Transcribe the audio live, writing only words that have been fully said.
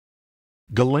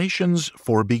Galatians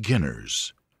for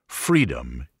Beginners,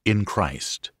 Freedom in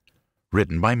Christ.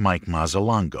 Written by Mike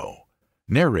Mazzalongo.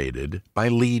 Narrated by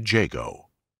Jagow.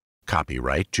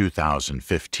 Copyright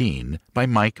 2015 by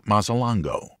Mike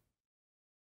Mazzalongo.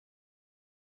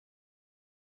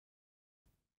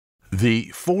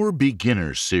 The For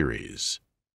Beginners series.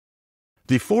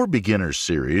 The For Beginners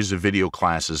series of video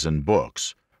classes and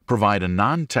books provide a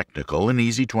non-technical and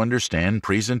easy-to-understand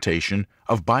presentation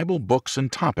of Bible books and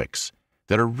topics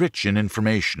that are rich in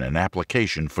information and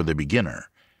application for the beginner,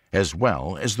 as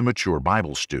well as the mature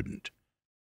Bible student.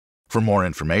 For more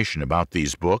information about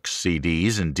these books,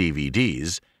 CDs, and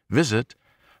DVDs, visit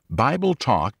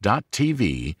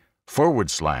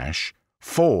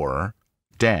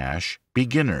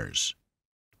BibleTalk.tv/for-beginners.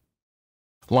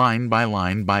 Line by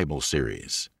Line Bible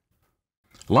Series.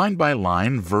 Line by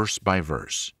line, verse by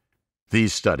verse.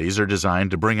 These studies are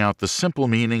designed to bring out the simple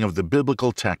meaning of the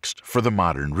biblical text for the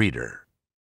modern reader.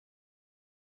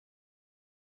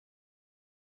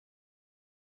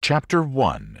 Chapter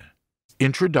 1.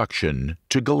 Introduction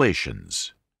to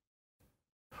Galatians.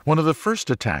 One of the first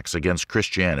attacks against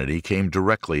Christianity came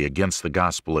directly against the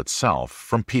gospel itself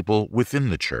from people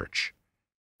within the church.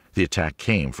 The attack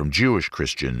came from Jewish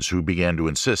Christians who began to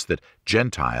insist that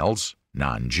Gentiles,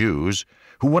 non-Jews,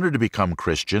 who wanted to become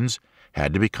Christians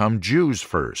had to become Jews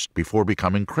first before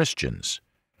becoming Christians.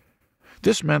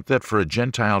 This meant that for a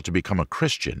Gentile to become a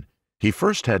Christian, he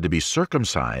first had to be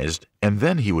circumcised, and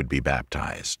then he would be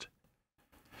baptized.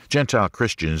 Gentile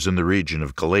Christians in the region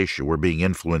of Galatia were being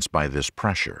influenced by this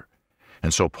pressure,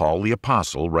 and so Paul the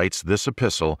Apostle writes this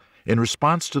epistle in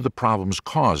response to the problems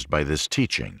caused by this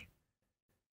teaching.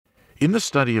 In the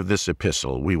study of this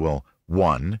epistle, we will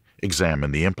 1.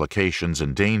 Examine the implications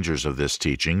and dangers of this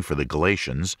teaching for the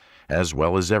Galatians, as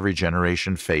well as every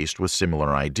generation faced with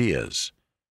similar ideas.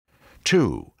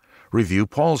 2. Review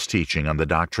Paul's teaching on the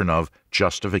doctrine of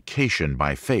justification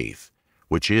by faith,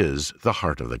 which is the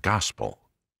heart of the gospel.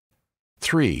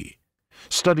 3.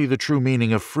 Study the true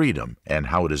meaning of freedom and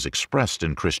how it is expressed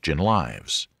in Christian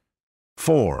lives.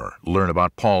 4. Learn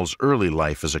about Paul's early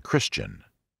life as a Christian.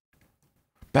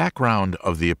 Background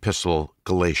of the Epistle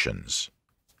Galatians.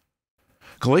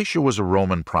 Galatia was a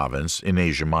Roman province in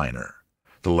Asia Minor.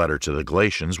 The letter to the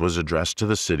Galatians was addressed to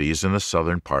the cities in the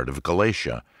southern part of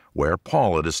Galatia, where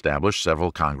Paul had established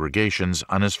several congregations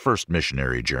on his first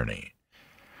missionary journey.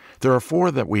 There are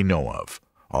 4 that we know of,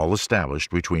 all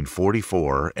established between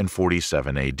 44 and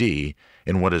 47 AD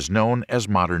in what is known as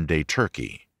modern-day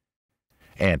Turkey.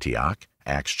 Antioch,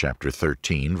 Acts chapter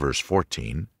 13, verse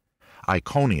 14,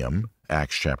 Iconium,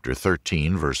 Acts chapter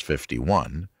 13, verse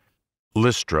 51,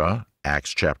 Lystra,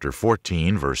 Acts chapter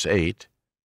 14, verse 8,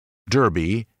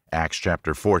 Derbe, Acts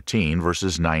chapter 14,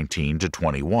 verses 19 to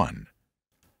 21.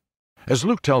 As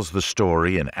Luke tells the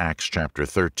story in Acts chapter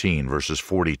 13, verses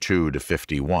 42 to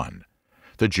 51,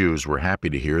 the Jews were happy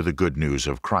to hear the good news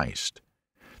of Christ.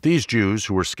 These Jews,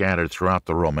 who were scattered throughout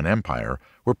the Roman Empire,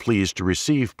 were pleased to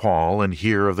receive Paul and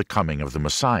hear of the coming of the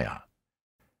Messiah.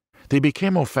 They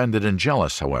became offended and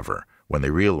jealous, however, when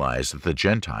they realized that the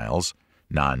Gentiles,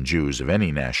 non-Jews of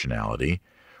any nationality,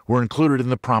 were included in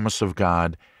the promise of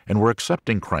God and were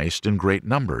accepting Christ in great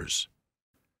numbers.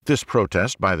 This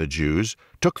protest by the Jews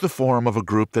took the form of a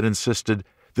group that insisted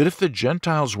that if the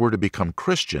Gentiles were to become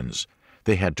Christians,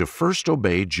 they had to first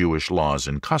obey Jewish laws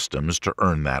and customs to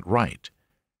earn that right.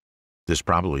 This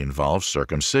probably involved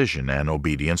circumcision and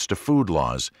obedience to food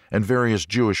laws and various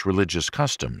Jewish religious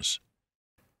customs.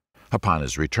 Upon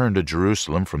his return to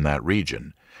Jerusalem from that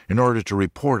region, in order to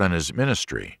report on his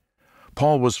ministry,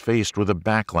 Paul was faced with a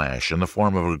backlash in the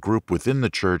form of a group within the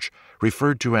church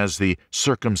referred to as the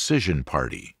Circumcision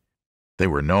Party. They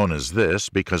were known as this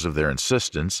because of their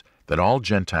insistence that all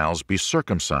Gentiles be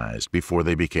circumcised before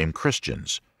they became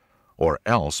Christians, or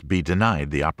else be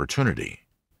denied the opportunity.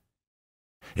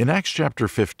 In Acts chapter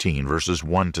 15, verses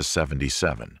 1 to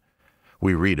 77,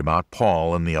 we read about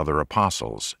Paul and the other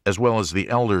apostles, as well as the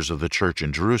elders of the church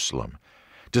in Jerusalem,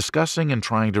 discussing and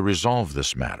trying to resolve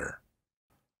this matter.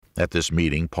 At this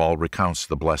meeting, Paul recounts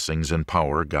the blessings and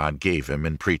power God gave him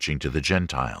in preaching to the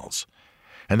Gentiles,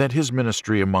 and that his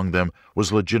ministry among them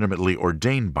was legitimately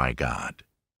ordained by God.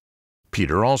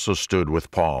 Peter also stood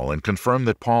with Paul and confirmed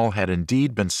that Paul had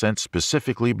indeed been sent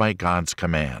specifically by God's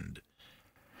command.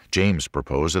 James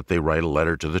proposed that they write a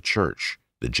letter to the church,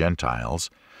 the Gentiles,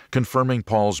 confirming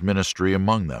Paul's ministry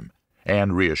among them,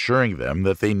 and reassuring them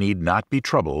that they need not be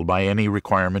troubled by any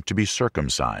requirement to be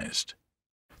circumcised.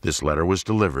 This letter was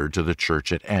delivered to the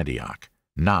church at Antioch,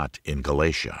 not in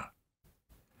Galatia.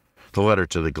 The letter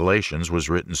to the Galatians was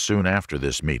written soon after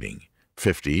this meeting,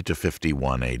 50 to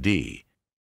 51 AD.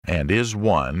 and is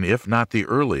one, if not the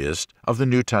earliest, of the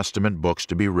New Testament books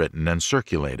to be written and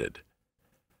circulated.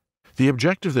 The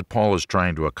objective that Paul is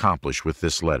trying to accomplish with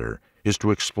this letter is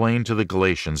to explain to the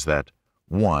Galatians that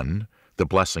 1. The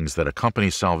blessings that accompany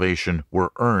salvation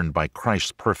were earned by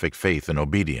Christ's perfect faith and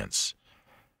obedience.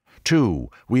 2.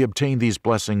 We obtain these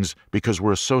blessings because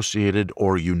we're associated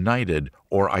or united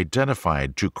or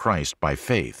identified to Christ by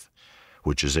faith,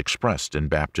 which is expressed in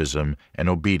baptism and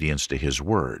obedience to His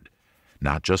Word,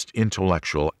 not just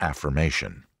intellectual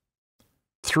affirmation.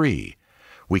 3.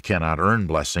 We cannot earn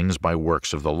blessings by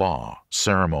works of the law,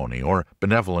 ceremony, or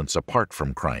benevolence apart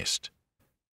from Christ.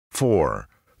 4.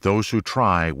 Those who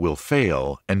try will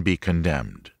fail and be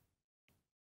condemned.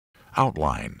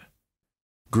 Outline.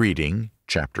 Greeting,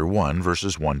 chapter 1,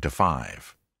 verses 1 to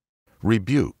 5.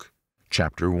 Rebuke,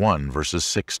 chapter 1, verses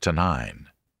 6 to 9.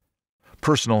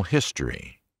 Personal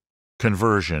history.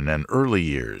 Conversion and early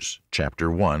years, chapter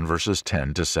 1, verses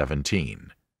 10 to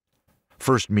 17.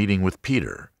 First meeting with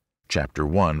Peter, chapter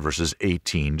 1, verses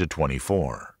 18 to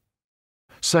 24.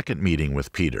 Second meeting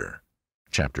with Peter,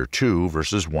 chapter 2,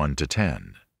 verses 1 to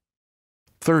 10.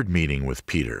 Third meeting with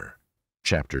Peter,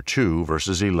 chapter 2,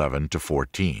 verses 11 to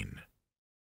 14.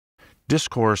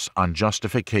 Discourse on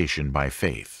justification by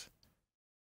faith.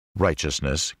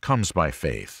 Righteousness comes by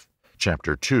faith,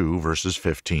 chapter 2, verses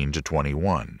 15 to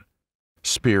 21.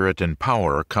 Spirit and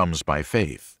power comes by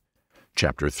faith,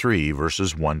 chapter 3,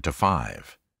 verses 1 to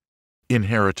 5.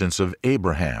 Inheritance of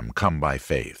Abraham come by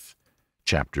faith,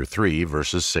 chapter 3,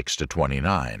 verses 6 to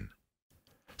 29.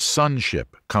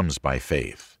 Sonship comes by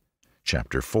faith,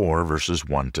 chapter 4, verses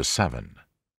 1 to 7.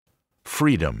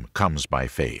 Freedom comes by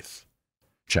faith,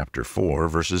 chapter 4,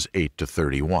 verses 8 to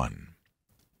 31.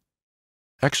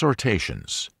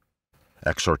 Exhortations.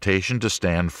 Exhortation to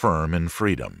stand firm in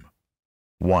freedom.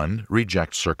 1.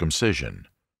 Reject circumcision,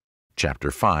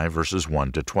 chapter 5, verses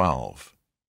 1 to 12.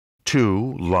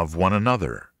 2. Love one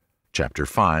another, chapter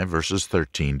 5, verses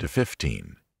 13 to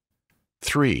 15.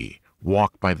 3.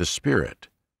 Walk by the Spirit,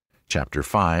 chapter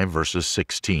 5, verses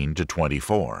 16 to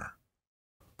 24.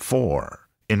 4.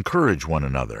 Encourage one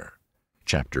another,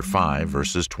 chapter 5,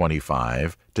 verses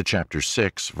 25 to chapter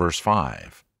 6, verse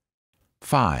 5.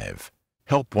 5.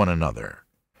 Help one another,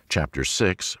 chapter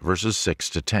 6, verses 6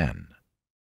 to 10.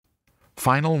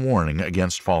 Final warning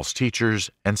against false teachers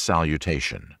and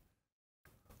salutation.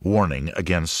 Warning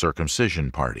against circumcision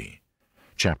party,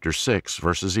 chapter 6,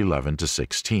 verses 11 to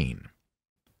 16.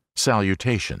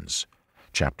 Salutations,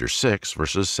 chapter 6,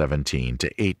 verses 17 to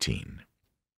 18.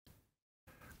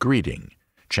 Greeting,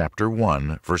 chapter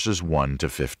 1, verses 1 to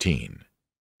 15.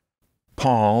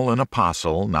 Paul, an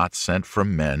apostle, not sent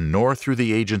from men, nor through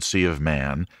the agency of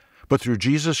man, but through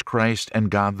Jesus Christ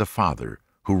and God the Father,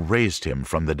 who raised him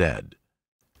from the dead.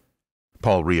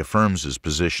 Paul reaffirms his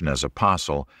position as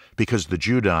apostle because the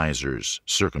Judaizers,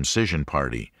 circumcision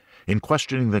party, in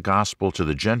questioning the gospel to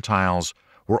the Gentiles,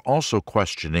 were also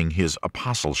questioning his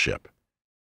apostleship.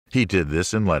 He did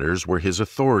this in letters where his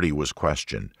authority was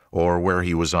questioned or where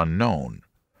he was unknown.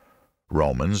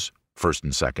 Romans, 1st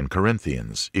and 2nd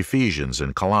Corinthians, Ephesians,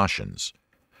 and Colossians,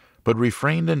 but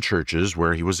refrained in churches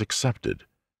where he was accepted,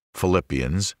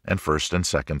 Philippians and 1st and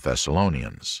 2nd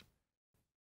Thessalonians.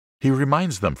 He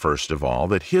reminds them, first of all,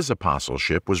 that his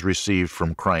apostleship was received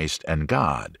from Christ and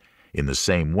God in the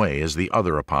same way as the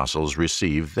other apostles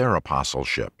received their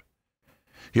apostleship.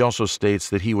 He also states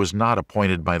that he was not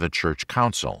appointed by the church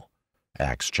council,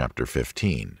 Acts chapter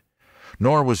 15,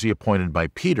 nor was he appointed by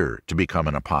Peter to become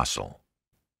an apostle.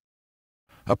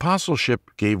 Apostleship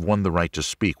gave one the right to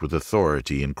speak with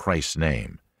authority in Christ's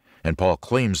name, and Paul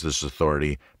claims this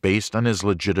authority based on his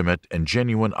legitimate and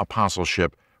genuine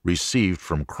apostleship received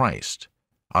from Christ,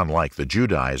 unlike the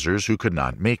Judaizers who could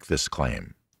not make this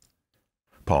claim.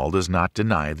 Paul does not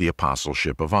deny the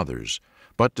apostleship of others,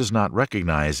 but does not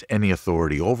recognize any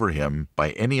authority over him by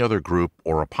any other group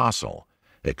or apostle,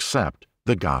 except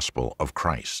the gospel of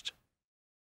Christ.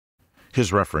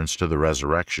 His reference to the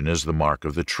resurrection is the mark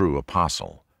of the true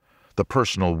apostle, the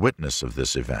personal witness of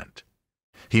this event.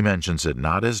 He mentions it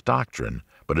not as doctrine,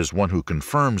 but as one who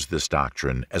confirms this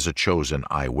doctrine as a chosen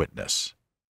eyewitness.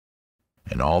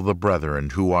 And all the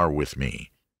brethren who are with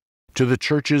me, to the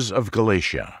churches of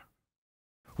Galatia.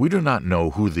 We do not know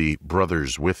who the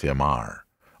brothers with him are,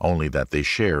 only that they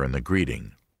share in the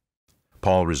greeting.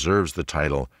 Paul reserves the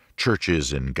title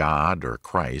churches in God or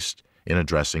Christ in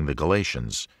addressing the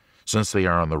Galatians, since they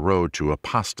are on the road to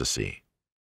apostasy.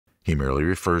 He merely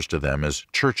refers to them as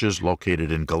churches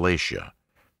located in Galatia,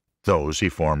 those he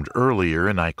formed earlier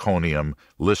in Iconium,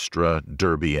 Lystra,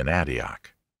 Derbe, and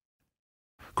Antioch.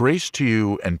 Grace to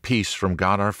you and peace from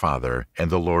God our Father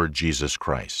and the Lord Jesus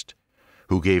Christ,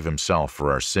 who gave himself for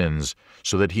our sins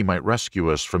so that he might rescue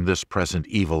us from this present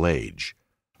evil age,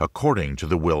 according to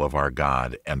the will of our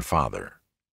God and Father.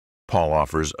 Paul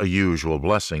offers a usual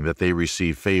blessing that they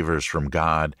receive favors from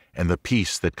God and the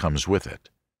peace that comes with it.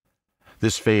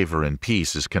 This favor and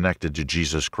peace is connected to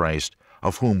Jesus Christ,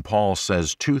 of whom Paul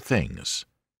says two things.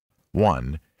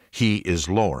 1. He is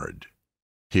Lord.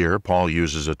 Here Paul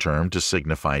uses a term to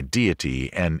signify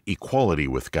deity and equality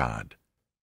with God.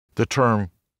 The term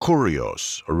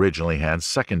kurios originally had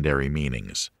secondary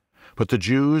meanings, but the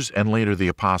Jews and later the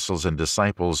apostles and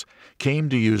disciples came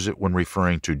to use it when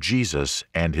referring to Jesus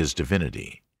and his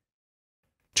divinity.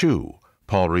 2.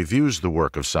 Paul reviews the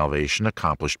work of salvation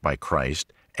accomplished by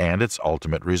Christ and its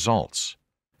ultimate results.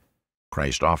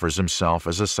 Christ offers himself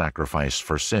as a sacrifice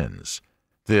for sins.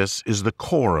 This is the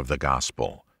core of the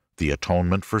gospel, the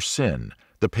atonement for sin,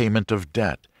 the payment of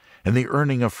debt, and the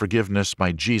earning of forgiveness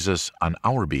by Jesus on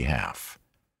our behalf.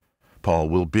 Paul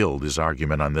will build his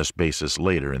argument on this basis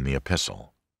later in the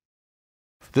epistle.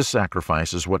 This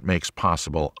sacrifice is what makes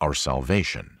possible our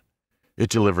salvation. It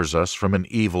delivers us from an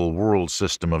evil world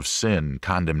system of sin,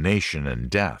 condemnation, and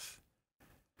death.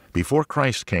 Before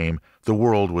Christ came, the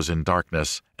world was in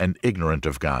darkness and ignorant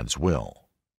of God's will.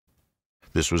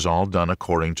 This was all done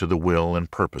according to the will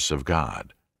and purpose of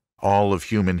God. All of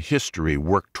human history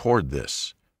worked toward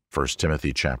this. 1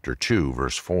 Timothy chapter 2,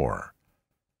 verse 4.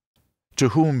 To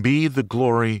whom be the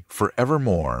glory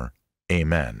forevermore.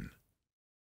 Amen.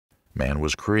 Man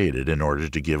was created in order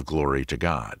to give glory to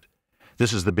God.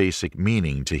 This is the basic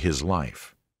meaning to his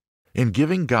life. In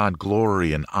giving God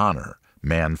glory and honor,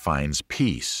 man finds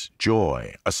peace,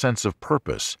 joy, a sense of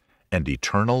purpose, and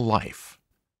eternal life.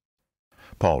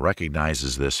 Paul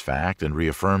recognizes this fact and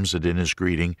reaffirms it in his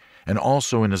greeting and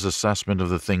also in his assessment of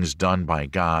the things done by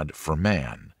God for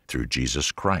man through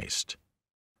Jesus Christ.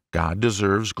 God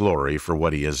deserves glory for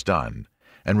what he has done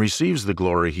and receives the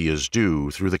glory he is due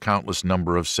through the countless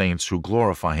number of saints who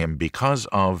glorify him because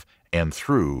of and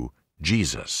through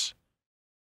Jesus.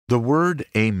 The word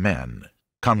Amen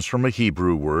comes from a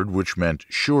Hebrew word which meant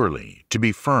surely, to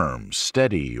be firm,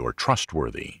 steady, or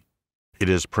trustworthy. It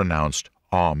is pronounced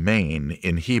Amen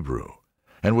in Hebrew,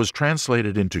 and was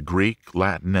translated into Greek,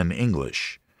 Latin, and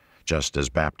English, just as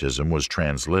baptism was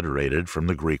transliterated from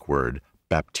the Greek word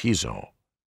baptizo.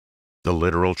 The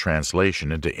literal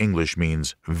translation into English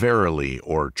means verily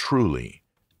or truly.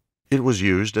 It was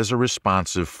used as a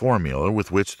responsive formula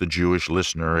with which the Jewish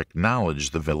listener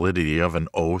acknowledged the validity of an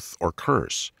oath or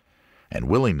curse, and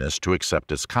willingness to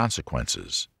accept its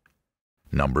consequences.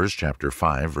 Numbers chapter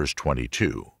 5, verse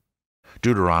 22.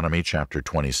 Deuteronomy chapter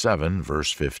 27,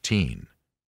 verse 15.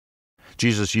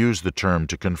 Jesus used the term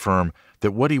to confirm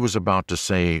that what he was about to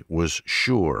say was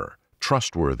sure,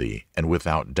 trustworthy, and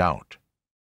without doubt.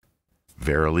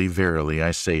 Verily, verily,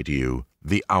 I say to you,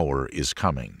 the hour is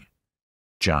coming.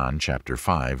 John chapter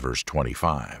 5, verse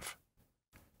 25.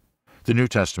 The New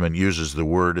Testament uses the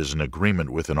word as an agreement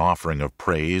with an offering of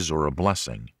praise or a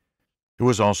blessing. It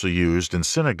was also used in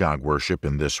synagogue worship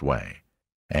in this way.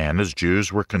 And as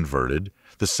Jews were converted,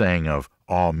 the saying of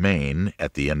Amen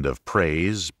at the end of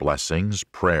praise, blessings,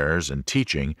 prayers, and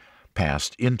teaching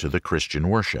passed into the Christian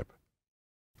worship.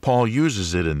 Paul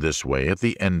uses it in this way at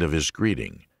the end of his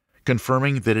greeting,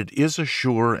 confirming that it is a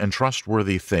sure and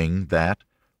trustworthy thing that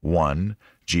 1.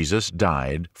 Jesus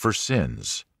died for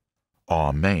sins.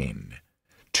 Amen.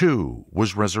 2.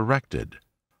 Was resurrected.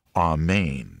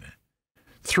 Amen.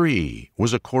 3.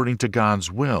 Was according to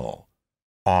God's will.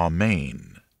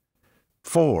 Amen.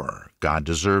 4. God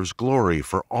deserves glory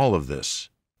for all of this.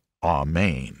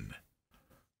 Amen.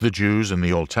 The Jews in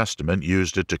the Old Testament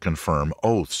used it to confirm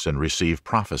oaths and receive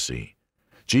prophecy.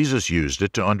 Jesus used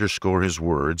it to underscore his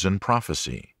words and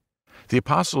prophecy. The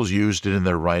apostles used it in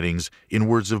their writings in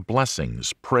words of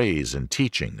blessings, praise, and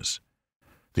teachings.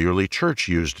 The early church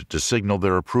used it to signal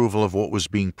their approval of what was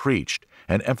being preached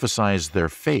and emphasize their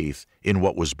faith in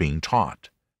what was being taught.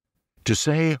 To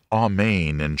say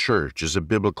Amen in church is a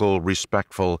biblical,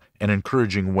 respectful, and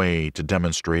encouraging way to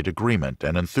demonstrate agreement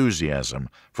and enthusiasm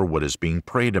for what is being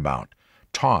prayed about,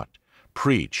 taught,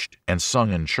 preached, and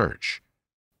sung in church.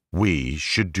 We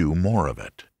should do more of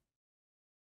it.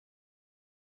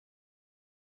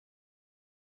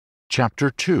 Chapter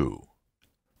 2.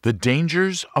 The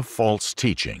Dangers of False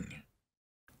Teaching.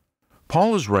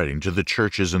 Paul is writing to the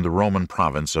churches in the Roman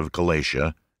province of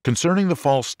Galatia concerning the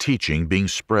false teaching being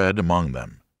spread among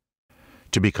them.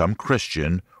 To become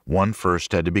Christian, one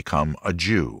first had to become a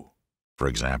Jew. For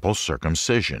example,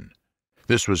 circumcision.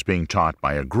 This was being taught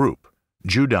by a group,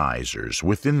 Judaizers,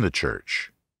 within the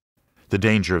church. The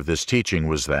danger of this teaching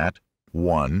was that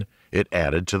 1. It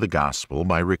added to the gospel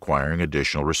by requiring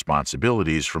additional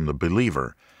responsibilities from the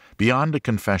believer beyond a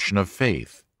confession of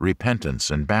faith, repentance,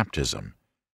 and baptism.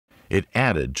 It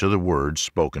added to the words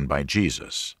spoken by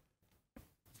Jesus.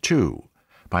 2.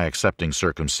 By accepting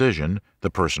circumcision, the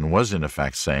person was in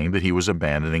effect saying that he was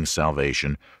abandoning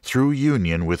salvation through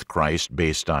union with Christ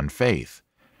based on faith,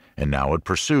 and now would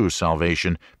pursue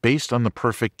salvation based on the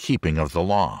perfect keeping of the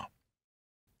law.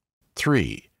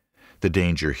 3. The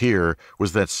danger here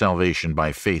was that salvation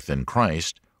by faith in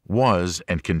Christ was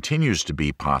and continues to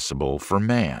be possible for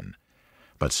man,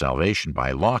 but salvation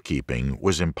by law-keeping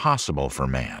was impossible for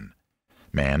man.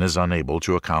 Man is unable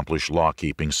to accomplish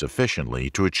law-keeping sufficiently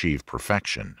to achieve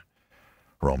perfection.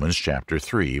 Romans chapter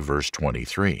 3, verse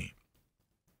 23.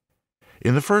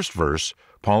 In the first verse,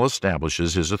 Paul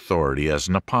establishes his authority as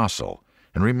an apostle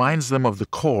and reminds them of the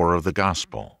core of the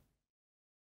gospel.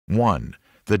 1.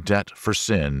 The debt for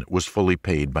sin was fully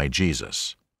paid by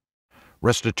Jesus.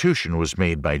 Restitution was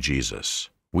made by Jesus.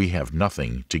 We have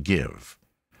nothing to give.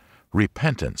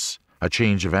 Repentance, a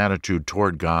change of attitude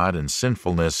toward God and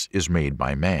sinfulness, is made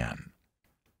by man.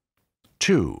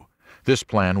 2. This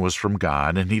plan was from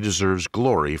God, and He deserves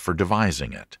glory for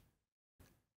devising it.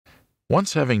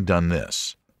 Once having done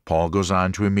this, Paul goes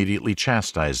on to immediately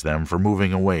chastise them for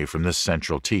moving away from this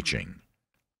central teaching.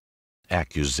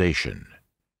 Accusation.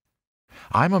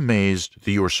 I'm amazed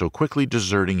that you are so quickly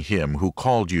deserting Him who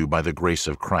called you by the grace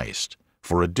of Christ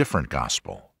for a different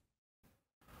gospel.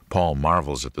 Paul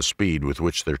marvels at the speed with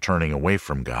which they're turning away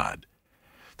from God.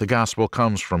 The gospel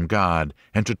comes from God,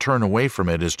 and to turn away from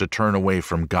it is to turn away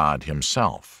from God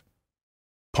Himself.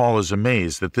 Paul is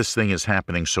amazed that this thing is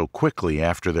happening so quickly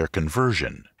after their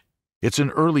conversion. It's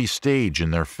an early stage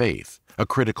in their faith, a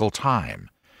critical time,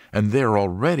 and they're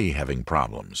already having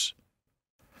problems.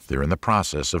 They're in the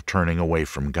process of turning away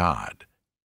from God.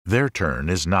 Their turn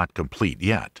is not complete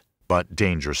yet, but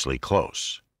dangerously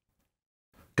close.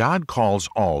 God calls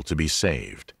all to be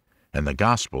saved, and the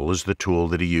gospel is the tool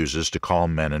that He uses to call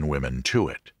men and women to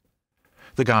it.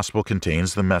 The gospel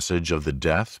contains the message of the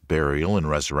death, burial, and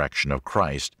resurrection of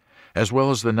Christ, as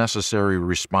well as the necessary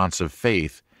response of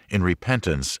faith in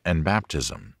repentance and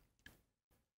baptism.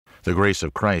 The grace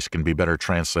of Christ can be better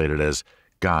translated as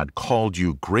God called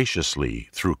you graciously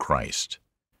through Christ.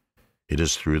 It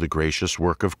is through the gracious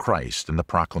work of Christ and the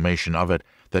proclamation of it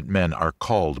that men are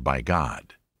called by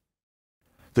God.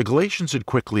 The Galatians had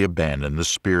quickly abandoned the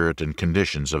spirit and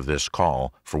conditions of this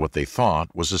call for what they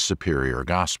thought was a superior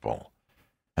gospel,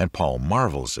 and Paul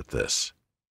marvels at this.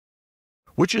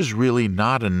 Which is really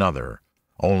not another,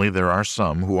 only there are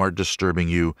some who are disturbing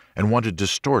you and want to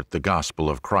distort the gospel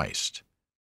of Christ.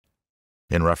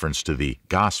 In reference to the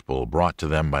gospel brought to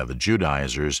them by the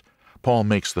Judaizers, Paul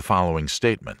makes the following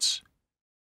statements.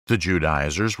 The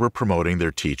Judaizers were promoting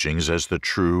their teachings as the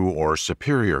true or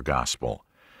superior gospel,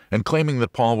 and claiming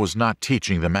that Paul was not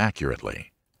teaching them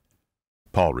accurately.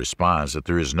 Paul responds that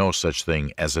there is no such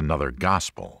thing as another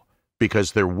gospel,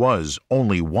 because there was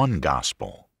only one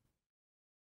gospel.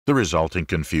 The resulting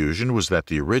confusion was that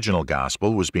the original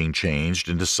gospel was being changed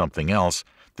into something else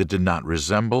that did not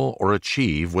resemble or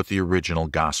achieve what the original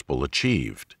gospel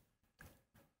achieved.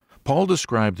 Paul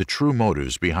described the true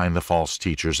motives behind the false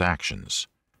teachers' actions.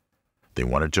 They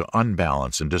wanted to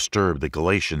unbalance and disturb the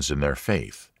Galatians in their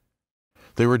faith.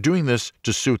 They were doing this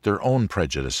to suit their own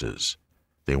prejudices.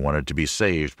 They wanted to be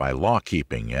saved by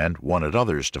law-keeping and wanted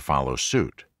others to follow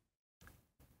suit.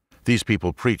 These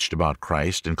people preached about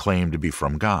Christ and claimed to be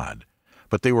from God,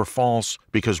 but they were false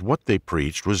because what they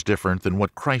preached was different than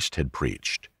what Christ had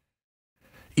preached.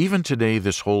 Even today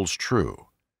this holds true.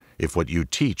 If what you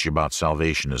teach about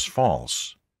salvation is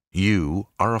false, you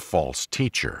are a false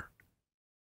teacher.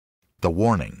 The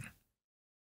warning.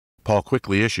 Paul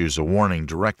quickly issues a warning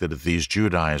directed at these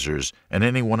Judaizers and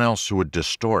anyone else who would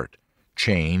distort,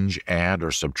 change, add,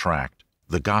 or subtract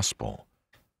the gospel.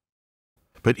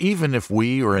 But even if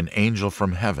we or an angel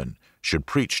from heaven should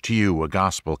preach to you a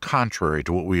gospel contrary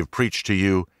to what we have preached to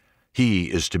you, he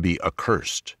is to be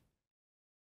accursed.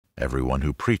 Everyone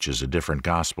who preaches a different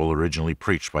gospel originally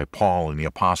preached by Paul and the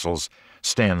apostles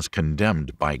stands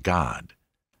condemned by God.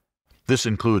 This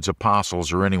includes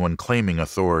apostles or anyone claiming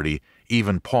authority,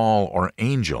 even Paul or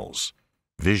angels,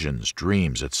 visions,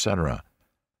 dreams, etc.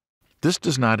 This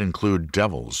does not include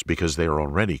devils because they are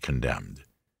already condemned.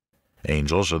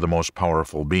 Angels are the most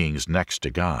powerful beings next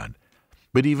to God,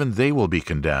 but even they will be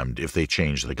condemned if they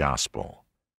change the gospel.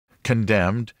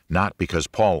 Condemned not because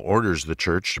Paul orders the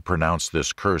church to pronounce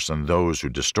this curse on those who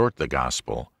distort the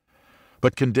gospel,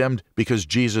 but condemned because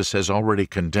Jesus has already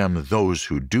condemned those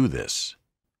who do this.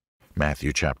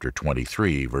 Matthew chapter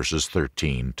 23, verses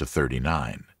 13 to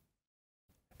 39.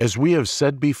 As we have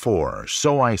said before,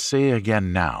 so I say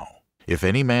again now, if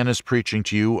any man is preaching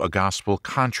to you a gospel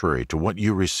contrary to what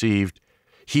you received,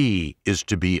 he is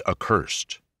to be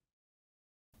accursed.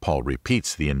 Paul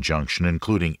repeats the injunction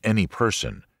including any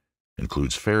person,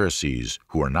 includes Pharisees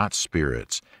who are not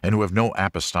spirits and who have no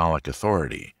apostolic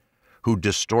authority, who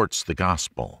distorts the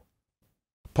gospel.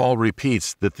 Paul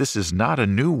repeats that this is not a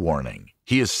new warning.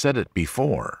 He has said it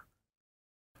before.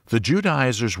 The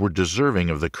Judaizers were deserving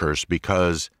of the curse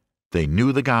because they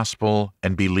knew the gospel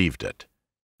and believed it.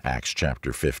 Acts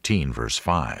chapter 15, verse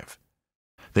 5.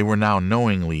 They were now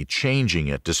knowingly changing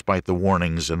it despite the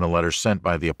warnings in the letter sent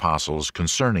by the apostles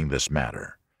concerning this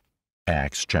matter.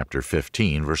 Acts chapter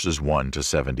 15, verses 1 to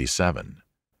 77.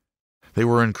 They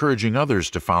were encouraging others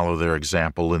to follow their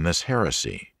example in this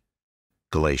heresy.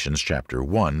 Galatians chapter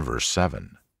 1, verse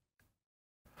 7.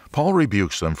 Paul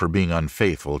rebukes them for being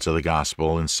unfaithful to the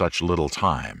gospel in such little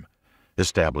time,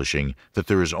 establishing that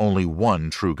there is only one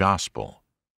true gospel.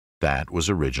 That was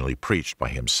originally preached by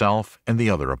himself and the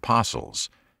other apostles,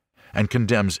 and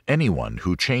condemns anyone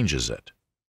who changes it.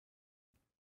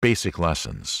 Basic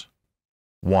lessons.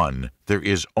 1. There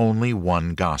is only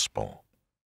one gospel.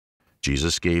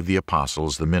 Jesus gave the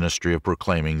apostles the ministry of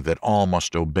proclaiming that all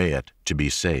must obey it to be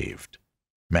saved.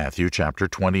 Matthew chapter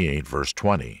 28, verse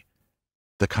 20.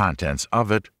 The contents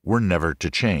of it were never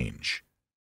to change.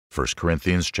 1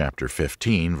 Corinthians chapter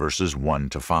 15, verses 1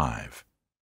 to 5.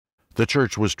 The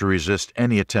church was to resist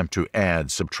any attempt to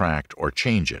add, subtract, or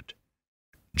change it.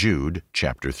 Jude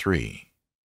chapter 3.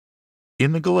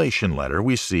 In the Galatian letter,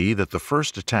 we see that the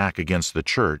first attack against the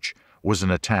church was an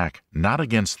attack not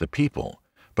against the people,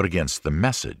 but against the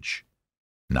message.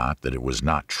 Not that it was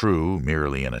not true,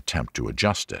 merely an attempt to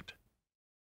adjust it.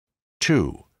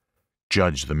 2.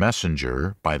 Judge the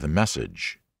messenger by the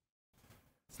message.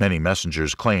 Many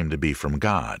messengers claim to be from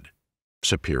God,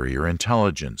 superior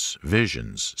intelligence,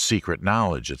 visions, secret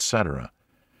knowledge, etc.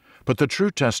 But the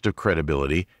true test of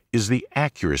credibility is the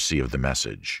accuracy of the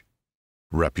message.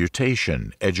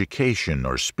 Reputation, education,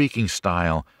 or speaking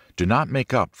style do not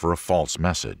make up for a false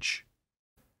message.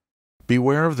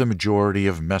 Beware of the majority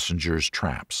of messengers'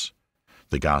 traps.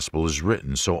 The gospel is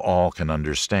written so all can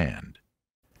understand.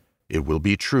 It will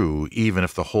be true even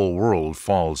if the whole world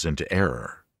falls into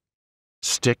error.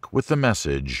 Stick with the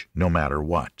message no matter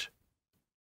what.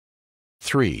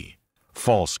 3.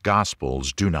 False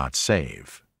gospels do not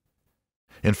save.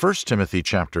 In 1 Timothy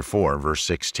chapter 4, verse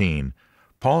 16,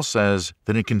 Paul says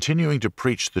that in continuing to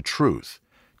preach the truth,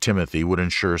 Timothy would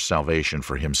ensure salvation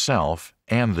for himself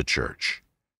and the church.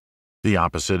 The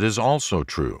opposite is also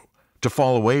true. To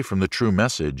fall away from the true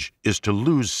message is to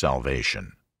lose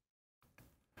salvation.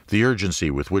 The urgency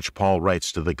with which Paul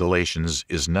writes to the Galatians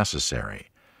is necessary,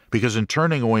 because in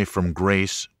turning away from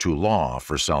grace to law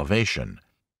for salvation,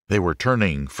 they were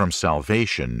turning from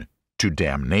salvation to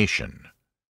damnation.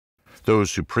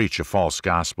 Those who preach a false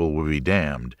gospel will be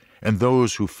damned, and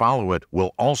those who follow it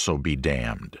will also be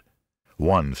damned,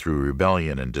 one through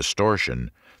rebellion and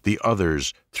distortion, the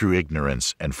others through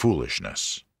ignorance and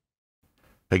foolishness.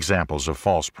 Examples of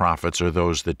false prophets are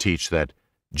those that teach that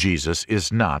Jesus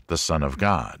is not the Son of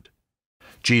God.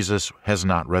 Jesus has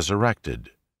not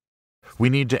resurrected. We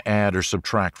need to add or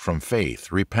subtract from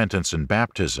faith, repentance, and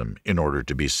baptism in order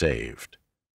to be saved.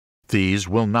 These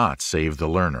will not save the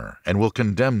learner and will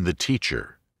condemn the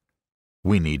teacher.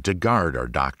 We need to guard our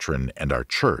doctrine and our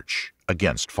church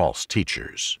against false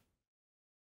teachers.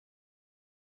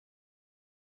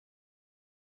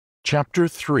 Chapter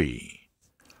 3.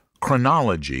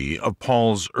 Chronology of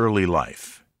Paul's early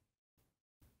life.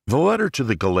 The letter to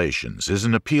the Galatians is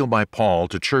an appeal by Paul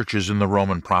to churches in the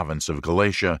Roman province of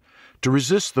Galatia to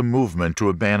resist the movement to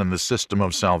abandon the system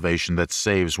of salvation that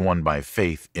saves one by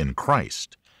faith in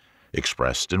Christ,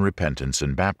 expressed in repentance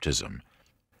and baptism,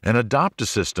 and adopt a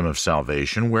system of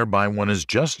salvation whereby one is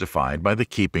justified by the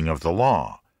keeping of the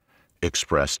law,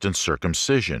 expressed in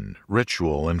circumcision,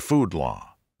 ritual, and food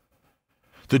law.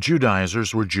 The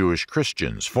Judaizers were Jewish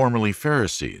Christians, formerly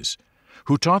Pharisees,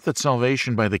 who taught that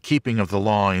salvation by the keeping of the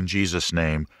law in Jesus'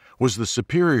 name was the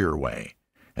superior way,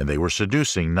 and they were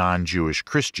seducing non-Jewish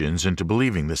Christians into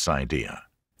believing this idea.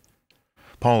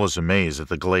 Paul is amazed that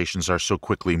the Galatians are so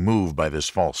quickly moved by this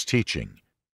false teaching.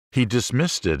 He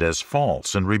dismissed it as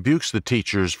false and rebukes the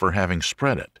teachers for having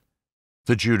spread it.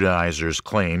 The Judaizers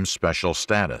claimed special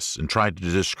status and tried to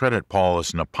discredit Paul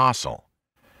as an apostle.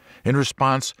 In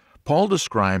response, Paul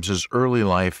describes his early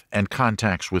life and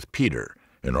contacts with Peter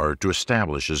in order to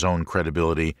establish his own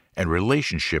credibility and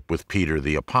relationship with Peter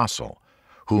the apostle,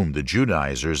 whom the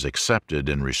Judaizers accepted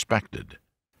and respected.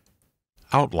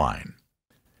 Outline.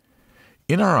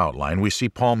 In our outline, we see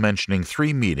Paul mentioning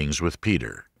 3 meetings with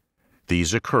Peter.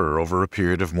 These occur over a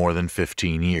period of more than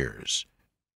 15 years.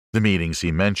 The meetings he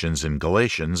mentions in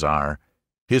Galatians are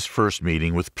his first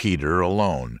meeting with Peter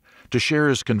alone to share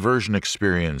his conversion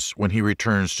experience when he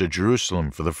returns to Jerusalem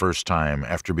for the first time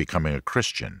after becoming a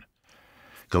Christian.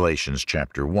 Galatians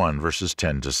chapter 1, verses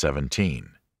 10 to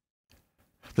 17.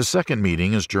 The second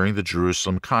meeting is during the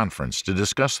Jerusalem conference to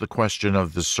discuss the question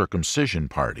of the circumcision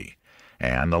party,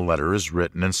 and a letter is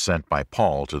written and sent by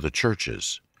Paul to the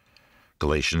churches.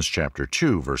 Galatians chapter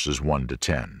 2, verses 1 to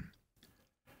 10.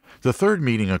 The third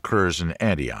meeting occurs in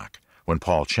Antioch, when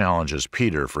Paul challenges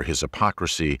Peter for his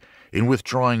hypocrisy in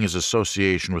withdrawing his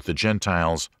association with the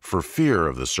Gentiles for fear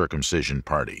of the circumcision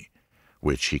party,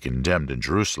 which he condemned in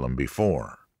Jerusalem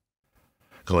before.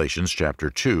 Galatians chapter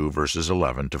 2, verses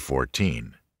 11 to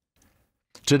 14.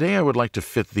 Today I would like to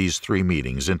fit these three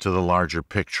meetings into the larger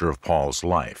picture of Paul's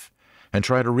life and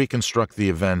try to reconstruct the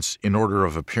events in order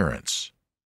of appearance.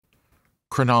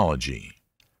 Chronology.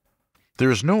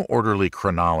 There is no orderly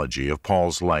chronology of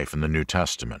Paul's life in the New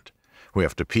Testament. We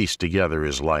have to piece together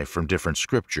his life from different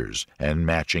scriptures and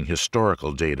matching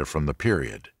historical data from the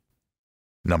period.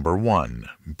 Number 1.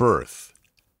 Birth.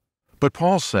 But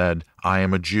Paul said, "I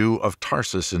am a Jew of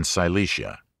Tarsus in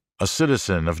Cilicia, a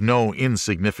citizen of no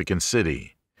insignificant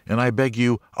city, and I beg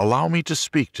you, allow me to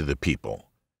speak to the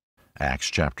people." Acts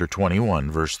chapter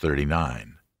 21, verse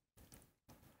 39.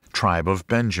 Tribe of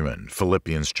Benjamin,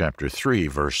 Philippians chapter 3,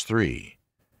 verse 3.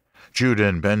 Judah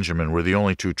and Benjamin were the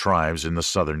only two tribes in the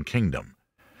southern kingdom.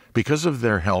 Because of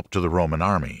their help to the Roman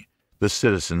army, the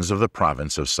citizens of the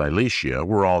province of Cilicia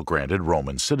were all granted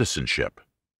Roman citizenship.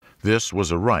 This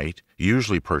was a right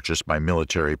usually purchased by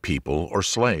military people or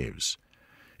slaves.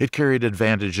 It carried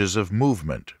advantages of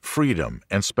movement, freedom,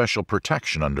 and special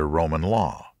protection under Roman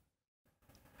law.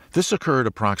 This occurred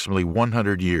approximately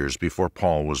 100 years before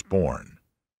Paul was born.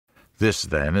 This,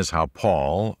 then, is how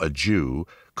Paul, a Jew,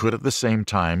 could at the same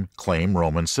time claim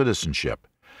Roman citizenship,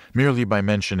 merely by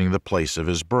mentioning the place of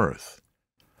his birth.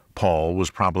 Paul was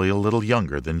probably a little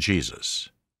younger than Jesus.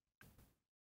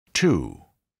 2.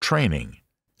 Training.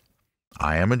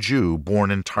 I am a Jew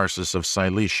born in Tarsus of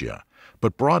Cilicia,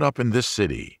 but brought up in this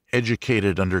city,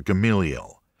 educated under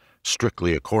Gamaliel,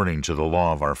 strictly according to the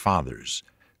law of our fathers,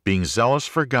 being zealous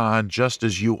for God just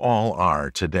as you all are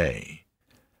today.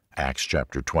 Acts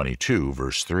chapter 22,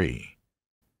 verse 3.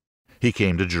 He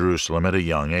came to Jerusalem at a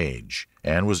young age,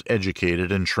 and was educated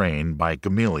and trained by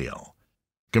Gamaliel.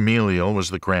 Gamaliel was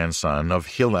the grandson of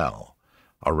Hillel,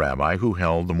 a rabbi who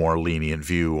held the more lenient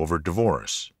view over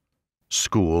divorce.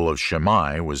 School of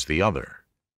Shammai was the other.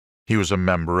 He was a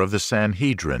member of the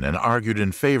Sanhedrin and argued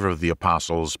in favor of the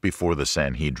apostles before the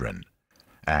Sanhedrin.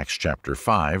 Acts chapter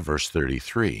 5, verse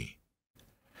 33.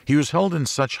 He was held in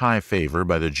such high favor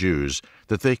by the Jews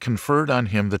that they conferred on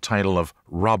him the title of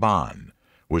Rabban,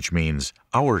 which means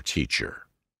our teacher,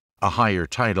 a higher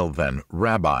title than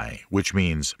Rabbi, which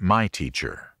means my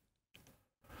teacher.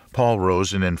 Paul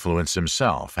rose in influence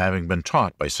himself, having been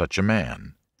taught by such a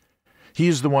man. He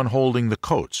is the one holding the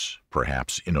coats,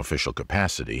 perhaps in official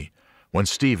capacity, when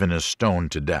Stephen is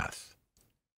stoned to death.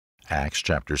 Acts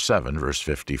chapter 7, verse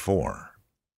 54.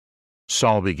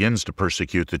 Saul begins to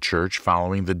persecute the church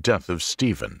following the death of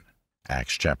Stephen.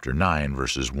 Acts chapter 9,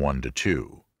 verses 1 to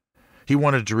 2. He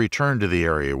wanted to return to the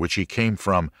area which he came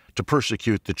from to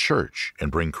persecute the church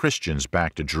and bring Christians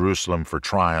back to Jerusalem for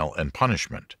trial and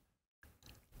punishment.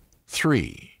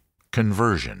 3.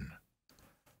 Conversion.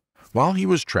 While he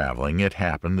was traveling, it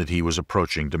happened that he was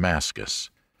approaching Damascus,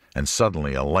 and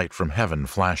suddenly a light from heaven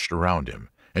flashed around him,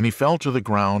 and he fell to the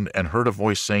ground and heard a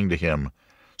voice saying to him,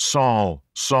 "Saul,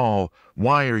 Saul,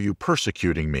 why are you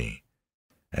persecuting me?"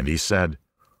 And he said,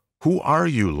 "Who are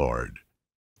you, Lord?"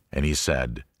 And he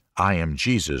said, "I am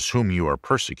Jesus, whom you are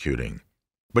persecuting.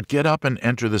 But get up and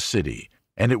enter the city,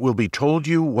 and it will be told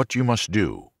you what you must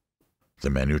do." The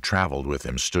men who traveled with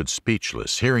him stood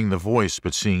speechless, hearing the voice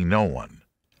but seeing no one.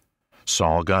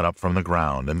 Saul got up from the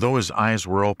ground, and though his eyes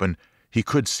were open, he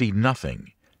could see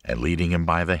nothing, and leading him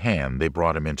by the hand, they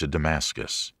brought him into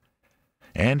Damascus.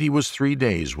 And he was 3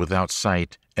 days without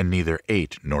sight, and neither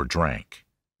ate nor drank.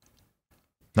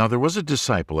 Now there was a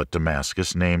disciple at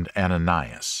Damascus named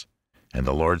Ananias, and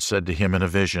the Lord said to him in a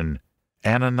vision,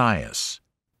 "Ananias."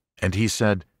 And he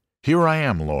said, "Here I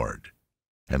am, Lord."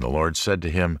 And the Lord said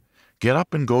to him, "Get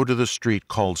up and go to the street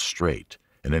called Straight,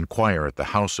 and inquire at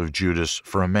the house of Judas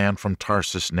for a man from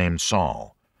Tarsus named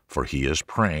Saul, for he is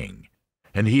praying.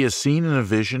 And he has seen in a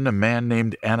vision a man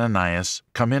named Ananias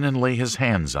come in and lay his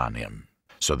hands on him,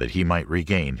 so that he might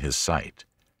regain his sight."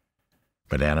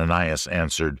 But Ananias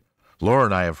answered,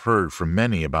 "Lord, I have heard from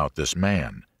many about this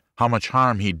man, how much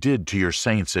harm he did to your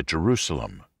saints at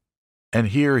Jerusalem. And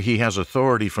here he has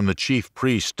authority from the chief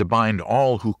priest to bind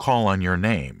all who call on your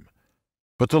name.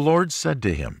 But the Lord said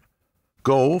to him,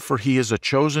 Go, for he is a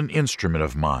chosen instrument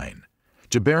of mine,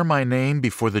 to bear my name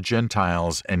before the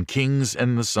Gentiles and kings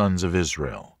and the sons of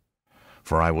Israel.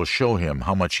 For I will show him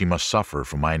how much he must suffer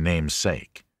for my name's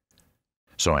sake.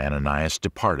 So Ananias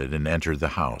departed and entered the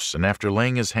house, and after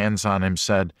laying his hands on him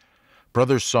said,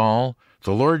 Brother Saul,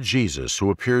 the Lord Jesus, who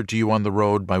appeared to you on the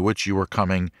road by which you were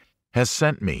coming, has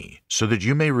sent me, so that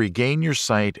you may regain your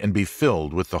sight and be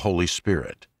filled with the Holy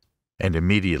Spirit. And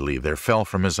immediately there fell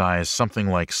from his eyes something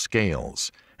like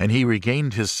scales, and he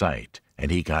regained his sight,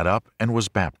 and he got up and was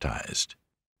baptized.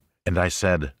 And I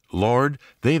said, Lord,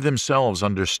 they themselves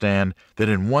understand that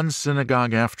in one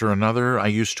synagogue after another I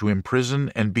used to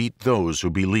imprison and beat those who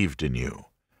believed in you.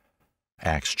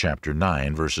 Acts chapter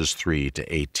 9, verses 3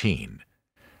 to 18,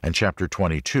 and chapter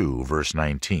 22, verse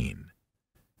 19.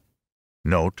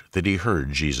 Note that he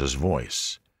heard Jesus'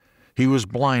 voice. He was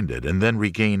blinded and then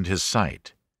regained his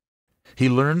sight. He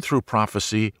learned through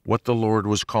prophecy what the Lord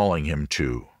was calling him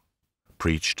to,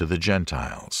 preach to the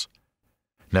Gentiles.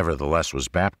 Nevertheless was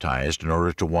baptized in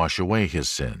order to wash away his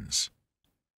sins.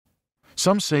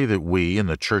 Some say that we in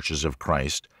the churches of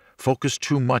Christ focus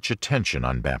too much attention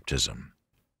on baptism,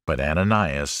 but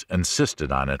Ananias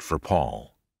insisted on it for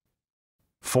Paul.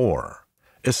 4.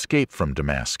 Escape from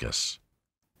Damascus.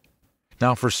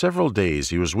 Now for several days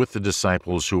he was with the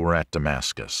disciples who were at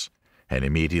Damascus, and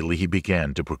immediately he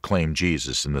began to proclaim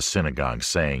Jesus in the synagogue,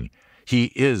 saying, He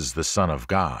is the Son of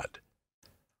God.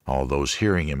 All those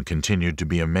hearing him continued to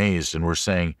be amazed and were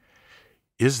saying,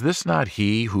 Is this not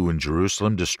he who in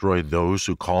Jerusalem destroyed those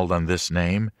who called on this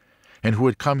name, and who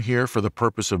had come here for the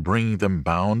purpose of bringing them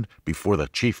bound before the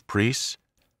chief priests?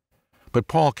 But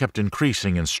Paul kept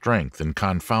increasing in strength and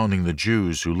confounding the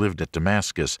Jews who lived at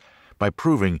Damascus by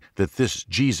proving that this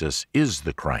Jesus is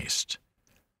the Christ.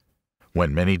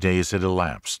 When many days had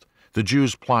elapsed, the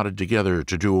Jews plotted together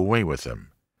to do away with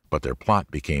him, but their plot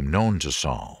became known to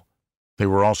Saul. They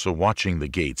were also watching the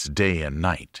gates day and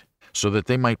night, so that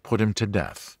they might put him to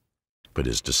death. But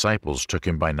his disciples took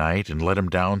him by night and let him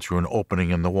down through an opening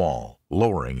in the wall,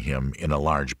 lowering him in a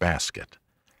large basket.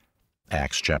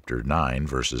 Acts chapter 9,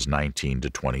 verses 19 to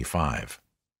 25.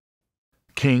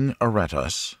 King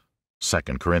Aretas, 2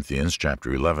 Corinthians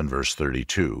chapter 11, verse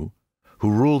 32,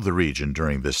 who ruled the region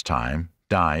during this time,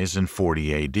 dies in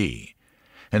 40 A.D.,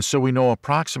 and so we know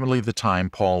approximately the time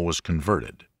Paul was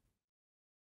converted.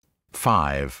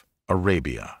 5.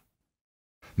 Arabia.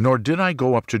 Nor did I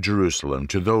go up to Jerusalem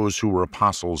to those who were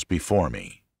apostles before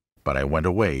me, but I went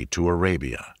away to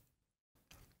Arabia.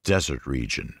 Desert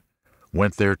region.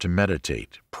 Went there to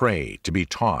meditate, pray, to be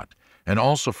taught, and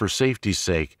also for safety's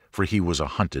sake, for he was a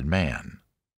hunted man.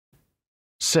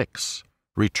 6.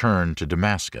 Returned to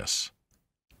Damascus.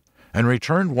 And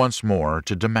returned once more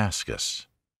to Damascus.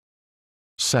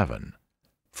 7.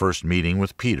 First meeting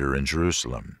with Peter in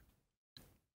Jerusalem.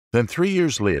 Then 3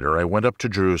 years later I went up to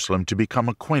Jerusalem to become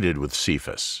acquainted with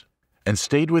Cephas, and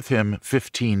stayed with him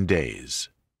 15 days.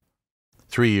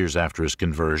 3 years after his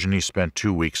conversion he spent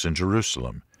 2 weeks in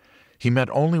Jerusalem. He met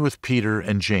only with Peter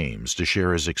and James to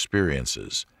share his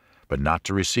experiences, but not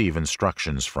to receive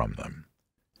instructions from them.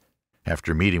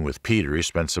 After meeting with Peter, he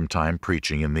spent some time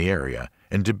preaching in the area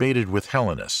and debated with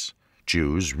Hellenists,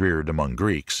 Jews reared among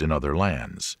Greeks in other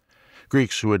lands,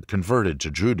 Greeks who had converted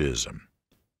to Judaism.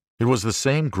 It was the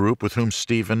same group with whom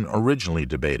Stephen originally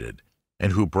debated,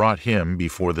 and who brought him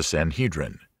before the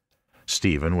Sanhedrin.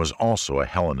 Stephen was also a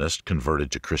Hellenist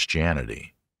converted to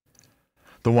Christianity.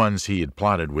 The ones he had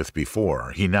plotted with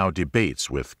before, he now debates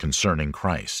with concerning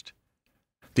Christ.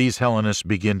 These Hellenists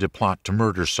begin to plot to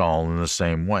murder Saul in the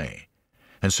same way,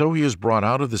 and so he is brought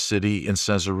out of the city in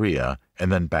Caesarea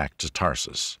and then back to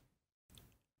Tarsus.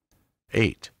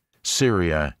 8.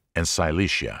 Syria and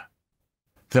Cilicia.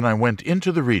 Then I went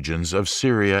into the regions of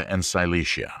Syria and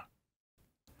Cilicia.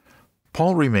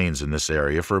 Paul remains in this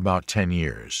area for about 10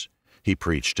 years. He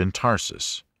preached in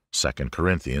Tarsus, 2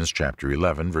 Corinthians chapter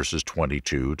 11, verses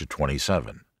 22 to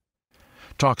 27.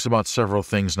 Talks about several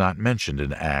things not mentioned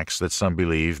in Acts that some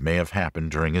believe may have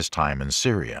happened during his time in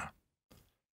Syria.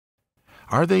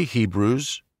 Are they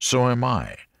Hebrews? So am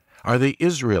I. Are they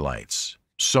Israelites?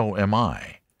 So am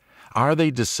I. Are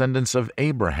they descendants of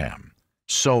Abraham?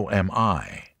 So am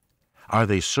I. Are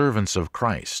they servants of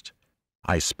Christ?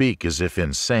 I speak as if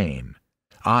insane.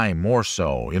 I more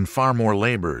so, in far more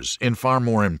labors, in far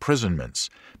more imprisonments,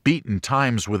 beaten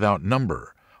times without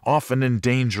number, often in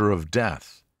danger of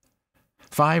death.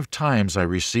 5 times I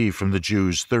received from the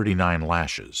Jews 39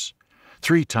 lashes.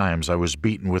 3 times I was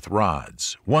beaten with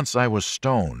rods. Once I was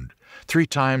stoned. 3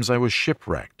 times I was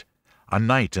shipwrecked. A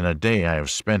night and a day I have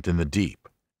spent in the deep.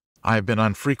 I have been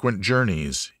on frequent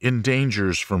journeys, in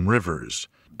dangers from rivers,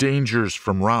 dangers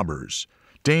from robbers,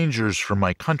 dangers from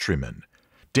my countrymen,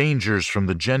 dangers from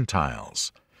the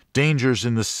Gentiles, dangers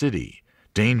in the city,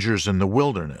 dangers in the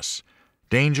wilderness,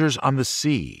 dangers on the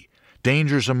sea,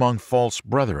 dangers among false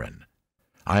brethren.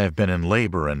 I have been in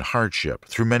labor and hardship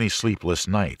through many sleepless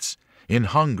nights, in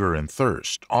hunger and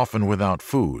thirst, often without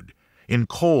food, in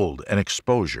cold and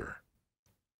exposure.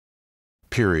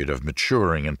 Period of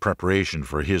maturing and preparation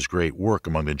for his great work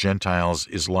among the Gentiles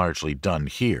is largely done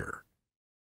here.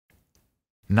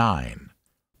 9.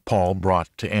 Paul brought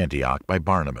to Antioch by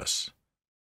Barnabas.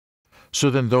 So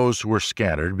then those who were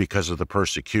scattered because of the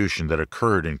persecution that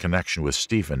occurred in connection with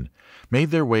Stephen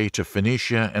made their way to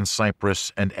Phoenicia and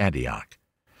Cyprus and Antioch,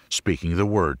 speaking the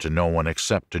word to no one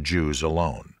except to Jews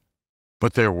alone.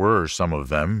 But there were some of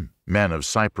them, men of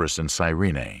Cyprus and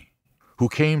Cyrene, who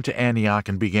came to Antioch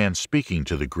and began speaking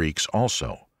to the Greeks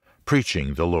also,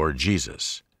 preaching the Lord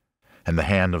Jesus. And the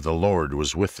hand of the Lord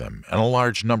was with them, and a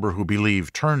large number who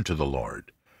believed turned to the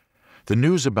Lord. The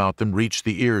news about them reached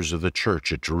the ears of the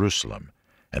church at Jerusalem,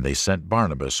 and they sent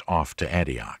Barnabas off to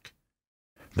Antioch.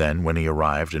 Then, when he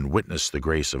arrived and witnessed the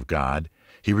grace of God,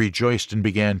 he rejoiced and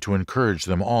began to encourage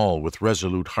them all with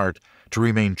resolute heart to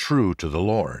remain true to the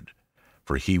Lord.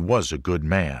 For he was a good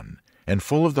man, and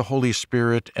full of the Holy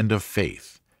Spirit and of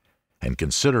faith. And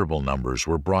considerable numbers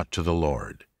were brought to the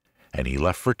Lord. And he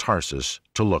left for Tarsus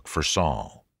to look for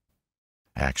Saul.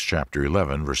 Acts chapter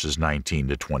 11, verses 19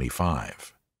 to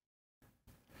 25.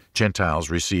 Gentiles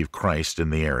receive Christ in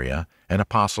the area, and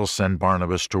apostles send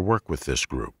Barnabas to work with this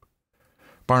group.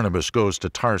 Barnabas goes to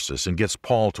Tarsus and gets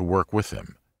Paul to work with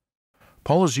him.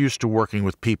 Paul is used to working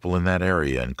with people in that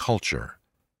area and culture.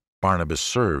 Barnabas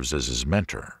serves as his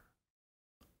mentor.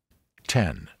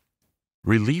 10.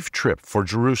 Relief trip for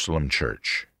Jerusalem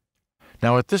church.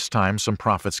 Now at this time some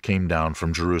prophets came down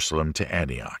from Jerusalem to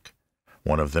Antioch.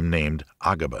 One of them, named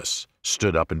Agabus,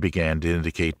 stood up and began to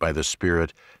indicate by the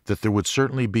Spirit that there would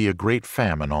certainly be a great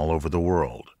famine all over the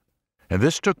world. And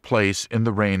this took place in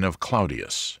the reign of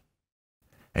Claudius.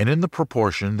 And in the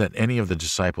proportion that any of the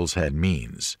disciples had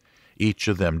means, each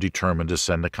of them determined to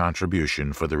send a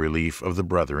contribution for the relief of the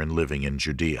brethren living in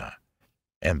Judea.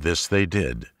 And this they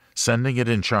did, sending it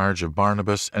in charge of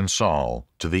Barnabas and Saul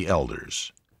to the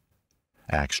elders.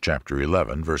 Acts chapter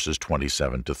 11, verses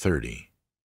 27 to 30.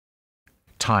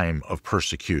 Time of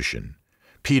persecution.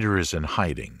 Peter is in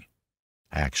hiding.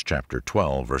 Acts chapter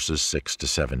 12, verses 6 to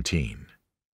 17.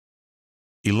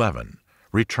 11.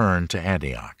 Return to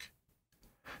Antioch.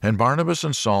 And Barnabas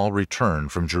and Saul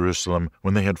returned from Jerusalem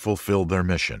when they had fulfilled their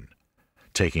mission,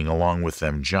 taking along with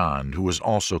them John, who was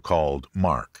also called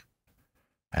Mark.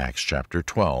 Acts chapter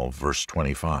 12, verse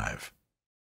 25.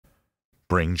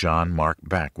 Bring John Mark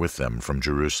back with them from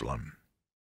Jerusalem.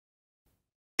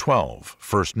 12.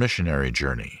 First missionary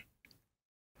journey.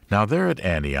 Now there at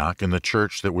Antioch, in the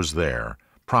church that was there,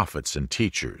 prophets and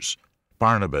teachers,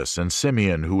 Barnabas and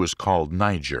Simeon, who was called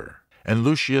Niger, and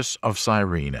Lucius of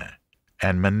Cyrene,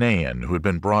 and Manaen, who had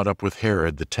been brought up with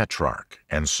Herod the Tetrarch,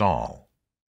 and Saul.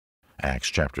 Acts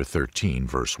chapter 13,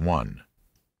 verse 1.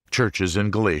 Churches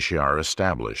in Galatia are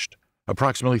established,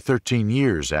 approximately 13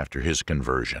 years after his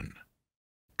conversion.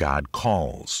 God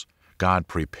calls, God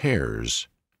prepares,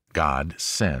 God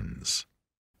sends.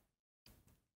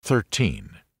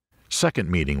 13. Second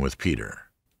meeting with Peter.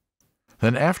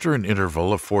 Then after an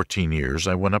interval of 14 years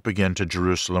I went up again to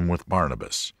Jerusalem with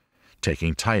Barnabas,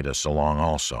 taking Titus along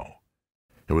also.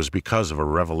 It was because of a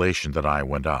revelation that I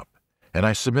went up, and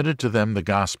I submitted to them the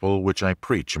gospel which I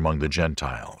preach among the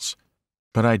Gentiles.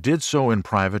 But I did so in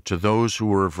private to those who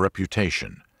were of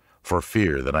reputation, for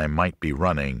fear that I might be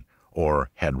running, or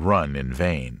had run in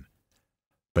vain.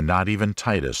 But not even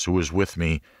Titus, who was with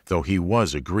me, though he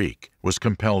was a Greek, was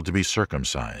compelled to be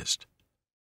circumcised.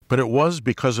 But it was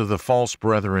because of the false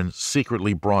brethren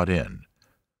secretly brought in,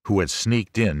 who had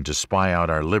sneaked in to spy out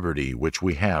our liberty which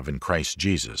we have in Christ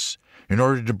Jesus, in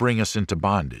order to bring us into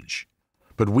bondage.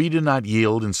 But we did not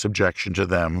yield in subjection to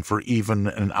them for even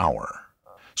an hour,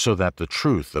 so that the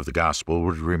truth of the gospel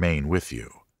would remain with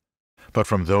you. But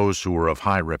from those who were of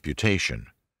high reputation,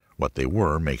 what they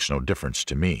were makes no difference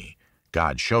to me.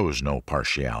 God shows no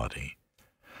partiality.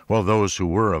 While those who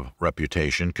were of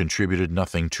reputation contributed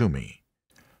nothing to me.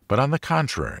 But on the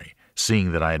contrary,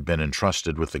 seeing that I had been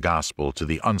entrusted with the gospel to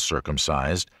the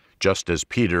uncircumcised, just as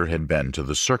Peter had been to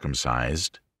the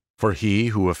circumcised, for he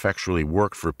who effectually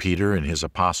worked for Peter in his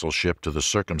apostleship to the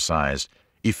circumcised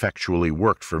effectually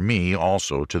worked for me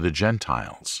also to the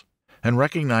Gentiles. And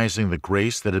recognizing the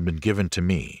grace that had been given to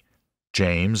me,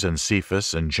 James and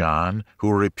Cephas and John, who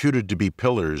were reputed to be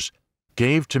pillars,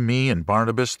 gave to me and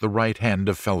Barnabas the right hand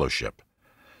of fellowship,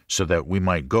 so that we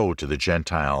might go to the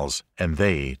Gentiles and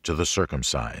they to the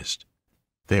circumcised.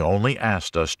 They only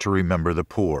asked us to remember the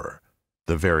poor,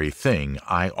 the very thing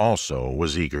I also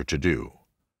was eager to do.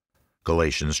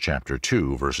 Galatians chapter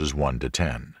 2, verses 1 to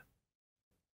 10.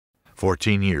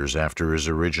 14 years after his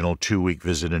original 2-week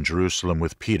visit in Jerusalem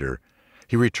with Peter,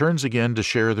 he returns again to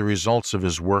share the results of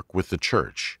his work with the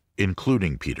church,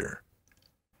 including Peter.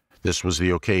 This was the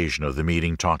occasion of the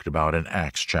meeting talked about in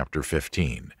Acts chapter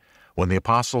 15, when the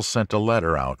apostles sent a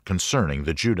letter out concerning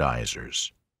the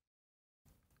Judaizers.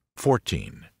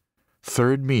 14.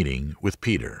 Third meeting with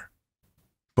Peter.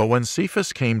 But when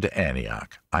Cephas came to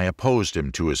Antioch, I opposed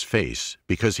him to his face,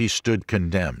 because he stood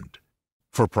condemned.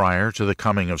 For prior to the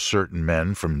coming of certain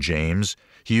men from James,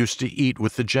 he used to eat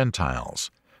with the Gentiles,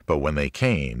 but when they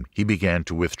came, he began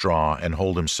to withdraw and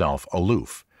hold himself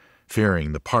aloof,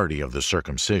 fearing the party of the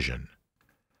circumcision.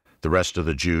 The rest of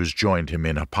the Jews joined him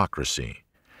in hypocrisy,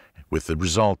 with the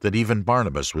result that even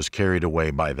Barnabas was carried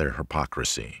away by their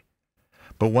hypocrisy.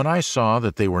 But when I saw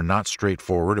that they were not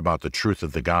straightforward about the truth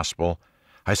of the gospel,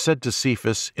 I said to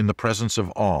Cephas in the presence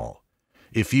of all,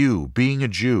 "If you, being a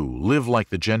Jew, live like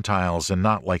the Gentiles and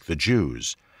not like the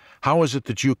Jews, how is it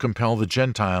that you compel the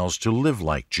Gentiles to live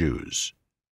like Jews?"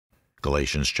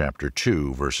 Galatians chapter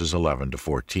 2, verses 11 to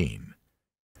 14.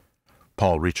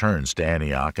 Paul returns to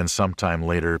Antioch, and sometime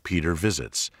later Peter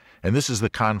visits, and this is the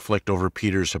conflict over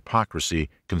Peter's hypocrisy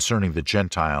concerning the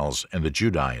Gentiles and the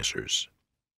Judaizers.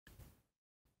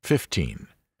 15.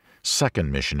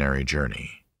 Second missionary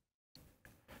journey.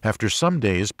 After some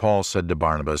days Paul said to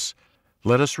Barnabas,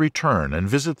 "Let us return and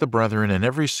visit the brethren in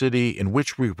every city in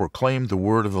which we proclaim the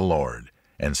word of the Lord,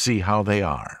 and see how they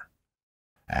are."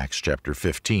 Acts chapter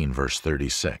 15, verse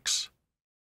 36.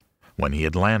 When he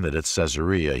had landed at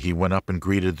Caesarea, he went up and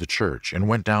greeted the church, and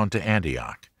went down to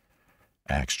Antioch.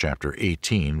 Acts chapter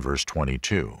 18, verse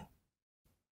 22.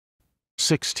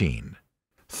 16.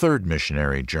 Third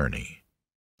missionary journey.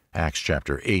 Acts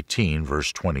chapter 18,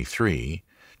 verse 23,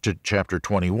 to chapter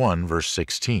 21, verse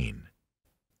 16.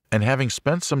 And having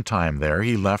spent some time there,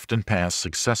 he left and passed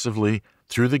successively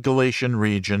through the Galatian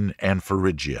region and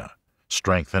Phrygia,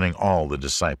 strengthening all the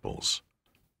disciples.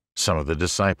 Some of the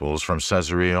disciples from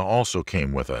Caesarea also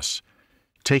came with us,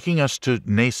 taking us to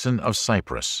Mnason of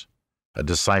Cyprus, a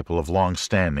disciple of long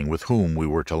standing with whom we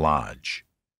were to lodge.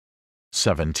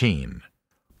 17.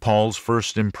 Paul's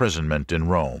first imprisonment in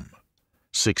Rome,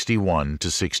 61 to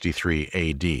 63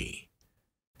 A.D.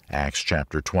 Acts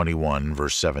chapter 21,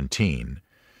 verse 17,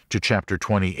 to chapter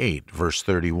 28, verse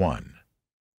 31.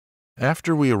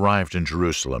 After we arrived in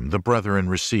Jerusalem, the brethren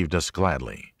received us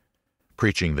gladly,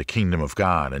 preaching the kingdom of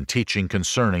God and teaching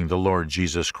concerning the Lord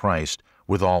Jesus Christ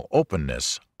with all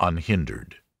openness,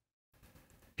 unhindered.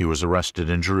 He was arrested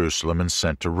in Jerusalem and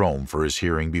sent to Rome for his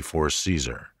hearing before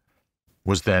Caesar,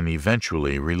 was then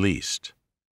eventually released.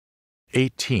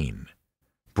 18.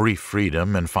 Brief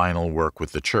freedom and final work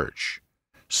with the church,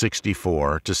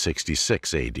 64 to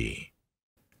 66 A.D.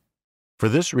 For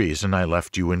this reason I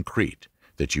left you in Crete,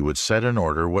 that you would set in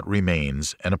order what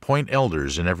remains and appoint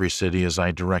elders in every city as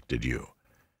I directed you.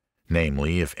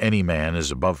 Namely, if any man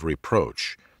is above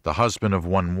reproach, the husband of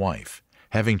one wife,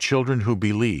 having children who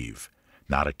believe,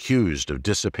 not accused of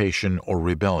dissipation or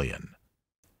rebellion.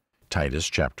 Titus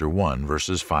chapter 1,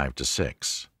 verses 5 to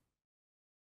 6.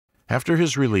 After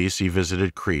his release he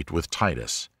visited Crete with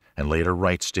Titus, and later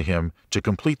writes to him to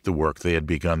complete the work they had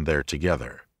begun there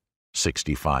together,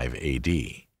 65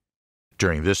 A.D.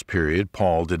 During this period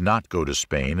Paul did not go to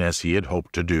Spain as he had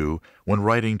hoped to do when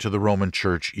writing to the Roman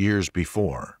Church years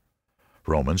before,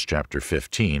 Romans chapter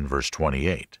 15, verse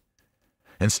 28.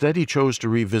 Instead he chose to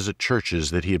revisit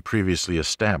churches that he had previously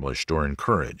established or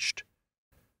encouraged.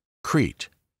 Crete,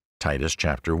 Titus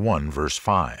chapter 1, verse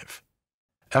 5.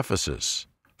 Ephesus,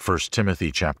 1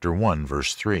 Timothy chapter 1,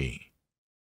 verse 3.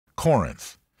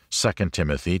 Corinth, 2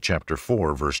 Timothy chapter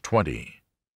 4, verse 20.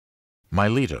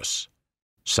 Miletus,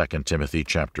 2 Timothy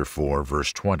chapter 4,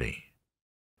 verse 20.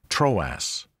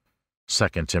 Troas, 2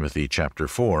 Timothy chapter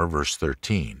 4, verse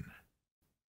 13.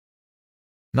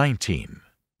 19.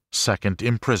 Second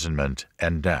imprisonment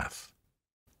and death.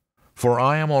 For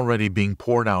I am already being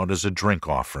poured out as a drink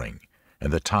offering,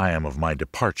 and the time of my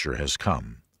departure has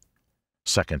come.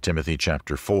 2 Timothy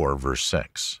chapter 4, verse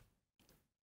 6.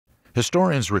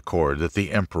 Historians record that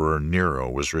the Emperor Nero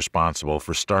was responsible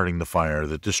for starting the fire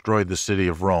that destroyed the city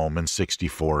of Rome in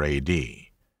 64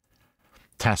 A.D.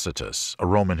 Tacitus, a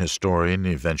Roman historian,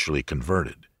 eventually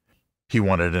converted. He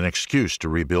wanted an excuse to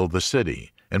rebuild the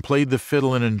city and played the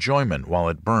fiddle in enjoyment while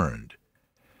it burned.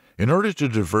 In order to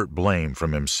divert blame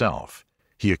from himself,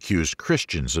 He accused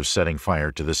Christians of setting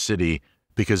fire to the city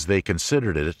because they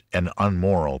considered it an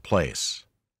unmoral place.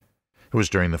 It was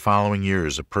during the following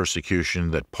years of persecution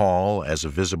that Paul, as a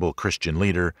visible Christian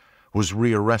leader, was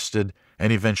rearrested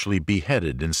and eventually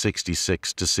beheaded in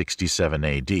 66 to 67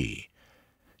 A.D.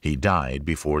 He died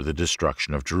before the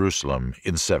destruction of Jerusalem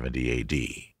in 70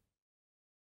 A.D.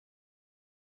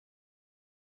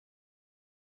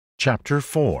 Chapter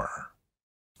 4.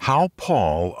 How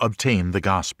Paul Obtained the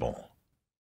Gospel.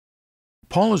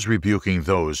 Paul is rebuking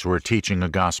those who are teaching a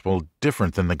gospel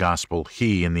different than the gospel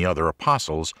he and the other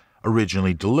apostles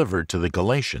originally delivered to the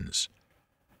Galatians.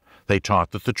 They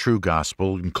taught that the true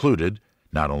gospel included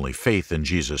not only faith in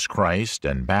Jesus Christ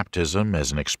and baptism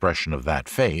as an expression of that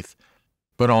faith,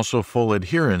 but also full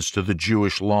adherence to the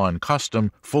Jewish law and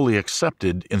custom fully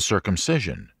accepted in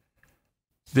circumcision.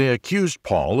 They accused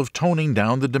Paul of toning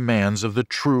down the demands of the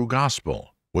true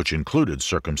gospel, which included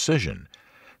circumcision,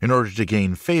 in order to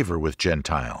gain favor with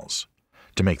Gentiles,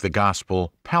 to make the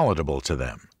gospel palatable to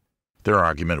them. Their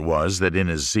argument was that in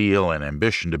his zeal and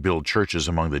ambition to build churches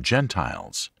among the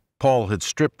Gentiles, Paul had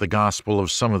stripped the gospel of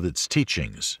some of its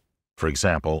teachings, for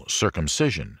example,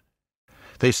 circumcision.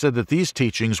 They said that these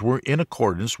teachings were in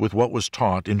accordance with what was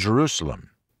taught in Jerusalem.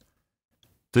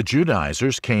 The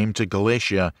Judaizers came to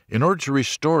Galatia in order to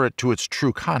restore it to its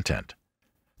true content.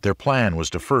 Their plan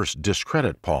was to first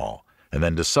discredit Paul, and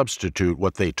then to substitute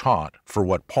what they taught for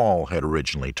what Paul had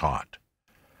originally taught.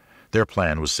 Their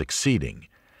plan was succeeding,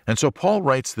 and so Paul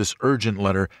writes this urgent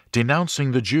letter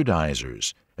denouncing the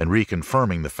Judaizers and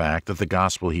reconfirming the fact that the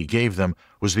gospel he gave them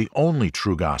was the only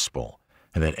true gospel,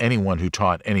 and that anyone who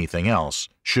taught anything else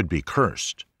should be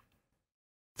cursed.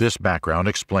 This background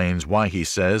explains why he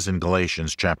says in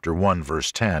Galatians chapter 1,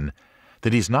 verse 10,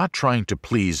 that he's not trying to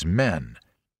please men,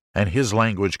 and his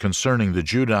language concerning the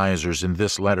Judaizers in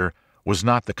this letter was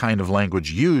not the kind of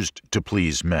language used to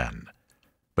please men,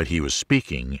 but he was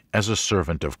speaking as a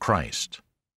servant of Christ.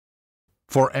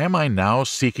 For am I now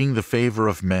seeking the favor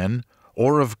of men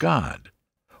or of God,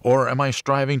 or am I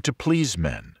striving to please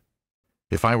men?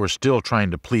 If I were still trying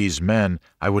to please men,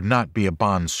 I would not be a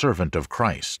bondservant of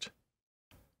Christ.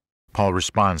 Paul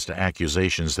responds to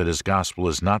accusations that his gospel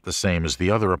is not the same as the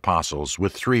other apostles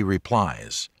with three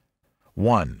replies.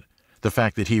 1. The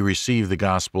fact that he received the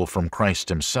gospel from Christ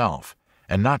himself,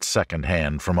 and not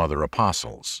second-hand from other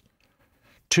apostles.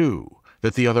 2.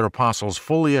 That the other apostles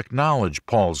fully acknowledge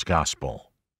Paul's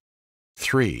gospel.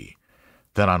 3.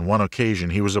 That on one occasion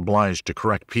he was obliged to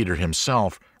correct Peter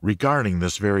himself regarding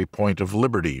this very point of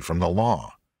liberty from the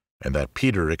law, and that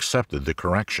Peter accepted the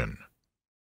correction.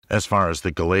 As far as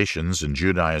the Galatians and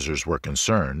Judaizers were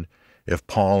concerned, if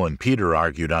Paul and Peter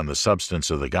argued on the substance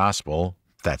of the gospel,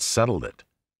 that settled it.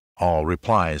 All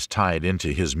replies tied into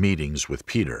his meetings with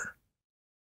Peter.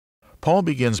 Paul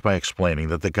begins by explaining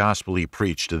that the gospel he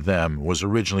preached to them was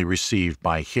originally received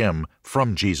by him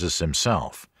from Jesus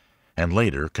himself, and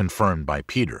later confirmed by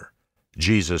Peter,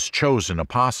 Jesus' chosen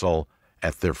apostle,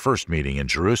 at their first meeting in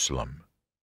Jerusalem.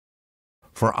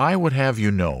 For I would have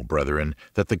you know, brethren,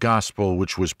 that the gospel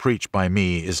which was preached by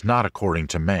me is not according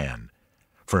to man,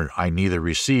 for I neither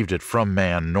received it from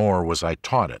man nor was I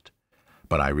taught it,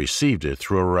 but I received it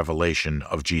through a revelation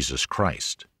of Jesus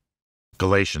Christ.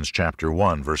 Galatians chapter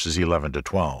 1, verses 11 to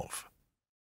 12.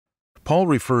 Paul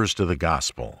refers to the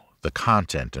gospel, the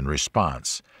content and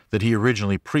response that he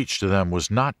originally preached to them was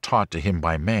not taught to him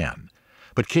by man,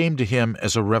 but came to him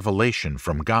as a revelation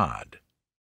from God.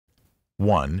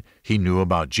 1. He knew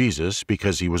about Jesus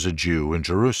because he was a Jew in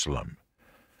Jerusalem.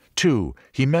 2.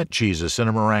 He met Jesus in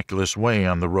a miraculous way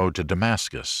on the road to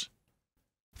Damascus.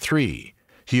 3.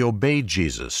 He obeyed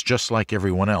Jesus just like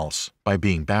everyone else by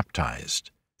being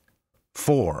baptized.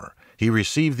 4. He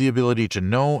received the ability to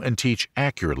know and teach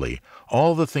accurately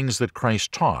all the things that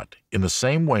Christ taught in the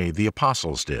same way the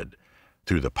apostles did,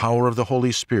 through the power of the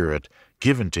Holy Spirit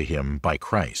given to him by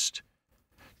Christ.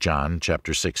 John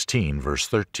chapter 16, verse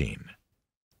 13.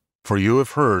 For you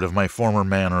have heard of my former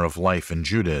manner of life in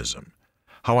Judaism,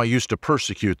 how I used to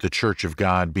persecute the church of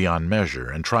God beyond measure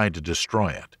and tried to destroy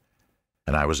it.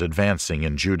 And I was advancing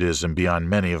in Judaism beyond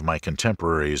many of my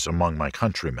contemporaries among my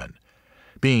countrymen,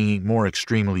 being more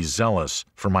extremely zealous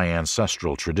for my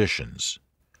ancestral traditions.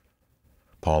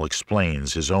 Paul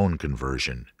explains his own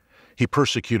conversion. He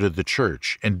persecuted the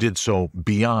church and did so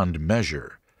beyond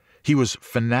measure. He was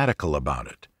fanatical about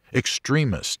it,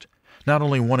 extremist, not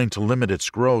only wanting to limit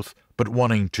its growth, but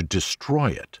wanting to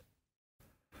destroy it.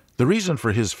 The reason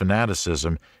for his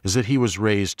fanaticism is that he was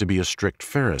raised to be a strict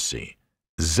Pharisee,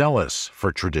 zealous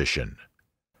for tradition.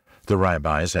 The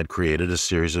rabbis had created a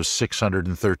series of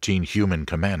 613 human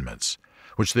commandments,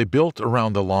 which they built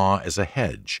around the law as a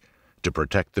hedge, to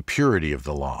protect the purity of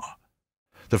the law.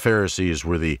 The Pharisees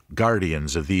were the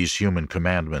guardians of these human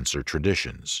commandments or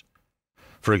traditions.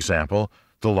 For example,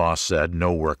 the law said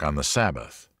no work on the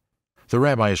Sabbath. The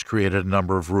rabbis created a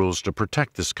number of rules to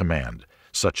protect this command,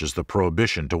 such as the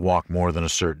prohibition to walk more than a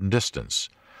certain distance,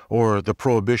 or the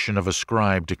prohibition of a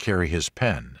scribe to carry his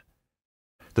pen.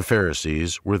 The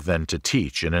Pharisees were then to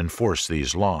teach and enforce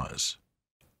these laws.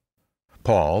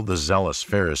 Paul, the zealous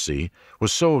Pharisee,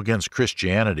 was so against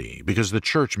Christianity because the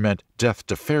church meant death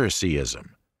to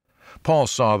Phariseeism. Paul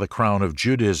saw the crown of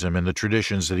Judaism in the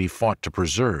traditions that he fought to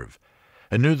preserve,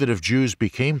 and knew that if Jews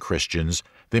became Christians,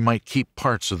 they might keep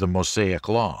parts of the Mosaic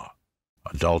law,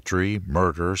 adultery,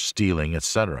 murder, stealing,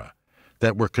 etc.,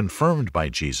 that were confirmed by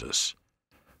Jesus,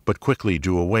 but quickly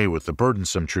do away with the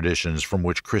burdensome traditions from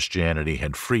which Christianity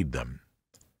had freed them.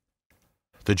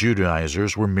 The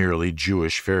Judaizers were merely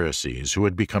Jewish Pharisees who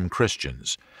had become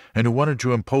Christians and who wanted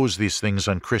to impose these things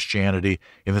on Christianity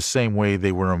in the same way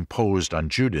they were imposed on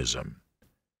Judaism.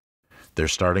 Their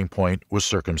starting point was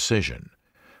circumcision,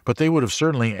 but they would have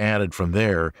certainly added from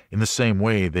there in the same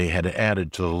way they had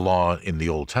added to the law in the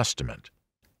Old Testament.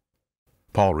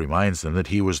 Paul reminds them that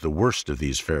he was the worst of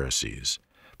these Pharisees,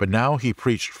 but now he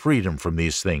preached freedom from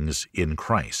these things in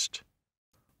Christ.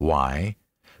 Why?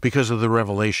 Because of the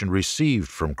revelation received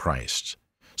from Christ,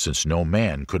 since no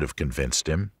man could have convinced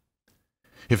him.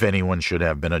 If anyone should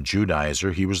have been a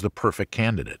Judaizer, he was the perfect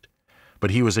candidate, but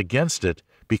he was against it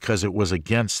because it was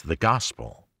against the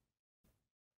gospel.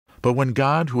 But when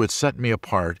God, who had set me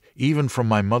apart even from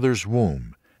my mother's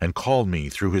womb and called me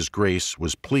through his grace,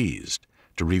 was pleased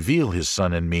to reveal his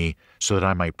Son in me so that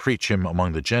I might preach him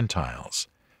among the Gentiles,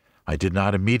 I did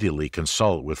not immediately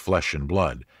consult with flesh and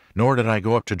blood, nor did I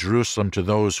go up to Jerusalem to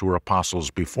those who were apostles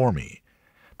before me,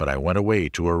 but I went away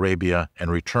to Arabia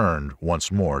and returned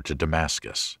once more to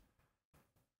Damascus.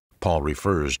 Paul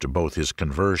refers to both his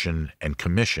conversion and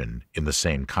commission in the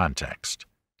same context.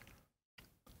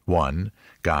 1.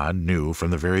 God knew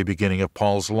from the very beginning of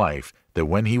Paul's life that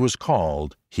when he was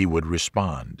called, he would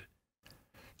respond.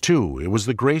 2. It was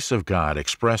the grace of God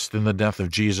expressed in the death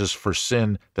of Jesus for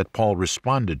sin that Paul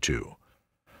responded to.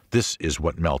 This is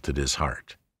what melted his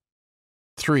heart.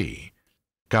 3.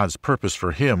 God's purpose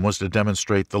for him was to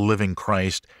demonstrate the living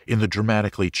Christ in the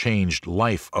dramatically changed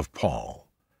life of Paul.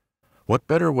 What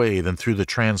better way than through the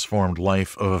transformed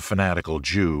life of a fanatical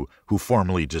Jew who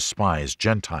formerly despised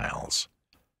Gentiles?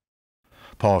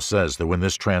 Paul says that when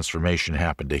this transformation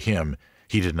happened to him,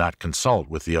 he did not consult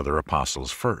with the other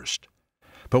apostles first,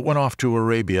 but went off to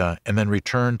Arabia and then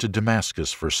returned to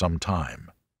Damascus for some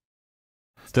time.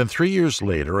 Then 3 years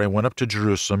later I went up to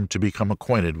Jerusalem to become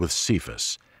acquainted with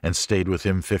Cephas, and stayed with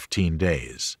him 15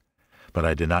 days. But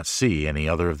I did not see any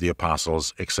other of the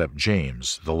apostles except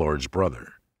James, the Lord's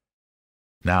brother.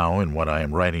 Now, in what I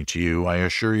am writing to you, I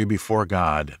assure you before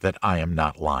God that I am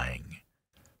not lying.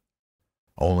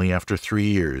 Only after 3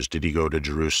 years did he go to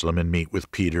Jerusalem and meet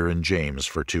with Peter and James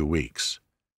for 2 weeks.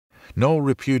 No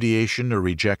repudiation or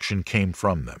rejection came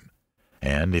from them,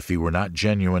 and if he were not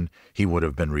genuine, he would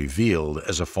have been revealed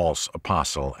as a false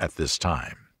apostle at this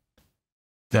time.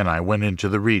 Then I went into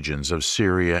the regions of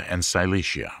Syria and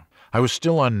Cilicia. I was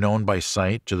still unknown by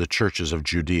sight to the churches of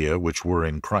Judea which were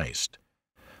in Christ,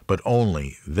 but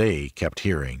only they kept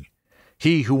hearing,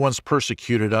 "He who once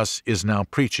persecuted us is now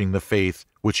preaching the faith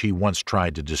which he once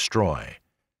tried to destroy,"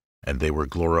 and they were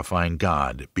glorifying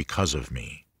God because of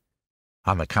me.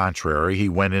 On the contrary, he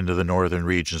went into the northern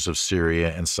regions of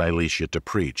Syria and Cilicia to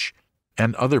preach,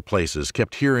 and other places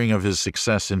kept hearing of his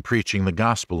success in preaching the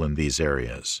gospel in these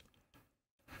areas.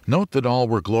 Note that all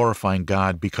were glorifying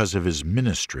God because of his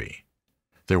ministry.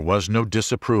 There was no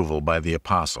disapproval by the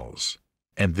apostles,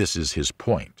 and this is his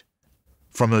point.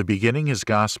 From the beginning his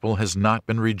gospel has not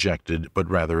been rejected, but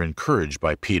rather encouraged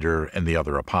by Peter and the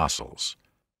other apostles.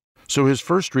 So his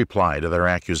first reply to their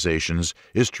accusations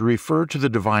is to refer to the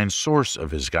divine source of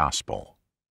his gospel.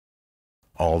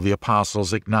 All the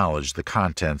apostles acknowledged the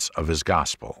contents of his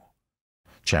gospel.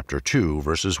 Chapter 2,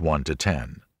 verses 1 to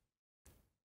 10.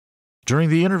 During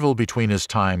the interval between his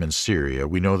time in Syria,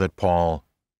 we know that Paul,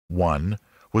 1.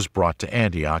 was brought to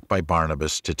Antioch by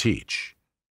Barnabas to teach.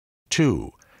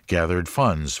 2. gathered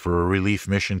funds for a relief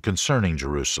mission concerning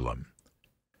Jerusalem.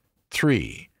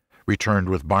 3. returned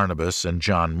with Barnabas and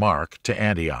John Mark to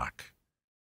Antioch.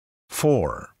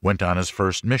 4. went on his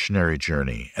first missionary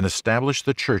journey and established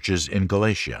the churches in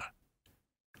Galatia.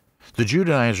 The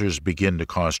Judaizers begin to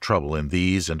cause trouble in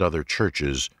these and other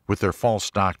churches with their false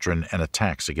doctrine and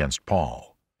attacks against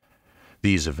Paul.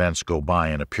 These events go by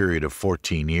in a period of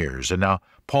 14 years, and now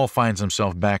Paul finds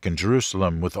himself back in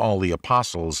Jerusalem with all the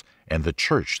apostles and the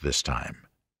church this time.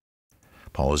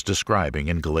 Paul is describing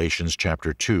in Galatians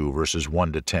chapter 2, verses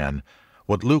 1 to 10,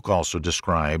 what Luke also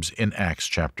describes in Acts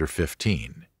chapter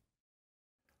 15.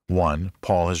 1.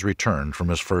 Paul has returned from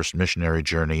his first missionary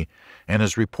journey and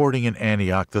is reporting in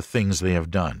Antioch the things they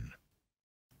have done.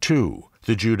 2.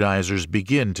 The Judaizers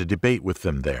begin to debate with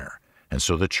them there, and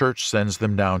so the church sends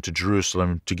them down to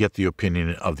Jerusalem to get the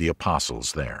opinion of the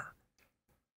apostles there.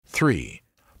 3.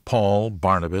 Paul,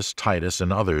 Barnabas, Titus,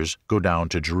 and others go down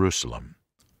to Jerusalem.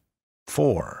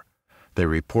 4. They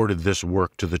reported this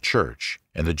work to the church,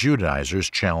 and the Judaizers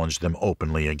challenged them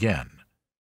openly again.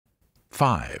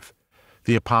 5.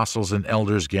 The apostles and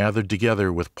elders gathered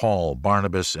together with Paul,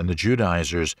 Barnabas, and the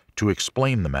Judaizers to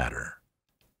explain the matter.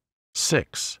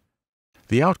 6.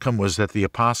 The outcome was that the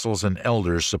apostles and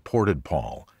elders supported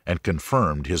Paul and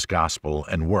confirmed his gospel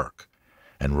and work,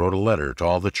 and wrote a letter to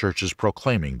all the churches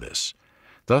proclaiming this,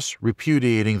 thus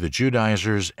repudiating the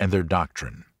Judaizers and their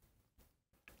doctrine.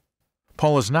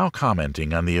 Paul is now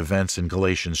commenting on the events in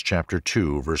Galatians chapter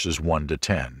 2, verses 1 to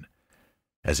 10,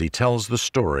 as he tells the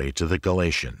story to the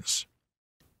Galatians.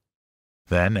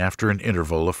 Then, after an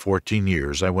interval of 14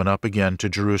 years, I went up again to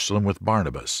Jerusalem with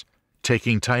Barnabas,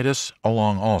 taking Titus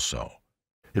along also.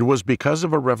 It was because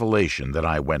of a revelation that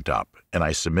I went up, and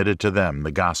I submitted to them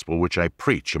the gospel which I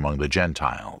preach among the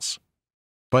Gentiles.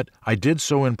 But I did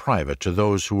so in private to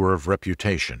those who were of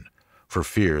reputation, for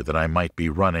fear that I might be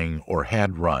running or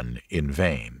had run in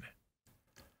vain.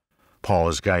 Paul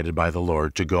is guided by the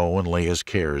Lord to go and lay his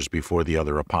cares before the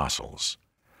other apostles.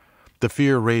 The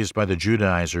fear raised by the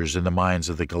Judaizers in the minds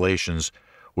of the Galatians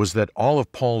was that all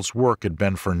of Paul's work had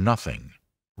been for nothing,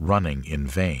 running in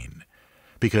vain,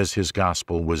 because his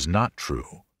gospel was not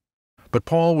true. But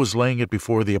Paul was laying it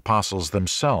before the apostles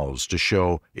themselves to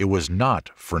show it was not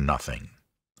for nothing.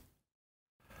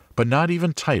 But not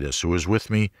even Titus, who was with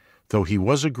me, though he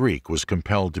was a Greek, was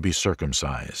compelled to be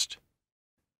circumcised.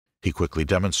 He quickly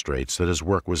demonstrates that his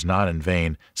work was not in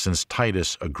vain, since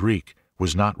Titus, a Greek,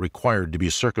 was not required to be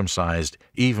circumcised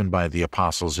even by the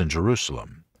apostles in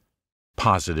Jerusalem.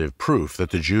 Positive proof that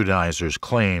the Judaizers'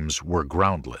 claims were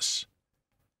groundless.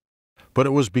 But it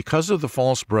was because of the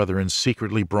false brethren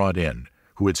secretly brought in,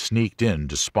 who had sneaked in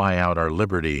to spy out our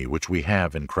liberty which we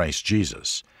have in Christ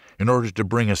Jesus, in order to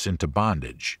bring us into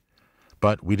bondage.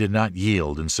 But we did not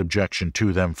yield in subjection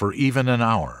to them for even an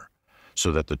hour,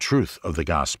 so that the truth of the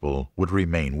gospel would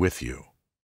remain with you.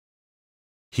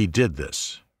 He did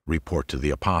this, report to the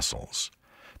apostles,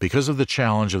 because of the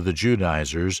challenge of the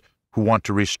Judaizers who want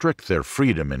to restrict their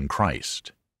freedom in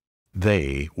Christ.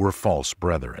 They were false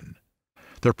brethren.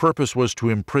 Their purpose was to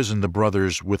imprison the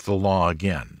brothers with the law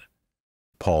again.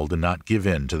 Paul did not give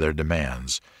in to their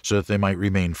demands so that they might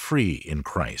remain free in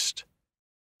Christ.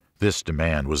 This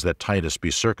demand was that Titus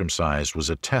be circumcised was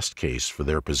a test case for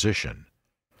their position.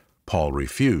 Paul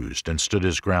refused and stood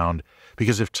his ground,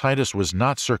 because if Titus was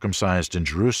not circumcised in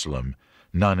Jerusalem,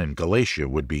 none in Galatia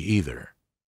would be either.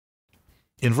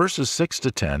 In verses 6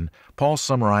 to 10, Paul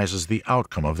summarizes the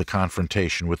outcome of the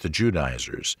confrontation with the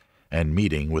Judaizers and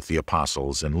meeting with the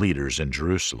apostles and leaders in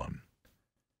Jerusalem.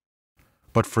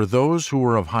 But for those who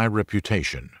were of high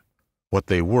reputation, what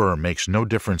they were makes no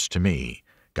difference to me.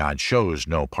 God shows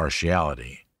no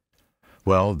partiality.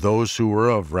 Well, those who were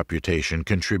of reputation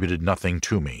contributed nothing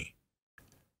to me.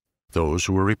 Those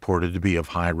who were reported to be of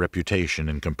high reputation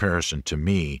in comparison to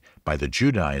me by the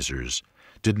Judaizers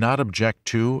did not object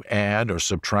to, add, or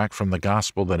subtract from the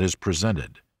gospel that is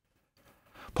presented.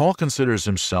 Paul considers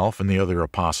himself and the other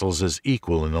apostles as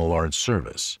equal in the Lord's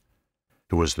service.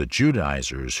 It was the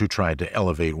Judaizers who tried to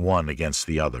elevate one against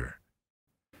the other.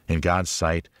 In God's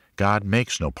sight, God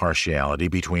makes no partiality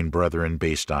between brethren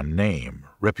based on name,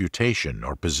 reputation,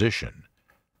 or position.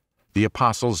 The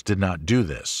apostles did not do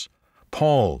this.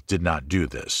 Paul did not do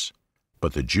this.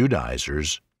 But the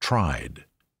Judaizers tried.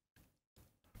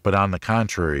 But on the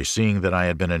contrary, seeing that I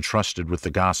had been entrusted with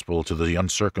the gospel to the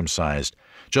uncircumcised,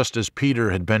 just as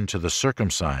Peter had been to the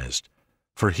circumcised,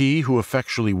 for he who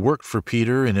effectually worked for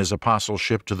Peter in his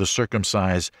apostleship to the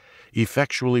circumcised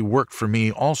effectually worked for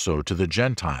me also to the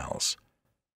Gentiles.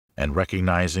 And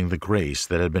recognizing the grace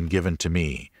that had been given to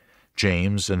me,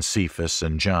 James and Cephas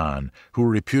and John, who were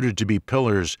reputed to be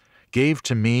pillars, gave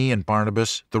to me and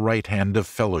Barnabas the right hand of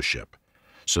fellowship,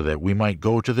 so that we might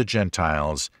go to the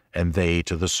Gentiles and they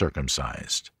to the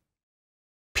circumcised.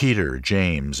 Peter,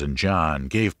 James, and John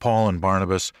gave Paul and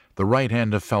Barnabas the right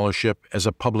hand of fellowship as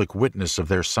a public witness of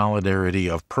their solidarity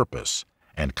of purpose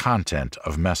and content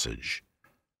of message.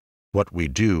 What we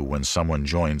do when someone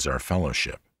joins our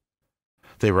fellowship.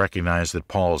 They recognized that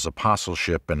Paul's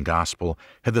apostleship and gospel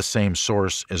had the same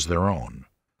source as their own.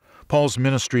 Paul's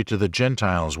ministry to the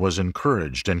Gentiles was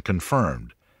encouraged and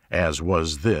confirmed, as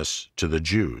was this to the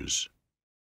Jews.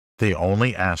 They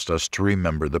only asked us to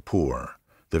remember the poor,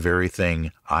 the very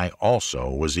thing I also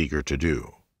was eager to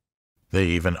do. They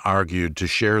even argued to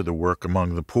share the work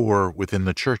among the poor within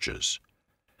the churches.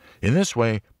 In this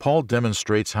way, Paul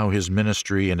demonstrates how his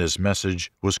ministry and his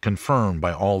message was confirmed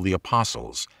by all the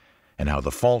apostles, and how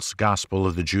the false gospel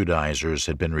of the Judaizers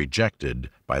had been rejected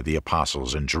by the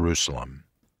apostles in Jerusalem.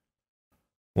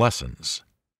 Lessons.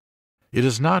 It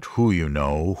is not who you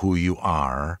know, who you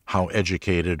are, how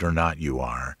educated or not you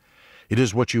are. It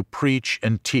is what you preach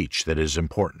and teach that is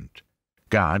important.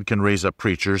 God can raise up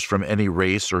preachers from any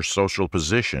race or social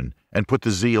position and put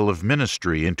the zeal of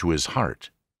ministry into his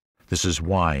heart. This is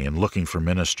why, in looking for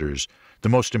ministers, the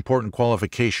most important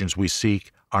qualifications we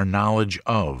seek are knowledge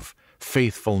of,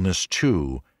 faithfulness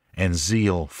to, and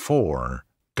zeal for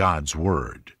God's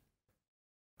Word.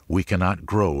 We cannot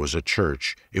grow as a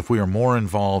church if we are more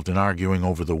involved in arguing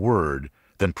over the Word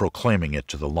than proclaiming it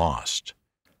to the lost.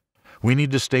 We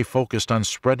need to stay focused on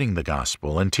spreading the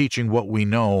gospel and teaching what we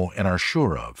know and are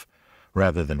sure of,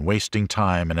 rather than wasting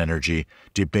time and energy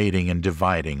debating and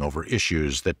dividing over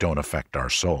issues that don't affect our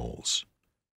souls.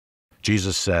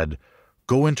 Jesus said,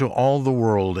 "Go into all the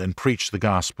world and preach the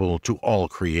gospel to all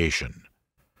creation."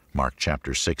 Mark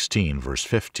chapter 16, verse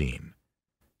 15.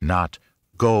 Not,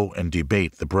 "Go and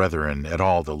debate the brethren at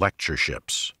all the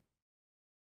lectureships."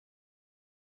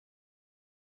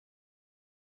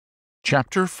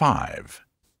 Chapter 5.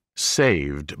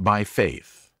 Saved by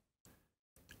Faith.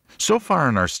 So far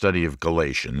in our study of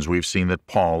Galatians, we've seen that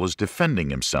Paul is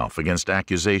defending himself against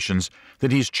accusations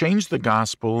that he's changed the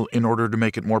gospel in order to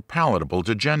make it more palatable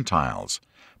to Gentiles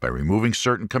by removing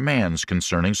certain commands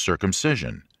concerning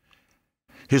circumcision.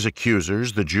 His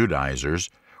accusers, the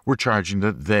Judaizers, were charging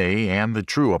that they and the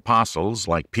true apostles,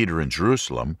 like Peter in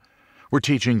Jerusalem, were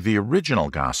teaching the original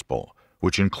gospel,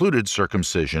 which included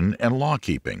circumcision and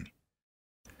law-keeping.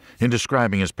 In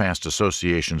describing his past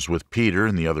associations with Peter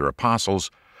and the other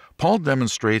apostles, Paul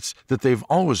demonstrates that they've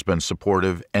always been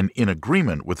supportive and in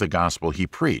agreement with the gospel he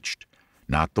preached,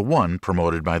 not the one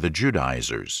promoted by the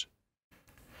Judaizers.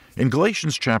 In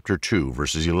Galatians chapter 2,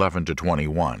 verses 11 to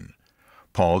 21,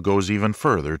 Paul goes even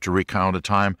further to recount a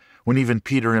time when even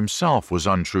Peter himself was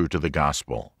untrue to the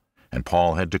gospel, and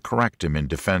Paul had to correct him in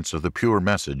defense of the pure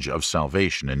message of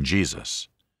salvation in Jesus.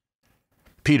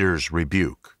 Peter's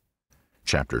rebuke.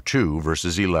 Chapter 2,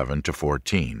 verses 11 to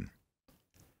 14.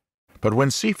 But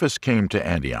when Cephas came to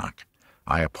Antioch,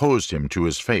 I opposed him to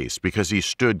his face because he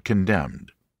stood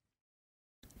condemned.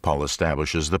 Paul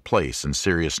establishes the place and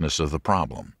seriousness of the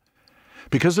problem.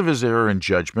 Because of his error in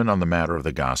judgment on the matter of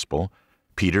the gospel,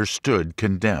 Peter stood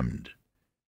condemned.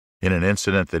 In an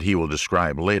incident that he will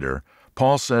describe later,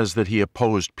 Paul says that he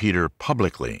opposed Peter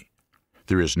publicly.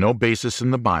 There is no basis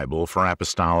in the Bible for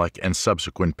apostolic and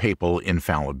subsequent papal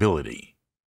infallibility.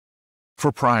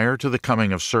 For prior to the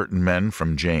coming of certain men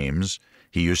from James,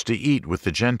 he used to eat with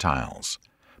the Gentiles.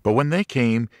 But when they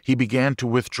came, he began to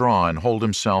withdraw and hold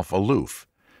himself aloof,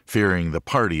 fearing the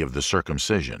party of the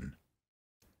circumcision.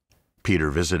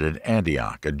 Peter visited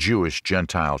Antioch, a Jewish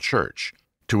Gentile church,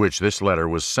 to which this letter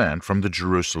was sent from the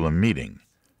Jerusalem meeting.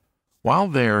 While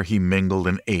there, he mingled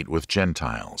and ate with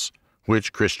Gentiles,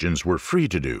 which Christians were free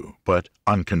to do, but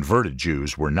unconverted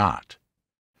Jews were not.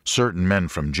 Certain men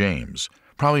from James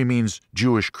probably means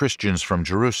Jewish Christians from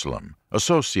Jerusalem,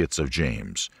 associates of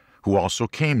James, who also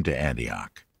came to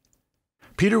Antioch.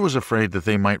 Peter was afraid that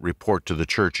they might report to the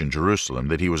church in Jerusalem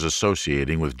that he was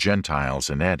associating with Gentiles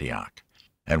in Antioch,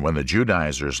 and when the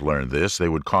Judaizers learned this, they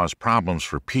would cause problems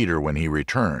for Peter when he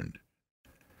returned.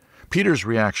 Peter's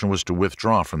reaction was to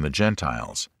withdraw from the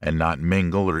Gentiles and not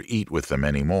mingle or eat with them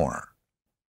anymore.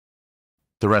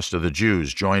 The rest of the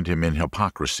Jews joined him in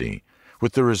hypocrisy,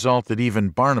 with the result that even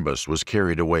Barnabas was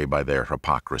carried away by their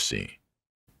hypocrisy.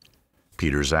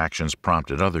 Peter's actions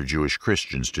prompted other Jewish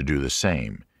Christians to do the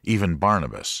same, even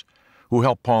Barnabas, who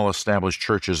helped Paul establish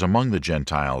churches among the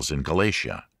Gentiles in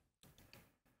Galatia.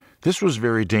 This was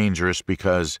very dangerous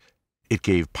because it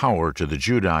gave power to the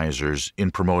Judaizers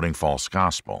in promoting false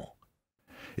gospel.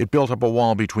 It built up a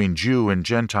wall between Jew and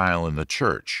Gentile in the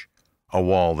church, a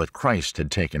wall that Christ had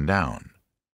taken down.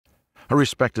 A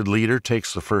respected leader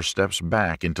takes the first steps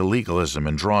back into legalism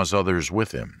and draws others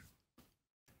with him.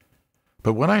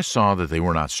 But when I saw that they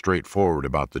were not straightforward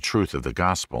about the truth of the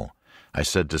gospel, I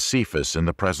said to Cephas in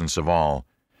the presence of all,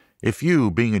 "If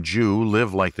you, being a Jew,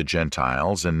 live like the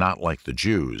Gentiles and not like the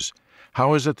Jews,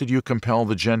 how is it that you compel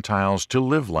the Gentiles to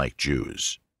live like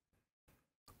Jews?"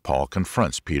 Paul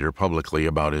confronts Peter publicly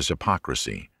about his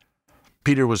hypocrisy.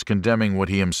 Peter was condemning what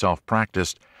he himself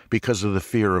practiced because of the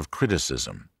fear of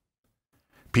criticism.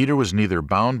 Peter was neither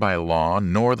bound by law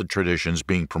nor the traditions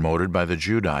being promoted by the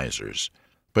Judaizers,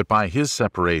 but by his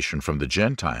separation from the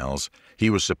Gentiles, he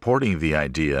was supporting the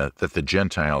idea that the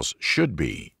Gentiles should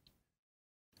be.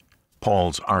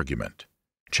 Paul's argument,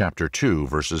 chapter 2,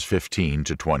 verses 15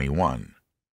 to 21.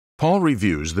 Paul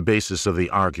reviews the basis of the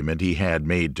argument he had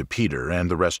made to Peter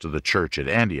and the rest of the church at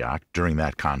Antioch during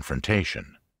that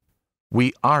confrontation.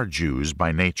 We are Jews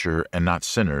by nature and not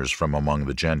sinners from among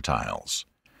the Gentiles.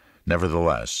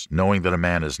 Nevertheless, knowing that a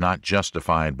man is not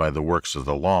justified by the works of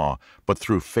the law, but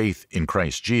through faith in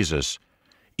Christ Jesus,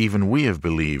 even we have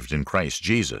believed in Christ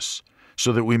Jesus,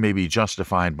 so that we may be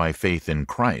justified by faith in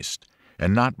Christ,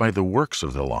 and not by the works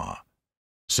of the law,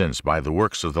 since by the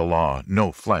works of the law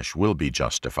no flesh will be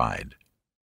justified.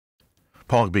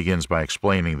 Paul begins by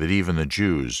explaining that even the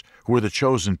Jews, who were the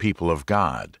chosen people of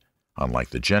God, unlike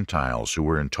the Gentiles who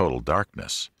were in total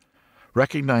darkness,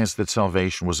 recognized that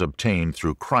salvation was obtained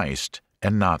through Christ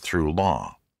and not through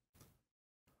law.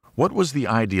 What was the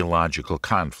ideological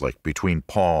conflict between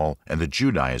Paul and the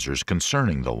Judaizers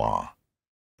concerning the law?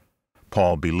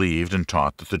 Paul believed and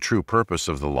taught that the true purpose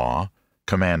of the law,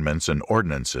 commandments and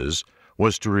ordinances,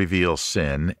 was to reveal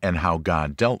sin and how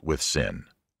God dealt with sin.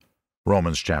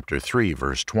 Romans chapter 3,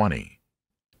 verse 20.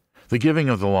 The giving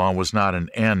of the law was not an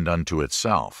end unto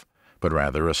itself, but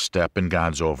rather a step in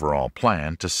God's overall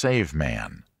plan to save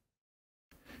man.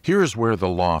 Here is where the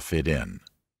law fit in.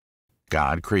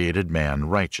 God created man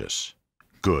righteous,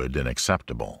 good and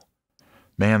acceptable.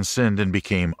 Man sinned and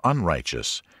became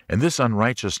unrighteous, and this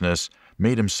unrighteousness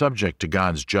made him subject to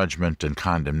God's judgment and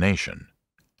condemnation.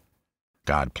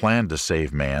 God planned to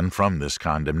save man from this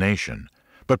condemnation,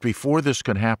 but before this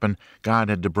could happen, God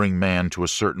had to bring man to a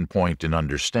certain point in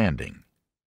understanding.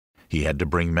 He had to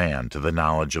bring man to the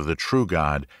knowledge of the true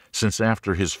God, since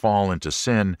after his fall into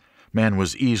sin, man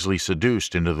was easily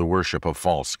seduced into the worship of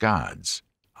false gods,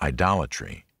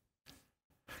 idolatry.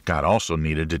 God also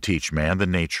needed to teach man the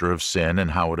nature of sin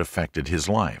and how it affected his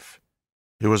life.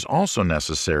 It was also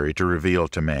necessary to reveal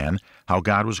to man how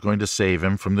God was going to save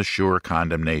him from the sure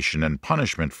condemnation and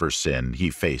punishment for sin he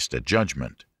faced at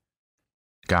judgment.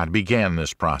 God began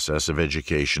this process of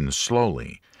education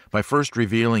slowly, by first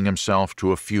revealing himself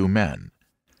to a few men,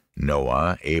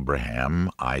 Noah, Abraham,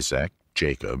 Isaac,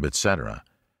 Jacob, etc.,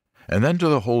 and then to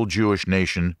the whole Jewish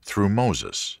nation through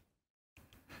Moses.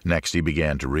 Next he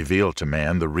began to reveal to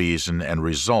man the reason and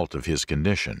result of his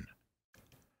condition.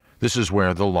 This is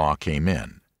where the law came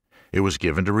in. It was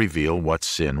given to reveal what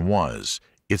sin was,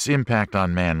 its impact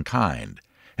on mankind,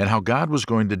 and how God was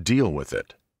going to deal with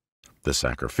it, the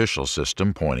sacrificial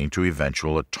system pointing to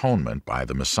eventual atonement by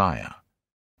the Messiah.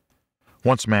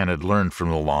 Once man had learned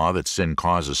from the law that sin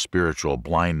causes spiritual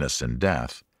blindness and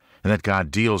death, and that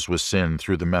God deals with sin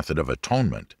through the method of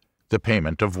atonement, the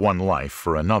payment of one life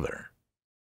for another,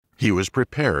 he was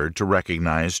prepared to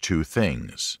recognize two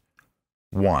things.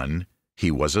 One,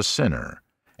 he was a sinner,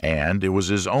 and it was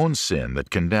his own sin that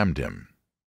condemned him.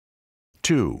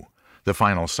 Two, the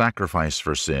final sacrifice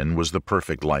for sin was the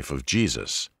perfect life of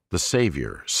Jesus, the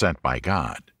Savior sent by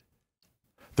God.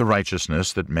 The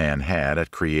righteousness that man had at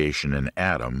creation in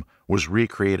Adam was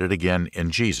recreated again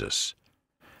in Jesus.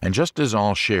 And just as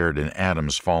all shared in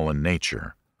Adam's fallen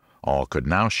nature, all could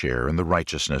now share in the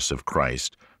righteousness of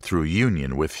Christ through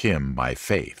union with him by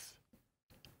faith.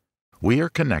 We are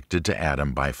connected to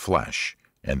Adam by flesh,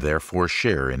 and therefore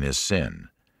share in his sin.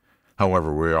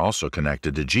 However, we are also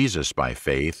connected to Jesus by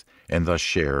faith, and thus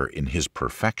share in his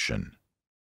perfection.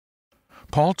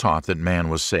 Paul taught that man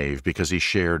was saved because he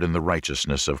shared in the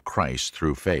righteousness of Christ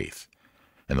through faith,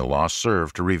 and the law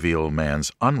served to reveal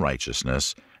man's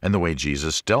unrighteousness and the way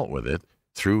Jesus dealt with it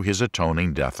through his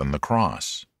atoning death on the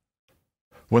cross.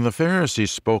 When the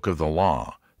Pharisees spoke of the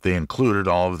law, they included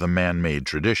all of the man-made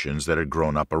traditions that had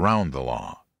grown up around the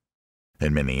law.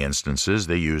 In many instances,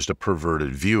 they used a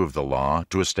perverted view of the law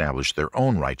to establish their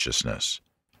own righteousness.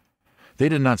 They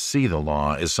did not see the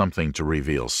law as something to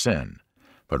reveal sin,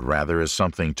 but rather as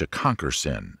something to conquer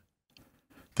sin.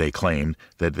 They claimed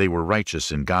that they were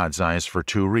righteous in God's eyes for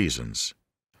two reasons.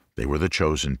 They were the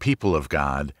chosen people of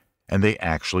God, and they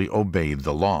actually obeyed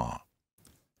the law.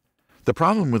 The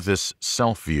problem with this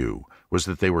self-view was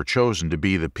that they were chosen to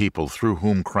be the people through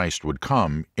whom Christ would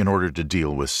come in order to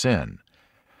deal with sin.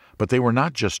 But they were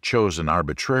not just chosen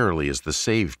arbitrarily as the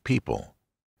saved people.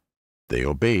 They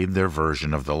obeyed their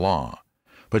version of the law,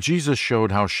 but Jesus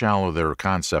showed how shallow their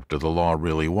concept of the law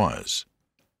really was.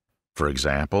 For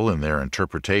example, in their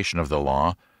interpretation of the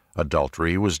law,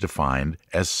 adultery was defined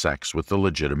as sex with the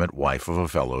legitimate wife of a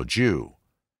fellow Jew,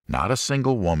 not a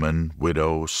single woman,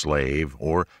 widow, slave,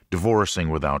 or divorcing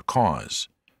without cause.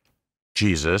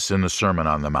 Jesus, in the Sermon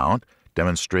on the Mount,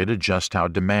 demonstrated just how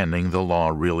demanding the law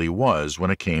really was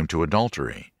when it came to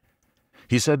adultery.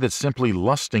 He said that simply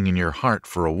lusting in your heart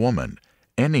for a woman,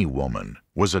 any woman,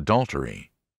 was adultery.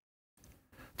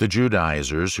 The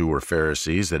Judaizers, who were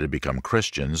Pharisees that had become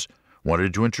Christians,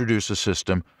 wanted to introduce a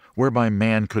system whereby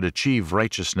man could achieve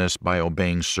righteousness by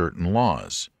obeying certain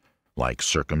laws, like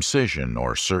circumcision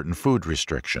or certain food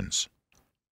restrictions.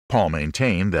 Paul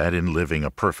maintained that in living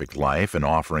a perfect life and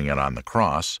offering it on the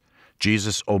cross,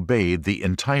 Jesus obeyed the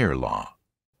entire law.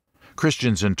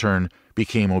 Christians, in turn,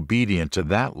 became obedient to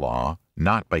that law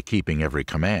not by keeping every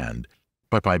command,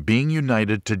 but by being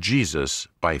united to Jesus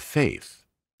by faith.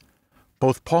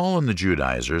 Both Paul and the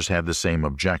Judaizers had the same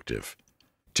objective: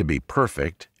 to be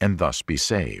perfect and thus be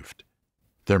saved.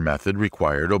 Their method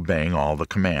required obeying all the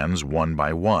commands one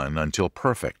by one until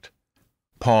perfect.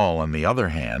 Paul, on the other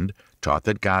hand, taught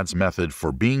that God's method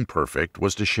for being perfect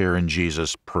was to share in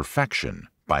Jesus' perfection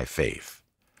by faith.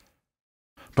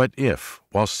 But if,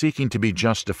 while seeking to be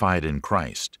justified in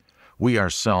Christ, we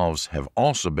ourselves have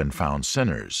also been found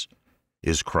sinners,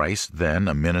 is Christ then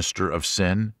a minister of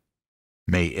sin?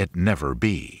 May it never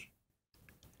be.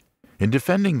 In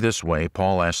defending this way,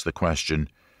 Paul asks the question,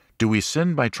 do we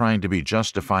sin by trying to be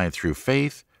justified through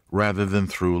faith rather than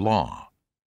through law?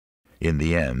 In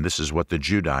the end, this is what the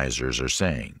Judaizers are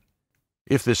saying.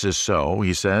 If this is so,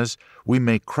 he says, we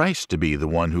make Christ to be the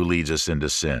one who leads us into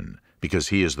sin, because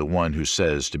he is the one who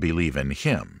says to believe in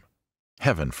him.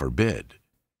 Heaven forbid.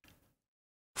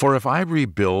 For if I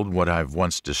rebuild what I've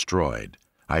once destroyed,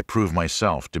 I prove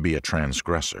myself to be a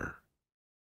transgressor.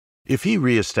 If he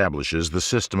reestablishes the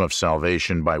system of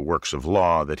salvation by works of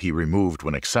law that he removed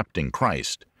when accepting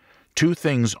Christ, two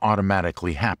things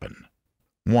automatically happen.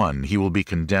 One, he will be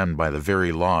condemned by the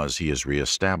very laws he is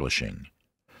reestablishing.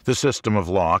 The system of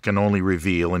law can only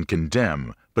reveal and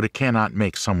condemn, but it cannot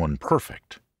make someone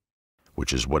perfect,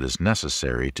 which is what is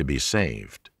necessary to be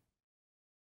saved.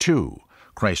 Two,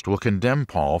 Christ will condemn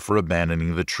Paul for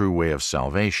abandoning the true way of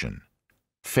salvation,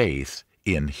 faith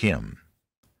in him.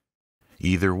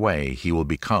 Either way, he will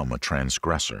become a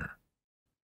transgressor.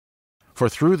 For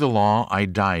through the law I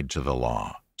died to the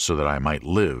law, so that I might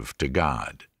live to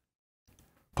God.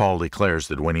 Paul declares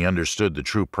that when he understood the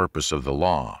true purpose of the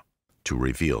law, to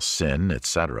reveal sin,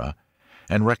 etc.,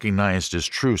 and recognized his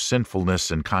true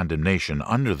sinfulness and condemnation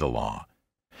under the law,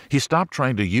 he stopped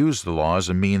trying to use the law as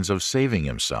a means of saving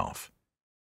himself.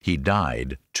 He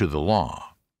died to the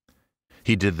law.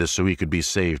 He did this so he could be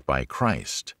saved by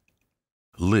Christ.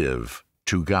 Live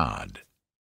to God.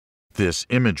 This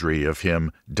imagery of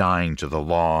him dying to the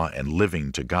law and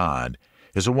living to God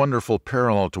is a wonderful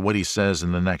parallel to what he says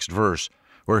in the next verse,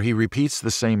 where he repeats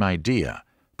the same idea,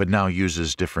 but now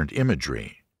uses different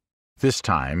imagery. This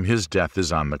time, his death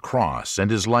is on the cross,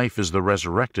 and his life is the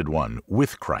resurrected one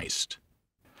with Christ.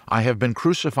 I have been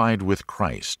crucified with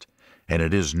Christ, and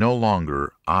it is no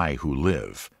longer I who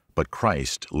live, but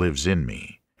Christ lives in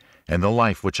me. And the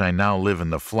life which I now live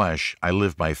in the flesh, I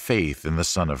live by faith in the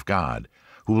Son of God,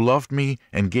 who loved me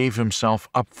and gave himself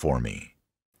up for me.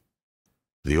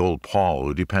 The old Paul,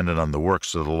 who depended on the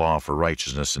works of the law for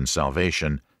righteousness and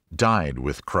salvation, died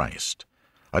with Christ,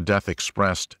 a death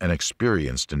expressed and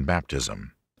experienced in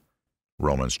baptism.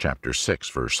 Romans chapter 6,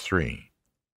 verse 3.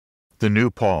 The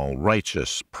new Paul,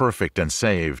 righteous, perfect, and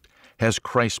saved, has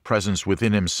Christ's presence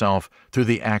within himself through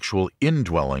the actual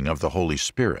indwelling of the Holy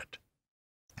Spirit.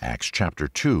 Acts chapter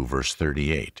 2, verse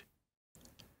 38.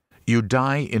 You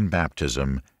die in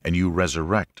baptism, and you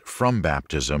resurrect from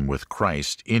baptism with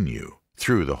Christ in you,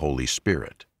 through the Holy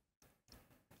Spirit.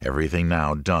 Everything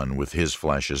now done with his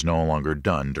flesh is no longer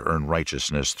done to earn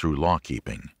righteousness through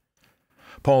law-keeping.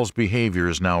 Paul's behavior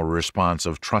is now a response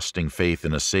of trusting faith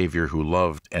in a Savior who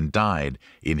loved and died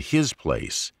in his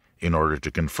place in order to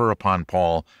confer upon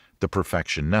Paul the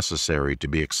perfection necessary to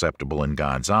be acceptable in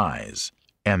God's eyes,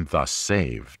 and thus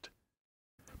saved.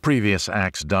 Previous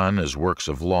acts done as works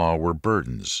of law were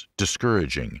burdens,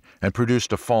 discouraging, and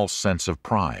produced a false sense of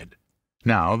pride.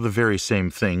 Now, the very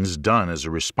same things done as a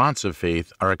response of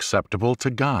faith are acceptable to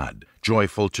God,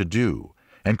 joyful to do,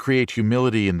 and create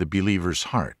humility in the believer's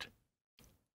heart.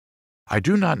 I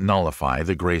do not nullify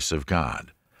the grace of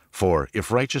God, for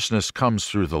if righteousness comes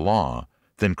through the law,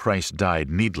 then Christ died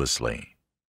needlessly.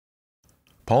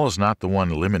 Paul is not the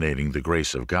one eliminating the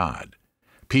grace of God.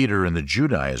 Peter and the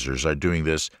Judaizers are doing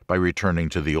this by returning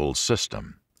to the old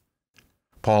system.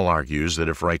 Paul argues that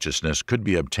if righteousness could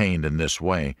be obtained in this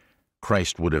way,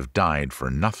 Christ would have died for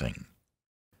nothing.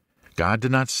 God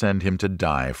did not send him to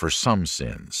die for some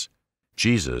sins.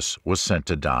 Jesus was sent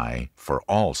to die for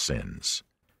all sins.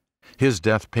 His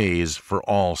death pays for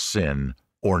all sin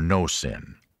or no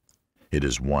sin. It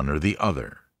is one or the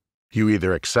other. You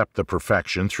either accept the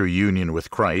perfection through union with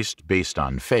Christ based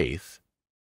on faith,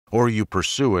 or you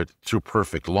pursue it through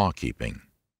perfect law-keeping.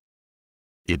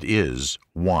 It is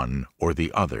one or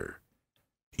the other.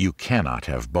 You cannot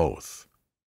have both.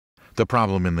 The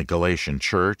problem in the Galatian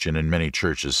church and in many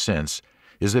churches since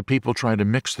is that people try to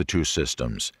mix the two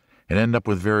systems and end up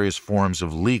with various forms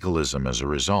of legalism as a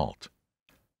result.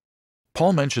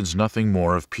 Paul mentions nothing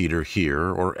more of Peter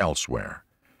here or elsewhere,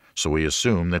 so we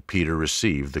assume that Peter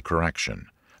received the correction,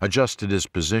 adjusted his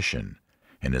position,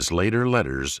 and his later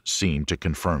letters seem to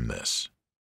confirm this.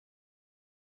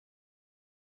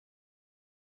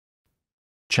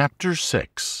 Chapter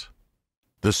 6.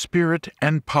 The Spirit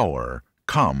and Power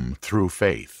Come Through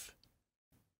Faith.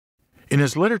 In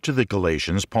his letter to the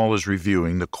Galatians, Paul is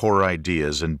reviewing the core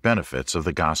ideas and benefits of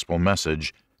the gospel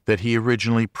message that he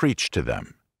originally preached to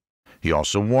them. He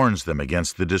also warns them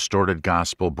against the distorted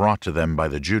gospel brought to them by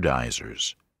the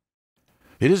Judaizers.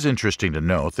 It is interesting to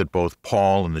note that both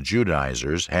Paul and the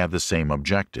Judaizers had the same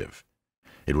objective.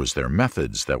 It was their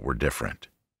methods that were different.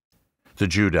 The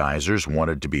Judaizers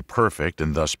wanted to be perfect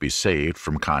and thus be saved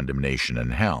from condemnation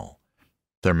and hell.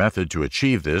 Their method to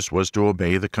achieve this was to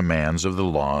obey the commands of the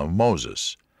law of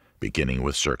Moses, beginning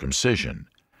with circumcision,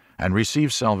 and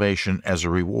receive salvation as a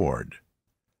reward.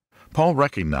 Paul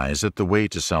recognized that the way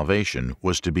to salvation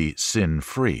was to be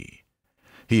sin-free.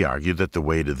 He argued that the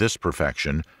way to this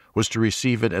perfection was to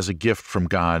receive it as a gift from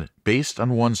God based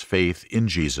on one's faith in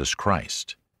Jesus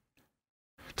Christ.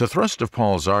 The thrust of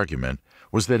Paul's argument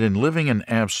was that in living an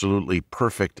absolutely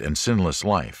perfect and sinless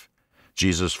life,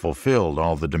 Jesus fulfilled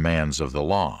all the demands of the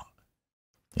law.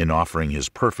 In offering his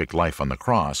perfect life on the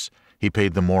cross, he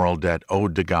paid the moral debt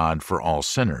owed to God for all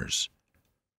sinners.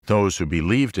 Those who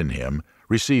believed in him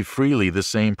received freely the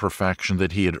same perfection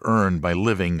that he had earned by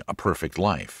living a perfect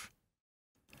life.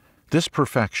 This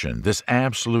perfection, this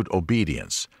absolute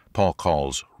obedience, Paul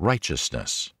calls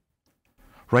righteousness.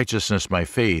 Righteousness by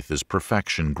faith is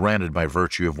perfection granted by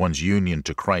virtue of one's union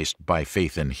to Christ by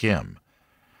faith in him,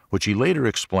 which he later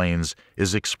explains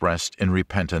is expressed in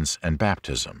repentance and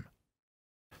baptism.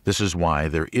 This is why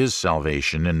there is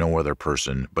salvation in no other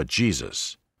person but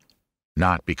Jesus.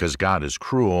 Not because God is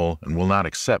cruel and will not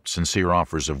accept sincere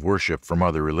offers of worship from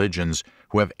other religions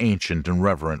who have ancient and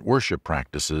reverent worship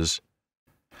practices.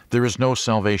 There is no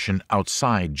salvation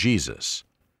outside Jesus,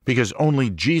 because only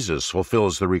Jesus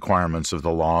fulfills the requirements of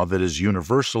the law that is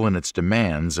universal in its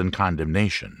demands and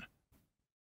condemnation.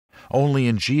 Only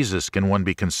in Jesus can one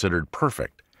be considered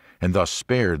perfect and thus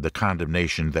spared the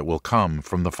condemnation that will come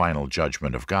from the final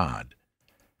judgment of God.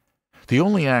 The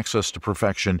only access to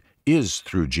perfection is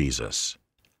through Jesus.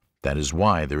 That is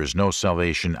why there is no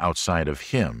salvation outside of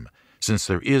him, since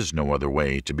there is no other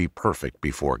way to be perfect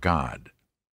before God.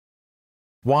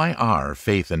 Why are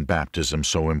faith and baptism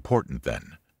so important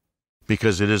then?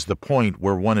 Because it is the point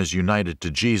where one is united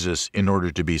to Jesus in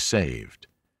order to be saved.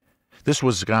 This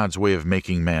was God's way of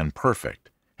making man perfect,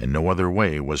 and no other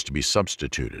way was to be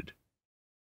substituted.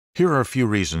 Here are a few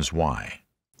reasons why.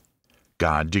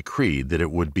 God decreed that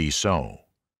it would be so.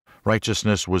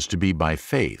 Righteousness was to be by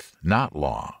faith, not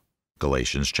law.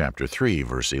 Galatians chapter 3,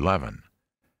 verse 11.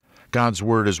 God's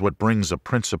word is what brings a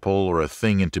principle or a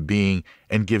thing into being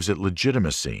and gives it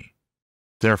legitimacy.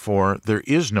 Therefore, there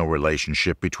is no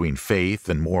relationship between faith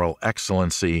and moral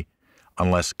excellency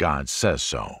unless God says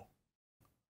so.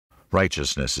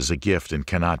 Righteousness is a gift and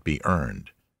cannot be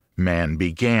earned. Man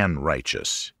began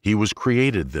righteous. He was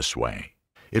created this way.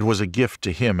 It was a gift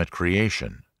to him at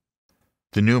creation.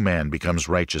 The new man becomes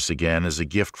righteous again as a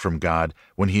gift from God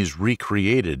when he is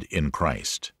recreated in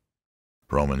Christ.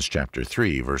 Romans chapter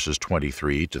 3, verses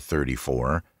 23 to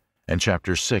 34, and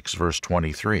chapter 6, verse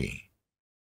 23.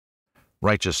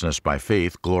 Righteousness by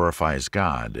faith glorifies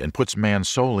God and puts man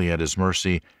solely at his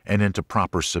mercy and into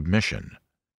proper submission.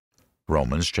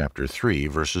 Romans chapter 3,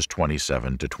 verses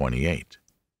 27 to 28.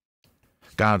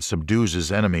 God subdues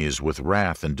his enemies with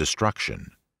wrath and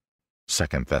destruction. 2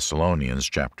 Thessalonians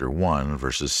chapter 1,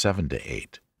 verses 7 to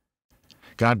 8.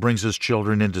 God brings his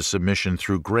children into submission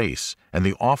through grace and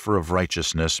the offer of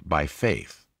righteousness by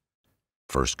faith.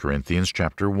 1 Corinthians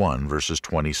chapter 1, verses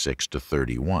 26 to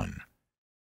 31.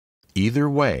 Either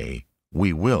way,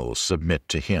 we will submit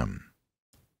to him.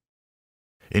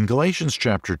 In Galatians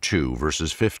chapter 2,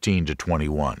 verses 15 to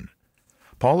 21,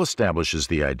 Paul establishes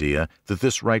the idea that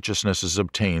this righteousness is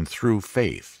obtained through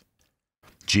faith.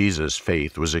 Jesus'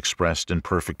 faith was expressed in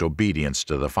perfect obedience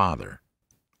to the Father,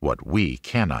 what we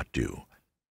cannot do,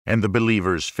 and the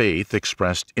believer's faith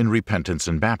expressed in repentance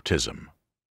and baptism,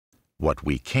 what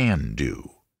we can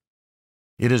do.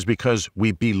 It is because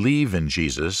we believe in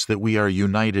Jesus that we are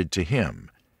united to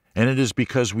him, and it is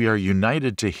because we are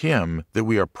united to Him that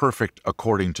we are perfect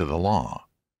according to the law.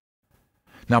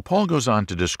 Now Paul goes on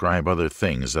to describe other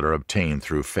things that are obtained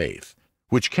through faith,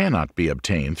 which cannot be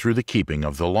obtained through the keeping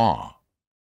of the law.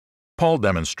 Paul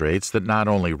demonstrates that not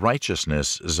only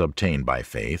righteousness is obtained by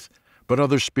faith, but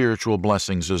other spiritual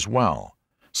blessings as well,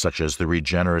 such as the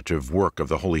regenerative work of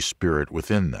the Holy Spirit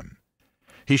within them.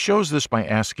 He shows this by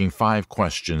asking 5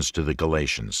 questions to the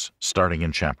Galatians, starting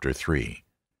in chapter 3.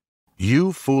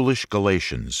 You foolish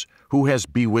Galatians, who has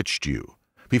bewitched you,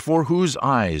 before whose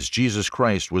eyes Jesus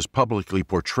Christ was publicly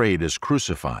portrayed as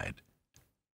crucified?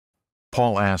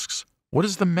 Paul asks, what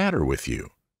is the matter with you?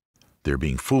 They're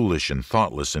being foolish and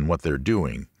thoughtless in what they're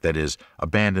doing, that is,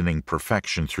 abandoning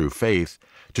perfection through faith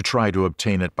to try to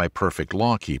obtain it by perfect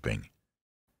law-keeping.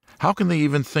 How can they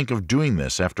even think of doing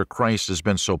this after Christ has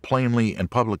been so plainly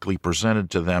and publicly presented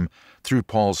to them through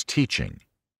Paul's teaching?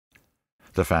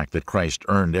 The fact that Christ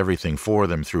earned everything for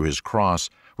them through His cross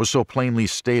was so plainly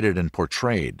stated and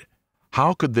portrayed.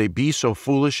 How could they be so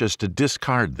foolish as to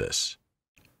discard this?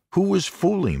 Who was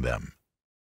fooling them?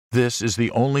 This is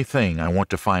the only thing I want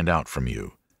to find out from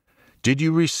you. Did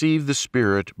you receive the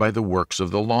Spirit by the works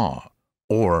of the law,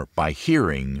 or by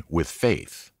hearing with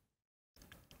faith?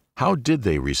 How did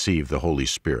they receive the Holy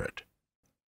Spirit?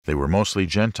 They were mostly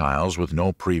Gentiles with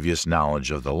no previous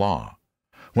knowledge of the law.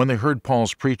 When they heard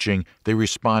Paul's preaching, they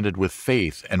responded with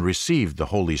faith and received the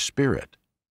Holy Spirit.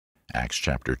 Acts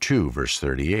chapter 2, verse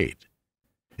 38.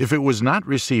 If it was not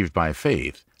received by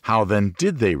faith, how then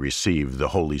did they receive the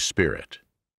Holy Spirit?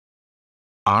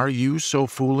 Are you so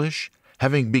foolish?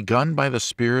 Having begun by the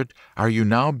Spirit, are you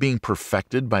now being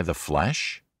perfected by the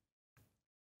flesh?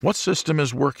 What system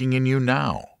is working in you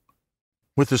now?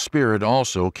 With the Spirit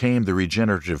also came the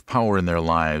regenerative power in their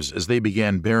lives as they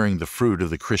began bearing the fruit of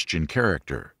the Christian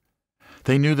character.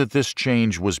 They knew that this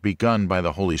change was begun by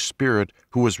the Holy Spirit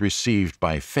who was received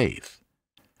by faith.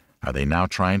 Are they now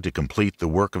trying to complete the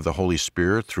work of the Holy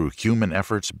Spirit through human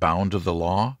efforts bound to the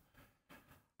law?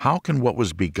 How can what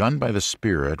was begun by the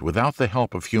Spirit without the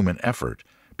help of human effort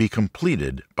be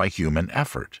completed by human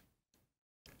effort?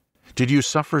 Did you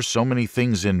suffer so many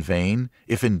things in vain,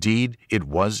 if indeed it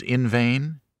was in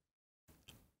vain?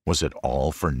 Was it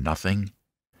all for nothing?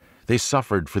 They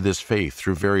suffered for this faith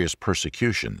through various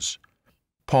persecutions.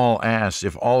 Paul asks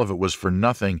if all of it was for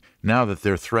nothing now that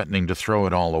they're threatening to throw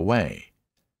it all away.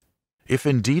 If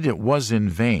indeed it was in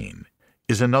vain,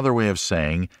 is another way of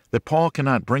saying that Paul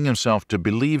cannot bring himself to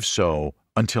believe so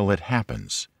until it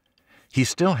happens. He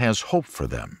still has hope for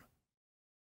them.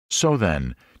 So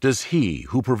then, does He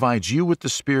who provides you with the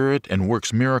Spirit and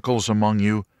works miracles among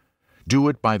you, do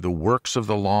it by the works of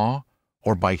the law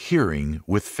or by hearing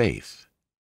with faith?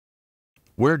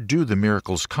 Where do the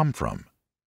miracles come from?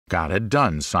 God had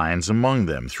done signs among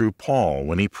them through Paul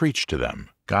when he preached to them.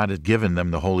 God had given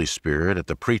them the Holy Spirit at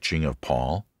the preaching of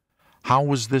Paul. How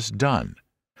was this done?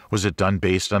 Was it done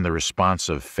based on the response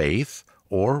of faith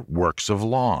or works of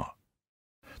law?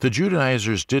 The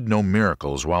Judaizers did no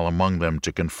miracles while among them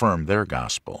to confirm their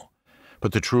gospel,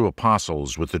 but the true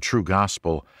apostles with the true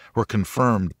gospel were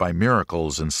confirmed by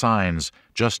miracles and signs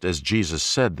just as Jesus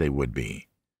said they would be.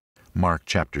 Mark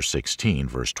chapter 16,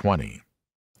 verse 20.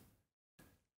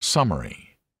 Summary.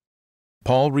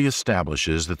 Paul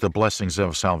reestablishes that the blessings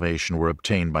of salvation were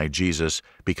obtained by Jesus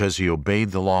because he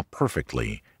obeyed the law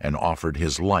perfectly and offered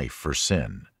his life for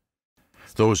sin.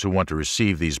 Those who want to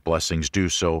receive these blessings do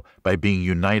so by being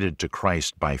united to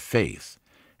Christ by faith,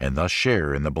 and thus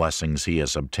share in the blessings he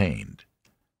has obtained.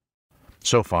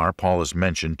 So far, Paul has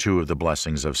mentioned 2 of the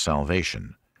blessings of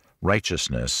salvation,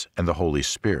 righteousness and the Holy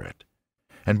Spirit,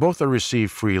 and both are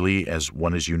received freely as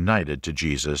one is united to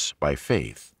Jesus by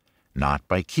faith, not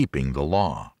by keeping the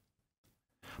law.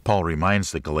 Paul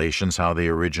reminds the Galatians how they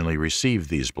originally received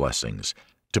these blessings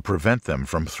to prevent them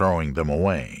from throwing them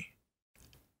away.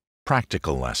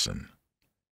 Practical lesson.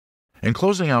 In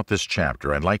closing out this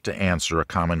chapter, I'd like to answer a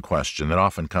common question that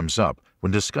often comes up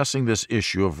when discussing this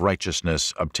issue of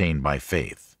righteousness obtained by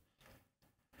faith.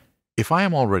 If I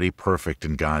am already perfect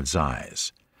in God's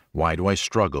eyes, why do I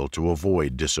struggle to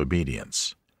avoid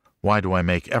disobedience? Why do I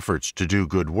make efforts to do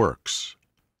good works?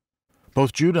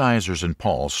 Both Judaizers and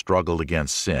Paul struggled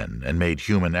against sin and made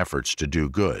human efforts to do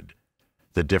good.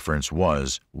 The difference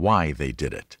was why they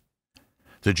did it.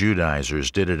 The Judaizers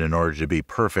did it in order to be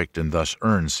perfect and thus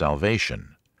earn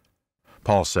salvation.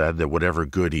 Paul said that whatever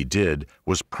good he did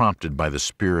was prompted by the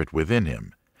Spirit within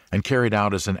him and carried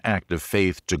out as an act of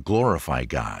faith to glorify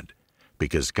God,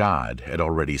 because God had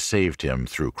already saved him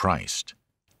through Christ.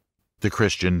 The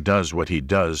Christian does what he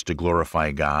does to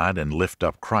glorify God and lift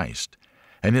up Christ,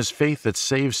 and his faith that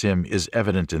saves him is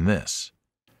evident in this.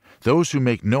 Those who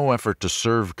make no effort to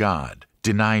serve God,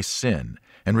 deny sin,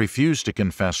 and refuse to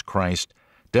confess Christ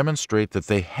demonstrate that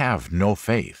they have no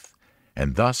faith,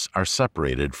 and thus are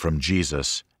separated from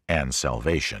Jesus and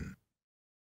salvation.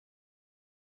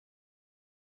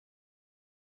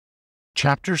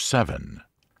 Chapter 7.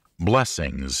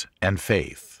 Blessings and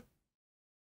Faith.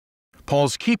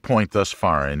 Paul's key point thus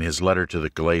far in his letter to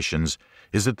the Galatians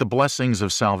is that the blessings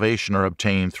of salvation are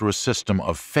obtained through a system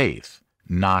of faith,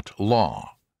 not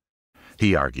law.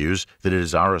 He argues that it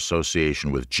is our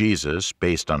association with Jesus,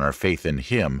 based on our faith in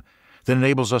Him, that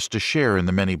enables us to share in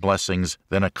the many blessings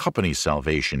that accompany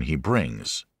salvation He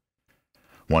brings.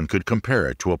 One could compare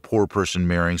it to a poor person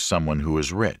marrying someone who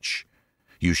is rich.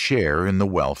 You share in the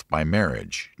wealth by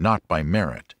marriage, not by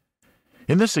merit.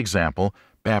 In this example,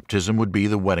 baptism would be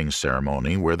the wedding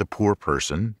ceremony where the poor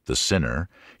person, the sinner,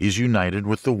 is united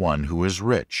with the one who is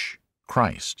rich,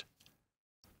 Christ.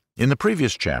 In the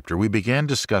previous chapter, we began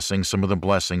discussing some of the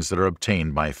blessings that are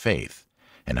obtained by faith,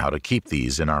 and how to keep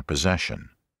these in our possession.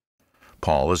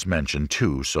 Paul has mentioned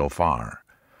two so far: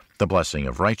 the blessing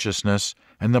of righteousness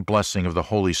and the blessing of the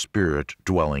Holy Spirit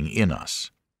dwelling in us.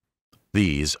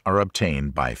 These are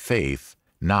obtained by faith,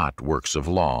 not works of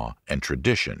law and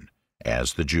tradition,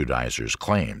 as the Judaizers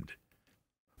claimed.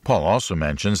 Paul also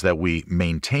mentions that we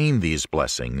maintain these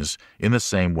blessings in the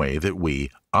same way that we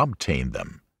obtain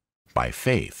them, by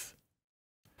faith.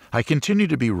 I continue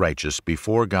to be righteous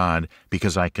before God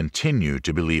because I continue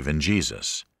to believe in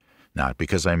Jesus, not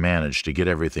because I manage to get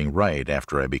everything right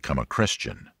after I become a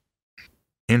Christian.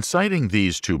 In citing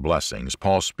these two blessings,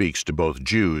 Paul speaks to both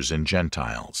Jews and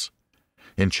Gentiles.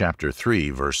 In chapter 3,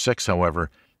 verse 6, however,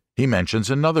 he mentions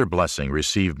another blessing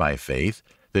received by faith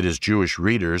that his Jewish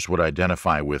readers would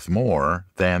identify with more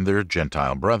than their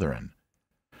Gentile brethren.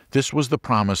 This was the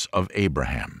promise of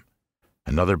Abraham,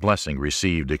 another blessing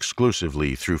received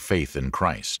exclusively through faith in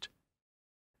Christ.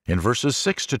 In verses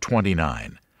 6 to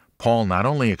 29, Paul not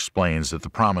only explains that the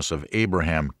promise of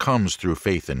Abraham comes through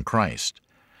faith in Christ,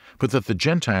 but that the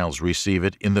Gentiles receive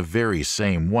it in the very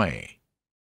same way.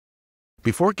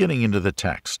 Before getting into the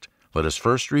text, let us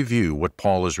first review what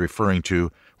Paul is referring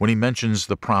to when he mentions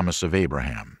the promise of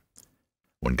Abraham.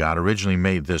 When God originally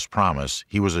made this promise,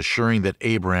 He was assuring that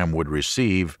Abraham would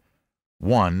receive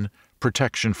 1.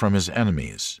 Protection from his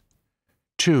enemies,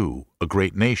 2. A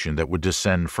great nation that would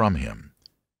descend from him,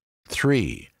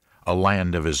 3. A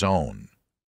land of his own,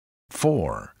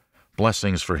 4.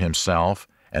 Blessings for himself,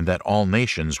 and that all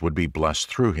nations would be blessed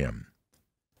through him.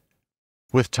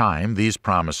 With time, these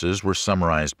promises were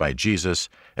summarized by Jesus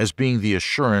as being the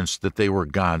assurance that they were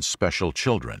God's special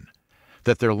children,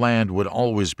 that their land would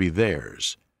always be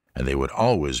theirs, and they would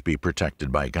always be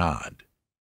protected by God.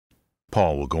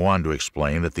 Paul will go on to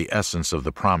explain that the essence of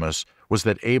the promise was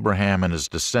that Abraham and his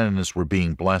descendants were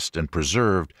being blessed and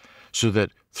preserved so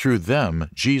that through them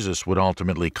Jesus would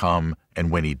ultimately come, and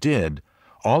when He did,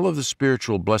 all of the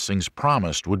spiritual blessings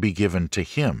promised would be given to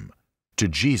Him, to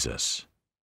Jesus.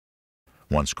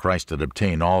 Once Christ had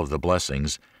obtained all of the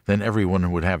blessings, then everyone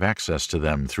would have access to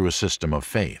them through a system of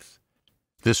faith.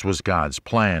 This was God's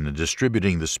plan in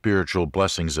distributing the spiritual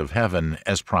blessings of heaven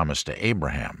as promised to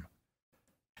Abraham.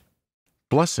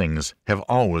 Blessings have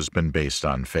always been based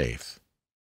on faith.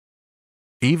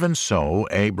 Even so,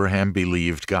 Abraham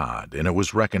believed God, and it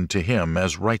was reckoned to him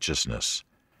as righteousness.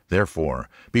 Therefore,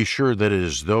 be sure that it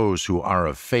is those who are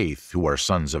of faith who are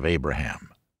sons of Abraham.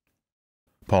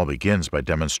 Paul begins by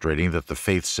demonstrating that the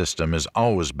faith system has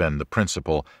always been the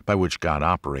principle by which God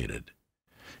operated.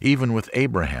 Even with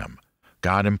Abraham,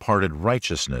 God imparted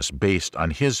righteousness based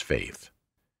on his faith.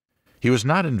 He was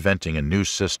not inventing a new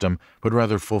system, but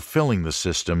rather fulfilling the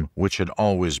system which had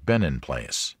always been in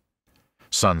place.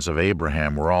 Sons of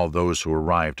Abraham were all those who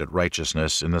arrived at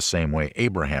righteousness in the same way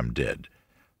Abraham did,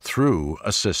 through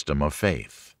a system of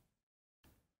faith.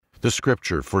 The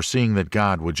Scripture, foreseeing that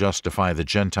God would justify the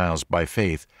Gentiles by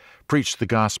faith, preached the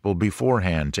gospel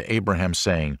beforehand to Abraham,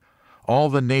 saying, "All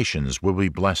the nations will be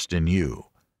blessed in you."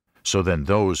 So then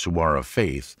those who are of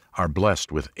faith are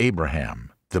blessed with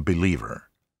Abraham, the believer.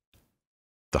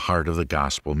 The heart of the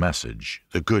gospel message,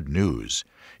 the good news,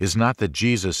 is not that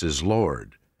Jesus is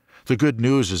Lord. The good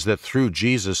news is that through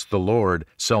Jesus the Lord,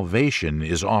 salvation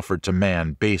is offered to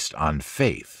man based on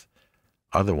faith.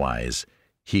 Otherwise,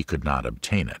 he could not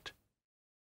obtain it.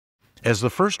 As the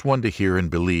first one to hear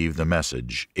and believe the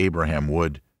message, Abraham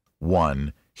would,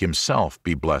 1. Himself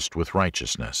be blessed with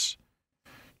righteousness.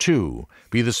 2.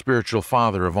 Be the spiritual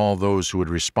father of all those who would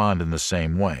respond in the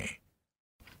same way.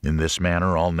 In this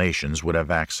manner, all nations would have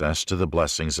access to the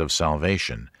blessings of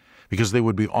salvation, because they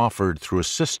would be offered through a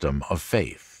system of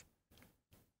faith.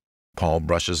 Paul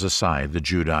brushes aside the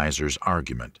Judaizers'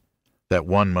 argument. that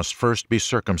one must first be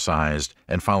circumcised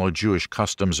and follow Jewish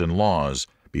customs and laws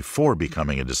before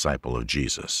becoming a disciple of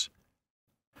Jesus,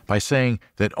 by saying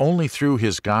that only through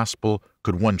his gospel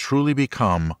could one truly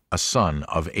become a son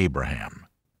of Abraham.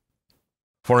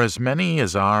 For as many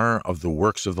as are of the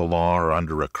works of the law are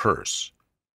under a curse,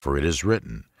 for it is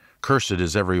written, Cursed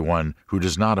is everyone who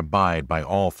does not abide by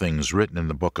all things written in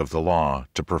the book of the law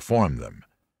to perform them.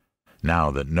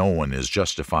 Now that no one is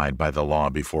justified by the law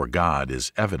before God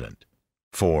is evident.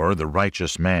 For the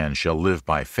righteous man shall live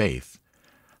by faith.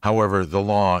 However, the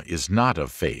law is not of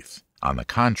faith. On the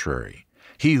contrary,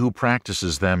 he who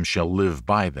practices them shall live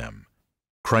by them.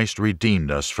 Christ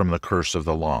redeemed us from the curse of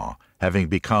the law, having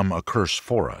become a curse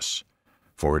for us.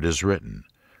 For it is written,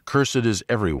 Cursed is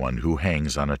everyone who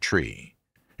hangs on a tree,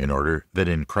 in order that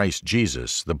in Christ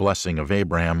Jesus the blessing of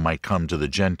Abraham might come to the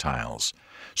Gentiles,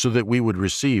 so that we would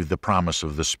receive the promise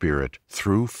of the Spirit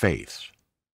through faith.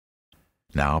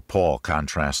 Now Paul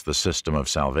contrasts the system of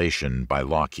salvation by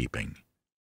law-keeping.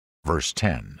 Verse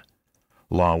 10.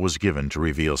 Law was given to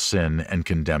reveal sin and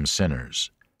condemn sinners.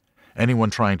 Anyone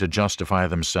trying to justify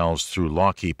themselves through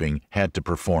law-keeping had to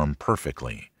perform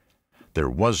perfectly. There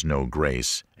was no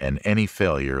grace, and any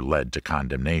failure led to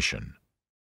condemnation.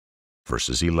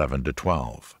 Verses 11 to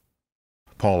 12.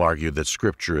 Paul argued that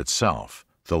Scripture itself,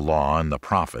 the law and the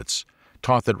prophets,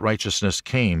 taught that righteousness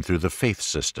came through the faith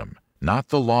system, not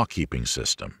the law-keeping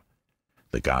system.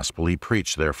 The gospel he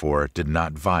preached, therefore, did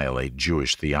not violate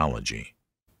Jewish theology.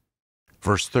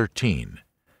 Verse 13.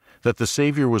 That the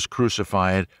Savior was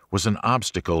crucified was an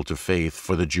obstacle to faith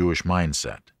for the Jewish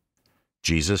mindset.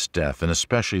 Jesus' death, and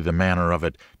especially the manner of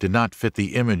it, did not fit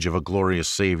the image of a glorious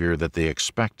Savior that they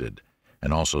expected,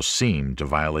 and also seemed to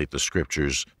violate the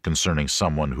Scriptures concerning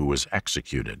someone who was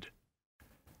executed.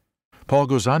 Paul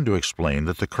goes on to explain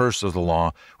that the curse of the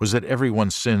law was that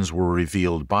everyone's sins were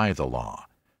revealed by the law,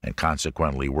 and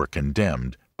consequently were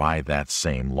condemned by that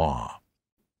same law.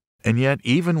 And yet,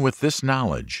 even with this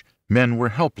knowledge, men were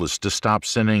helpless to stop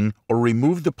sinning or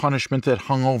remove the punishment that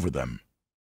hung over them.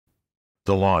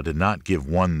 The law did not give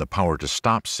one the power to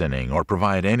stop sinning or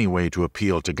provide any way to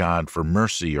appeal to God for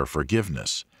mercy or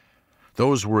forgiveness.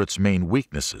 Those were its main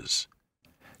weaknesses.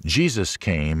 Jesus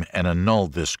came and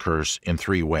annulled this curse in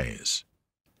 3 ways.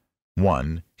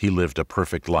 1. He lived a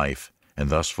perfect life and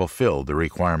thus fulfilled the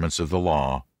requirements of the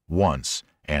law once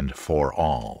and for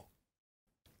all.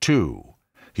 2.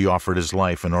 He offered his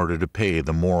life in order to pay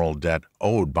the moral debt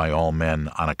owed by all men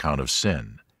on account of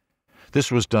sin.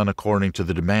 This was done according to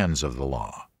the demands of the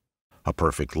law, a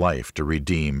perfect life to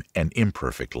redeem an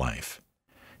imperfect life.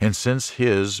 And since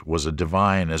his was a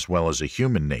divine as well as a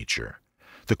human nature,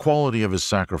 the quality of his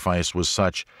sacrifice was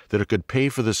such that it could pay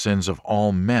for the sins of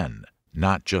all men,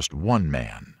 not just one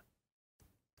man.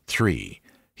 3.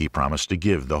 He promised to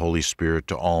give the Holy Spirit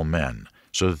to all men,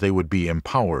 so that they would be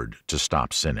empowered to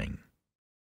stop sinning.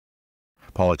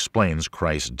 Paul explains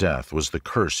Christ's death was the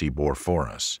curse he bore for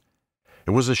us.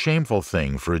 It was a shameful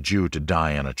thing for a Jew to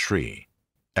die on a tree,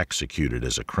 executed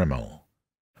as a criminal.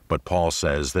 But Paul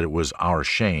says that it was our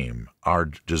shame, our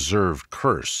deserved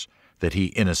curse, that he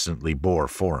innocently bore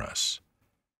for us.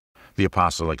 The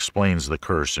apostle explains the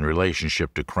curse in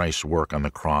relationship to Christ's work on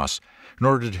the cross in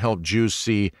order to help Jews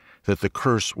see that the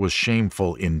curse was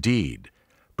shameful indeed,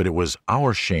 but it was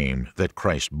our shame that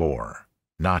Christ bore,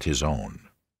 not his own.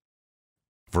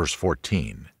 Verse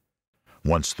 14.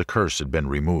 Once the curse had been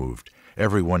removed,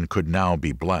 everyone could now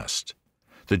be blessed.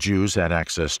 The Jews had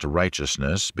access to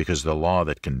righteousness because the law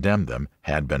that condemned them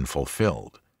had been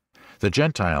fulfilled. The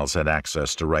Gentiles had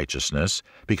access to righteousness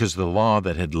because the law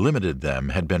that had limited them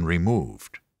had been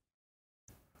removed.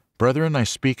 Brethren, I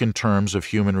speak in terms of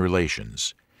human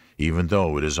relations. Even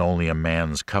though it is only a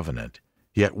man's covenant,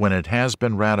 yet when it has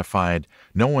been ratified,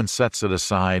 no one sets it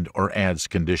aside or adds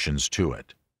conditions to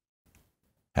it.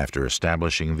 After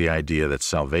establishing the idea that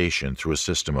salvation through a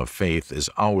system of faith has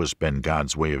always been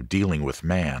God's way of dealing with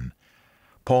man,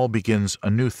 Paul begins a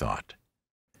new thought.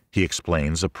 He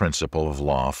explains a principle of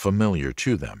law familiar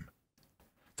to them,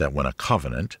 that when a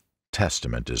covenant,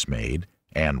 testament is made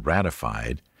and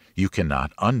ratified, you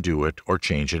cannot undo it or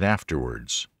change it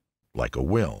afterwards, like a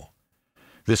will.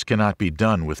 This cannot be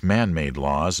done with man-made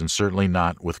laws and certainly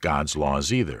not with God's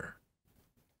laws either.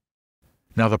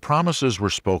 Now the promises were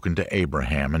spoken to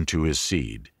Abraham and to his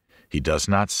seed. He does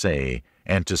not say,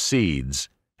 and to seeds,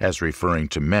 as referring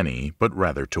to many, but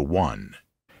rather to one,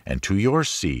 and to your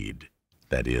seed,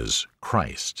 that is,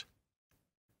 Christ.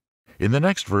 In the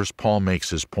next verse, Paul makes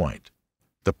his point.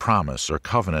 The promise or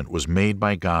covenant was made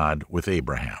by God with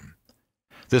Abraham.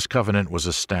 This covenant was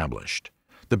established.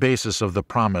 The basis of the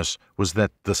promise was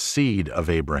that the seed of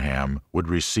Abraham would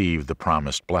receive the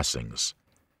promised blessings.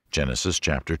 Genesis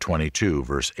chapter 22,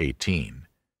 verse 18.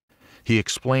 He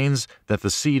explains that the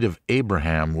seed of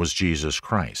Abraham was Jesus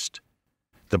Christ.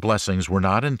 The blessings were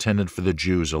not intended for the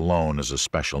Jews alone as a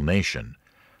special nation,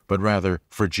 but rather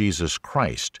for Jesus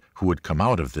Christ, who would come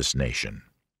out of this nation.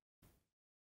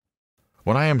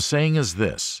 What I am saying is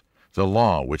this: the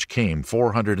law, which came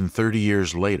 430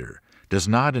 years later, does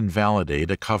not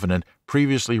invalidate a covenant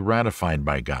previously ratified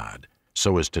by God,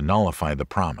 so as to nullify the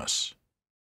promise.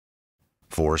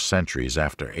 4 centuries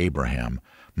after Abraham,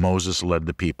 Moses led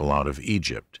the people out of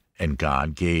Egypt, and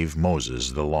God gave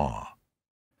Moses the law.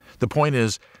 The point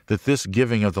is that this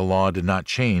giving of the law did not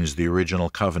change the original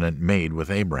covenant made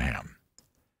with Abraham.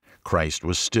 Christ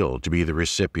was still to be the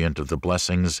recipient of the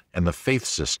blessings and the faith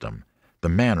system, the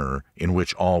manner in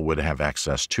which all would have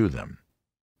access to them.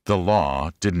 The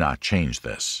law did not change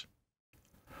this.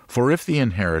 For if the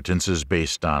inheritance is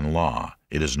based on law,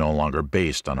 it is no longer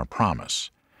based on a promise,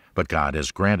 but God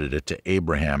has granted it to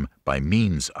Abraham by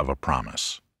means of a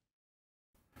promise.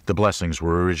 The blessings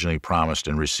were originally promised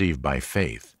and received by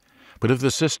faith, but if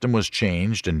the system was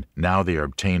changed and now they are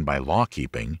obtained by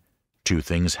law-keeping, 2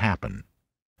 things happen.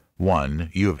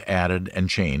 1, you have added and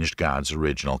changed God's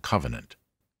original covenant.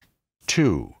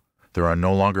 2, there are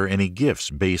no longer any gifts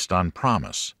based on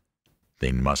promise.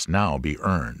 They must now be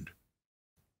earned.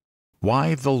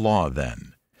 Why the law,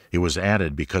 then? It was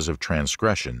added because of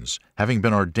transgressions, having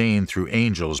been ordained through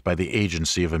angels by the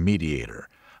agency of a mediator,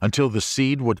 until the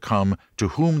seed would come to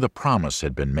whom the promise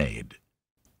had been made.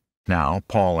 Now,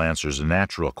 Paul answers a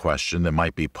natural question that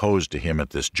might be posed to him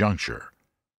at this juncture.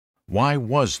 Why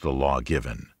was the law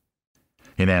given?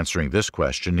 In answering this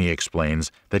question, he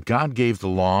explains that God gave the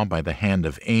law by the hand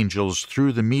of angels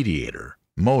through the mediator,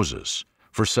 Moses,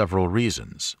 for several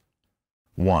reasons.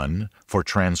 1, for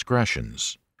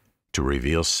transgressions, to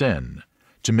reveal sin,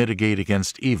 to mitigate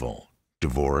against evil,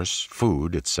 divorce,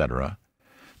 food, etc.,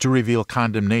 to reveal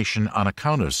condemnation on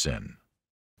account of sin.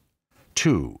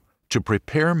 2, to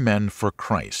prepare men for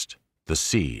Christ, the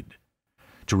seed,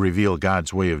 to reveal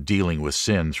God's way of dealing with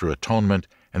sin through atonement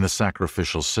and the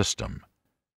sacrificial system.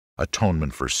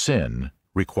 Atonement for sin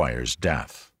requires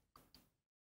death.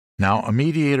 Now, a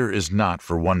mediator is not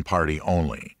for one party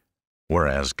only,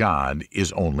 whereas God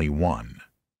is only one.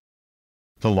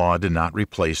 The law did not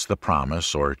replace the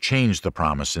promise or change the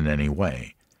promise in any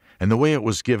way, and the way it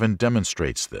was given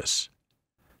demonstrates this.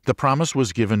 The promise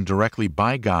was given directly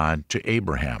by God to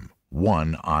Abraham,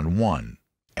 one-on-one,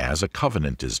 as a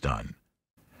covenant is done.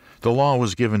 The law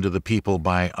was given to the people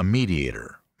by a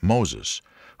mediator, Moses,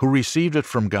 who received it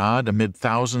from God amid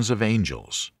thousands of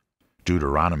angels.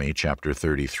 Deuteronomy chapter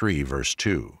 33, verse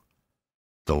 2.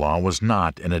 The law was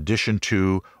not an addition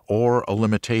to or a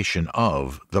limitation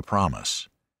of the promise,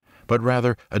 but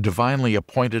rather a divinely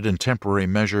appointed and temporary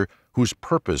measure whose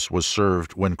purpose was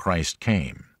served when Christ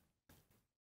came.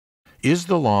 Is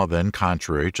the law then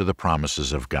contrary to the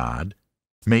promises of God?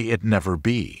 May it never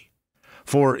be.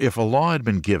 For if a law had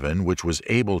been given which was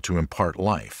able to impart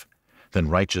life, then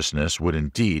righteousness would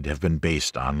indeed have been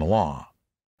based on the law.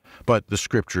 But the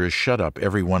Scripture has shut up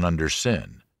everyone under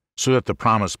sin, so that the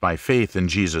promise by faith in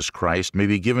Jesus Christ may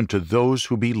be given to those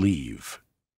who believe.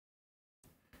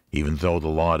 Even though the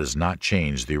law does not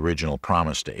change the original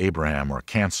promise to Abraham or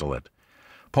cancel it,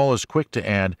 Paul is quick to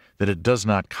add that it does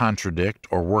not contradict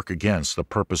or work against the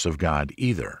purpose of God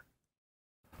either.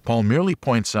 Paul merely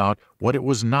points out what it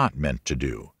was not meant to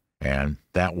do, and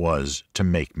that was to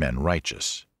make men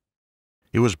righteous.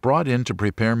 It was brought in to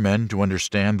prepare men to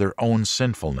understand their own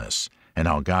sinfulness and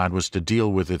how God was to deal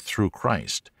with it through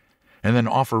Christ, and then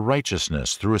offer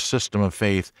righteousness through a system of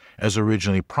faith as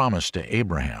originally promised to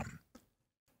Abraham.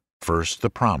 First the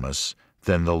promise,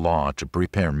 then the law to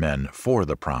prepare men for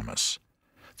the promise,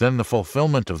 then the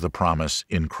fulfillment of the promise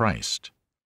in Christ.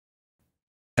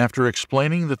 After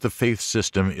explaining that the faith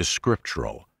system is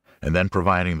scriptural, and then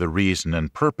providing the reason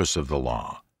and purpose of the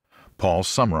law, Paul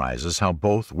summarizes how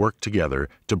both work together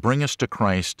to bring us to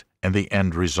Christ and the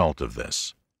end result of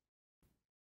this.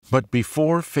 But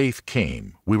before faith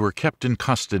came, we were kept in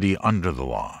custody under the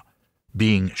law,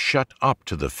 being shut up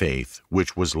to the faith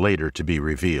which was later to be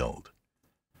revealed.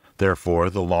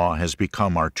 Therefore the law has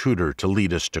become our tutor to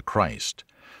lead us to Christ,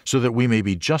 so that we may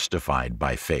be justified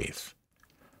by faith.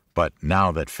 But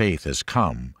now that faith has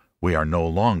come, we are no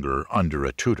longer under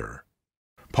a tutor.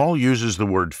 Paul uses the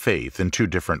word faith in 2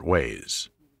 different ways: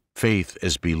 faith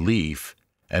as belief,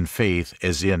 and faith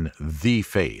as in the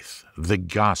faith, the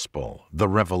gospel, the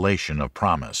revelation of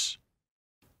promise.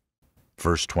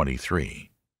 Verse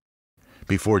 23.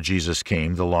 Before Jesus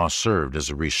came, the law served as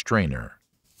a restrainer.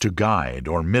 to guide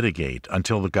or mitigate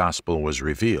until the gospel was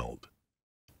revealed.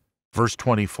 Verse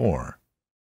 24.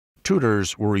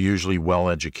 Tutors were usually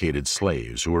well-educated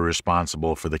slaves who were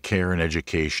responsible for the care and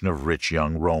education of rich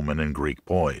young Roman and Greek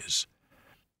boys.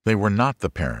 They were not the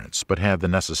parents, but had the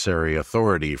necessary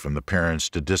authority from the parents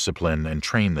to discipline and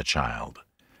train the child.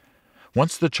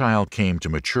 Once the child came to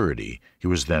maturity, he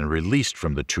was then released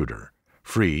from the tutor,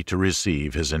 free to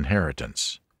receive his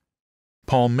inheritance.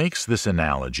 Paul makes this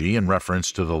analogy in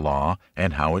reference to the law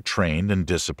and how it trained and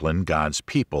disciplined God's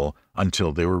people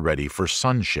until they were ready for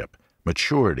sonship,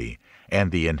 maturity,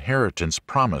 and the inheritance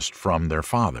promised from their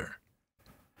Father.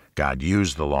 God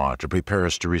used the law to prepare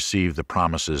us to receive the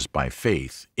promises by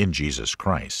faith in Jesus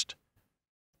Christ.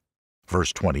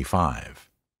 Verse 25.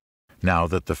 Now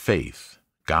that the faith,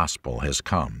 gospel, has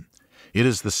come, it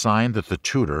is the sign that the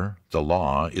tutor, the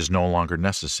law, is no longer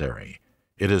necessary.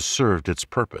 It has served its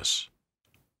purpose.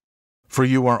 For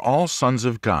you are all sons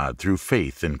of God through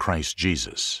faith in Christ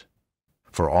Jesus.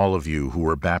 For all of you who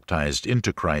were baptized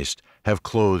into Christ have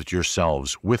clothed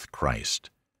yourselves with Christ.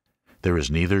 There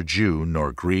is neither Jew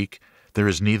nor Greek, there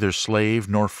is neither slave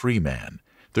nor free man,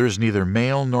 there is neither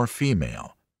male nor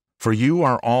female, for you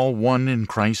are all one in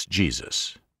Christ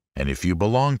Jesus. And if you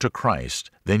belong to Christ,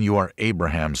 then you are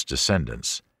Abraham's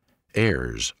descendants,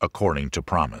 heirs according to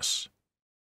promise.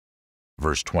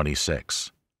 Verse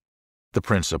 26. The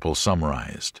principle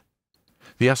summarized.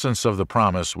 The essence of the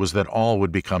promise was that all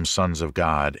would become sons of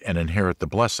God and inherit the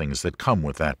blessings that come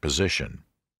with that position.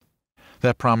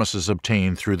 That promise is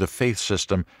obtained through the faith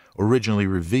system originally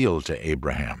revealed to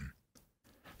Abraham.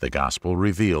 The gospel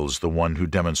reveals the one who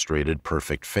demonstrated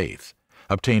perfect faith,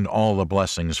 obtained all the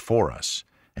blessings for us,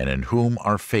 and in whom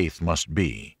our faith must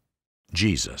be,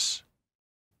 Jesus.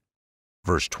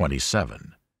 Verse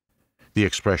 27. The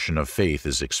expression of faith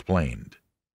is explained.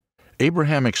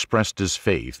 Abraham expressed his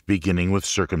faith beginning with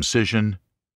circumcision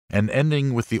and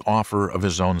ending with the offer of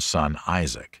his own son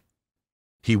Isaac.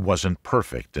 He wasn't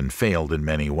perfect and failed in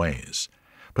many ways,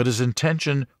 but his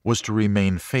intention was to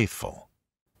remain faithful.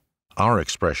 Our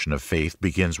expression of faith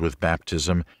begins with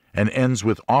baptism and ends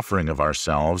with offering of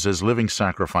ourselves as living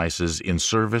sacrifices in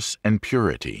service and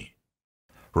purity.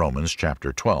 Romans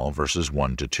chapter 12, verses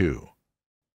 1 to 2.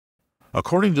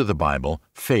 According to the Bible,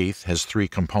 faith has three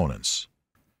components: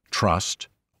 trust,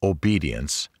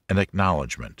 obedience, and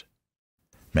acknowledgement.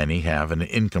 Many have an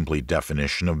incomplete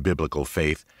definition of biblical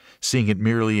faith, seeing it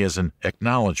merely as an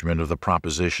acknowledgement of the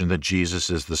proposition that Jesus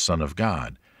is the Son of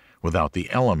God, without the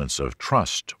elements of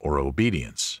trust or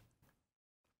obedience.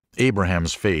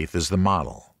 Abraham's faith is the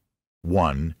model.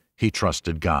 1. He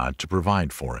trusted God to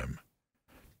provide for him.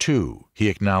 2. He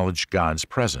acknowledged God's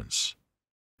presence.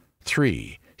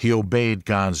 3. He obeyed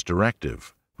God's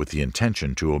directive with the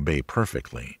intention to obey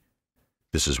perfectly.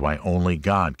 This is why only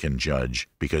God can judge,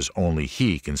 because only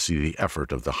He can see the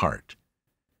effort of the heart.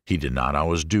 He did not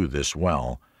always do this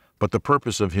well, but the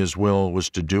purpose of His will was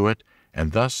to do it,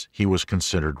 and thus He was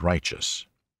considered righteous.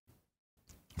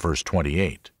 Verse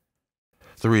 28.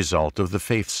 The result of the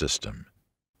faith system.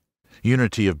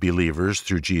 Unity of believers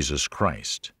through Jesus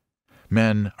Christ.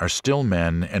 Men are still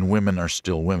men and women are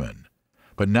still women,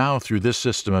 but now through this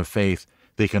system of faith,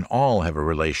 they can all have a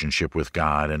relationship with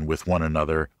God and with one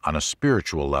another on a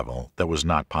spiritual level that was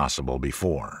not possible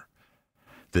before.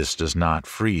 This does not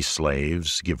free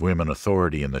slaves, give women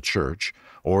authority in the church,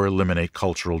 or eliminate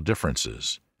cultural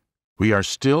differences. We are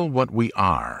still what we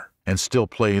are and still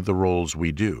play the roles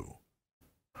we do.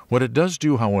 What it does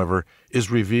do, however,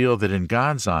 is reveal that in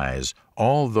God's eyes,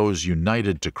 all those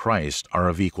united to Christ are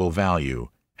of equal value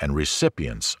and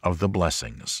recipients of the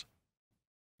blessings.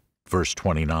 Verse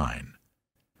 29.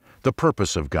 The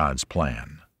purpose of God's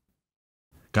plan.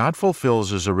 God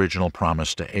fulfills His original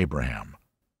promise to Abraham.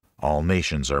 All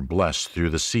nations are blessed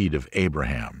through the seed of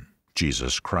Abraham,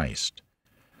 Jesus Christ.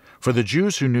 For the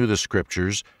Jews who knew the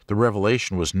Scriptures, the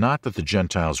revelation was not that the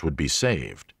Gentiles would be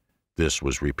saved. This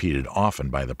was repeated often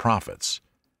by the prophets.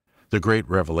 The great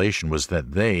revelation was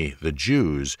that they, the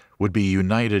Jews, would be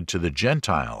united to the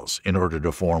Gentiles in order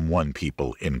to form one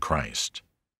people in Christ.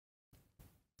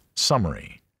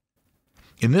 Summary.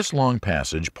 In this long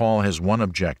passage, Paul has one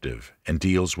objective and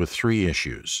deals with three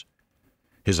issues.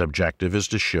 His objective is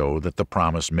to show that the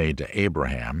promise made to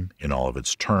Abraham, in all of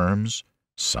its terms,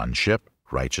 sonship,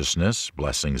 righteousness,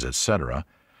 blessings, etc.,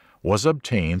 was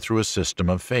obtained through a system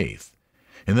of faith,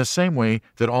 in the same way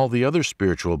that all the other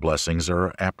spiritual blessings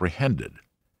are apprehended.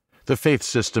 The faith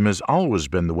system has always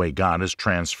been the way God has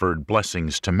transferred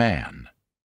blessings to man.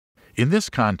 In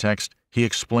this context, he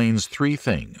explains three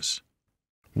things.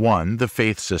 1. The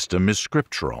faith system is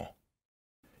scriptural.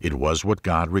 It was what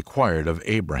God required of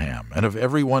Abraham and of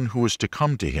everyone who was to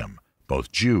come to him,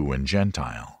 both Jew and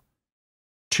Gentile.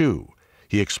 2.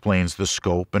 He explains the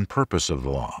scope and purpose of the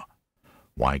law,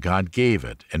 why God gave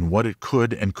it and what it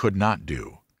could and could not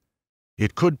do.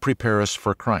 It could prepare us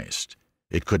for Christ.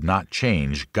 It could not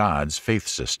change God's faith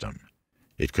system.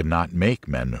 It could not make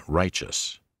men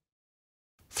righteous.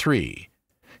 3.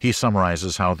 He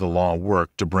summarizes how the law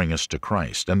worked to bring us to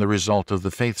Christ and the result of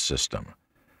the faith system.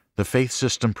 The faith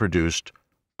system produced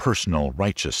personal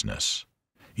righteousness,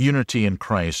 unity in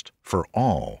Christ for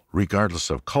all, regardless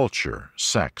of culture,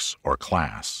 sex, or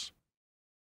class.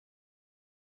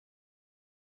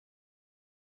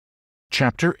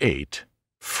 Chapter 8.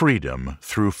 Freedom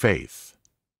through Faith.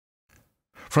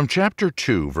 From chapter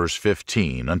 2, verse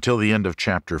 15, until the end of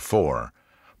chapter 4,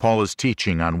 Paul is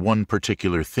teaching on one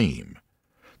particular theme,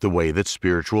 the way that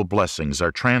spiritual blessings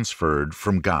are transferred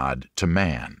from God to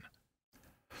man.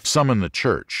 Some in the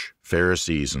church,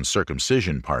 Pharisees and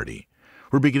circumcision party,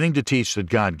 were beginning to teach that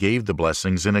God gave the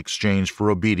blessings in exchange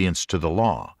for obedience to the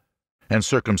law, and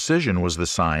circumcision was the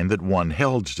sign that one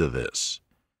held to this.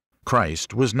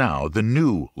 Christ was now the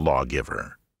new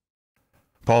lawgiver.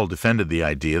 Paul defended the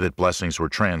idea that blessings were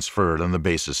transferred on the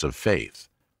basis of faith.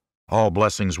 All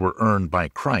blessings were earned by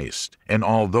Christ, and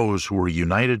all those who were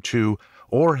united to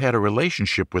or had a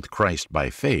relationship with Christ by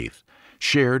faith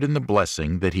shared in the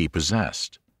blessing that he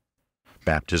possessed.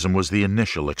 Baptism was the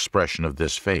initial expression of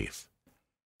this faith.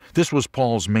 This was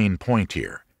Paul's main point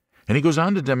here, and he goes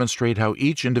on to demonstrate how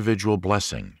each individual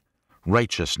blessing,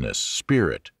 righteousness,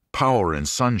 spirit, power, and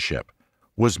sonship,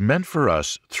 was meant for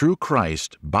us through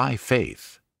Christ by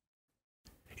faith.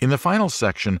 In the final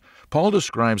section, Paul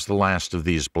describes the last of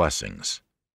these blessings,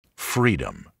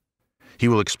 freedom. He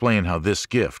will explain how this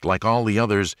gift, like all the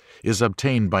others, is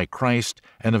obtained by Christ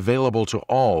and available to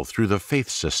all through the faith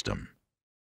system.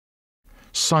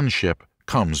 Sonship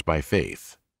comes by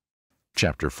faith.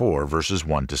 Chapter 4, verses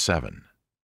 1 to 7.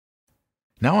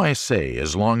 Now I say,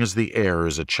 as long as the heir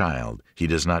is a child, he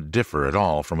does not differ at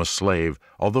all from a slave,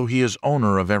 although he is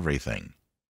owner of everything.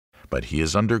 But he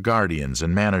is under guardians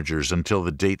and managers until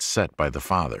the date set by the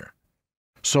father.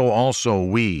 So also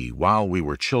we, while we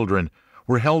were children,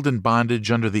 were held in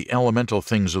bondage under the elemental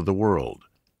things of the world.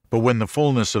 But when the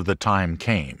fullness of the time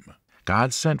came,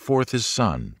 God sent forth his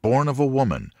Son, born of a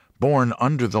woman, born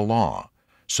under the law,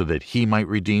 so that he might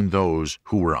redeem those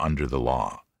who were under the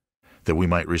law, that we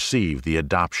might receive the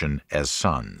adoption as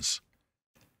sons.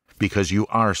 Because you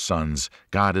are sons,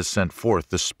 God has sent forth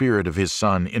the Spirit of his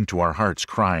Son into our hearts,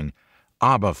 crying,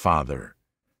 Abba, Father.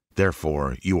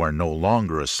 Therefore you are no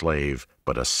longer a slave,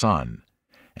 but a son,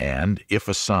 and if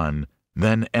a son,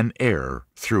 then an heir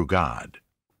through God.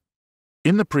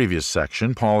 In the previous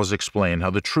section, Paul has explained how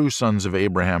the true sons of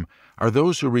Abraham are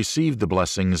those who received the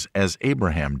blessings as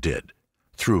Abraham did,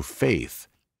 through faith,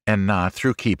 and not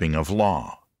through keeping of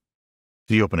law.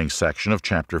 The opening section of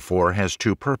chapter 4 has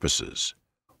two purposes.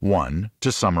 1,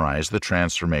 to summarize the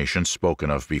transformation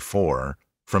spoken of before,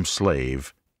 from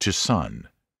slave to son.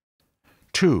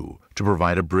 2, to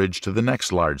provide a bridge to the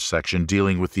next large section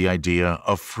dealing with the idea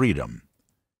of freedom.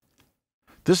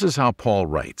 This is how Paul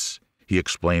writes. He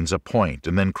explains a point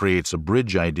and then creates a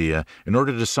bridge idea in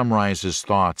order to summarize his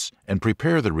thoughts and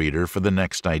prepare the reader for the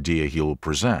next idea he will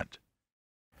present.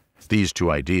 These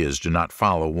two ideas do not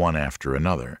follow one after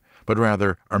another, but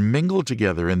rather are mingled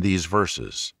together in these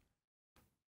verses.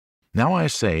 Now I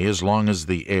say, as long as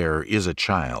the heir is a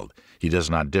child, he does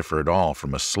not differ at all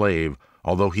from a slave,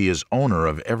 although he is owner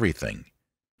of everything.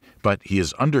 But he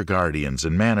is under guardians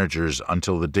and managers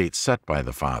until the date set by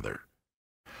the father.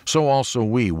 So also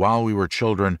we, while we were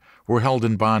children, were held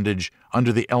in bondage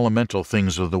under the elemental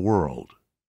things of the world.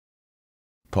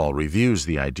 Paul reviews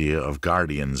the idea of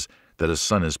guardians that a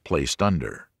son is placed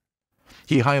under.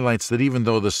 He highlights that even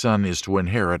though the son is to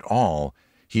inherit all,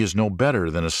 he is no better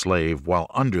than a slave while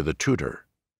under the tutor.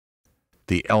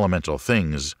 The elemental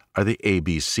things are the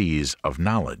ABCs of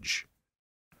knowledge.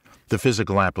 The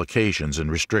physical applications and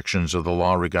restrictions of the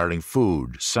law regarding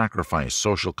food, sacrifice,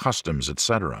 social customs,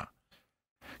 etc.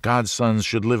 God's sons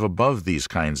should live above these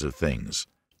kinds of things,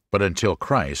 but until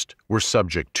Christ were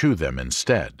subject to them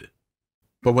instead.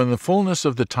 But when the fullness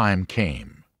of the time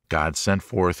came, God sent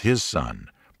forth his Son,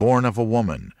 born of a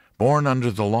woman, born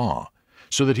under the law,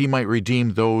 so that he might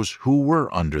redeem those who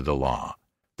were under the law,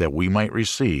 that we might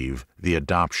receive the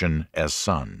adoption as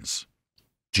sons.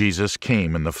 Jesus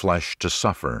came in the flesh to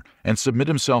suffer and submit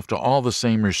himself to all the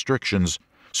same restrictions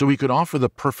so he could offer the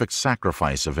perfect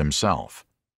sacrifice of himself,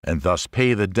 and thus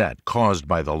pay the debt caused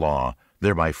by the law,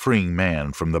 thereby freeing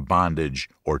man from the bondage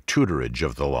or tutorage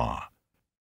of the law.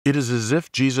 It is as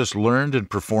if Jesus learned and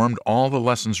performed all the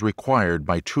lessons required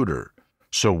by tutor,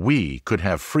 so we could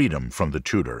have freedom from the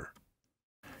tutor.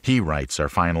 He writes our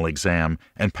final exam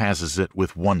and passes it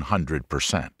with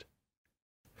 100%.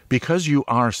 Because you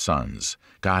are sons,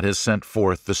 God has sent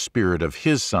forth the Spirit of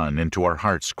His Son into our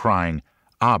hearts, crying,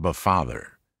 Abba,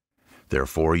 Father.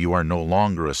 Therefore you are no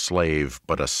longer a slave,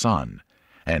 but a son,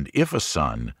 and if a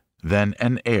son, then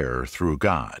an heir through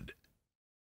God.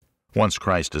 Once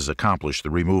Christ has accomplished the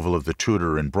removal of the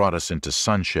tutor and brought us into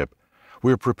sonship,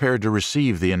 we are prepared to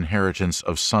receive the inheritance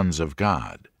of sons of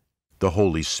God, the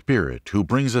Holy Spirit, who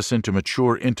brings us into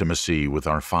mature intimacy with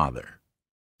our Father.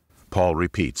 Paul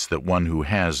repeats that one who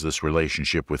has this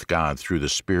relationship with God through the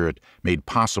Spirit made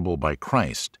possible by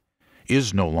Christ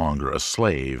is no longer a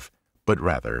slave, but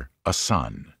rather a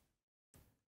son.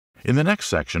 In the next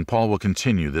section, Paul will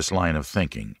continue this line of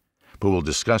thinking, but will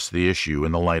discuss the issue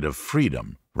in the light of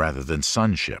freedom rather than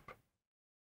sonship.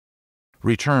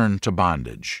 Return to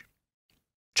bondage.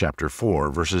 Chapter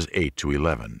 4, verses 8 to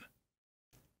 11.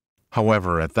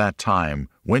 However, at that time,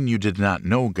 when you did not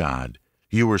know God,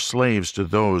 you were slaves to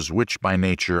those which by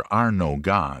nature are no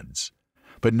gods.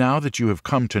 But now that you have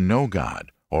come to know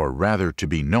God, or rather to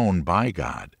be known by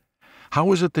God,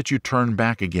 how is it that you turn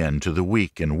back again to the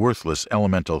weak and worthless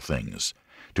elemental things,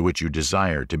 to which you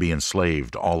desire to be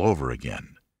enslaved all over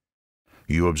again?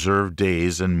 You observe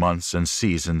days and months and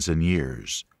seasons and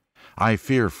years. I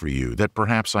fear for you that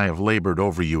perhaps I have labored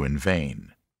over you in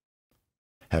vain.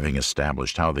 Having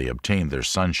established how they obtained their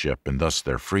sonship and thus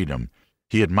their freedom,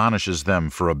 he admonishes them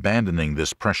for abandoning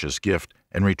this precious gift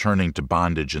and returning to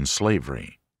bondage and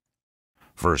slavery.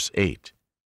 Verse 8.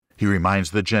 He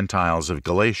reminds the Gentiles of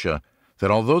Galatia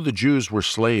that although the Jews were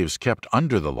slaves kept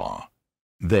under the law,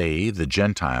 they, the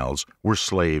Gentiles, were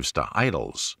slaves to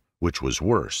idols, which was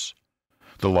worse.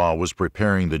 The law was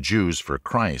preparing the Jews for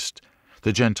Christ.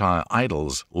 The Gentile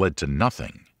idols led to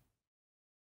nothing.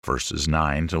 Verses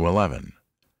 9 to 11.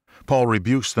 Paul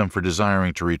rebukes them for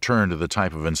desiring to return to the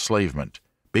type of enslavement,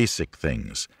 basic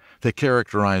things, that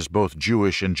characterized both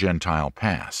Jewish and Gentile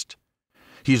past.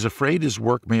 He's afraid his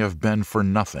work may have been for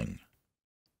nothing.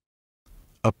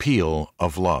 Appeal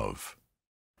of love.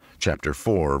 Chapter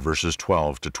 4, verses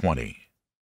 12 to 20.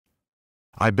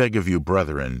 I beg of you,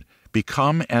 brethren,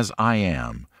 become as I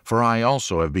am, for I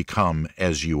also have become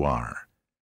as you are.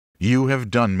 You have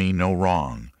done me no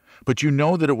wrong, but you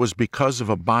know that it was because of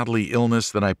a bodily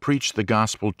illness that I preached the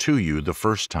gospel to you the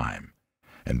first time,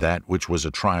 and that which was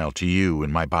a trial to you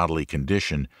in my bodily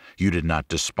condition you did not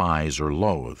despise or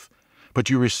loathe, but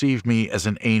you received me as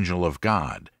an angel of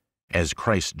God, as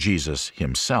Christ Jesus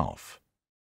Himself.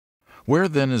 Where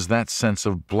then is that sense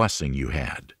of blessing you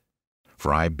had?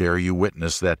 For I bear you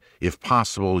witness that, if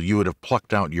possible, you would have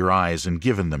plucked out your eyes and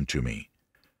given them to me.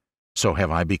 So have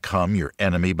I become your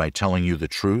enemy by telling you the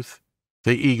truth?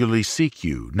 They eagerly seek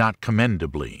you, not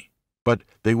commendably, but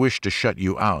they wish to shut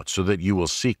you out so that you will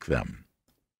seek them.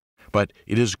 But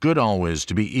it is good always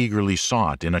to be eagerly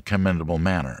sought in a commendable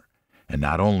manner, and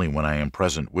not only when I am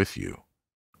present with you.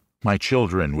 My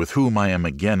children, with whom I am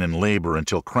again in labor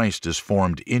until Christ is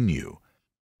formed in you,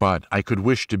 but I could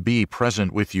wish to be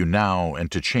present with you now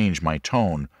and to change my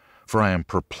tone, for I am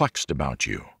perplexed about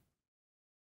you.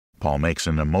 Paul makes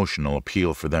an emotional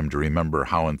appeal for them to remember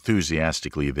how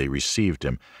enthusiastically they received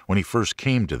him when he first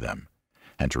came to them,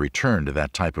 and to return to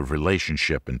that type of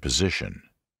relationship and position.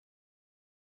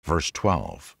 Verse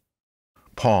 12.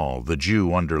 Paul, the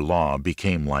Jew under law,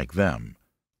 became like them,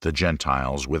 the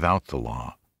Gentiles without the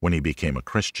law, when he became a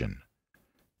Christian.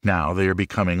 Now they are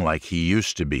becoming like he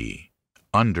used to be,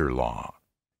 under law.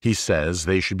 He says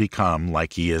they should become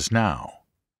like he is now,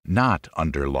 not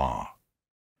under law.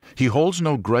 He holds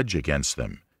no grudge against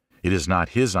them. It is not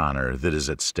his honor that is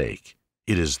at stake.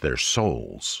 It is their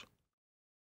souls.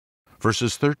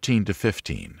 Verses 13 to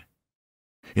 15.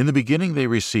 In the beginning they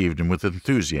received him with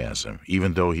enthusiasm,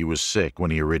 even though he was sick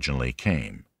when he originally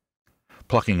came.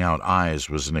 Plucking out eyes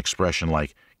was an expression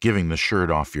like giving the shirt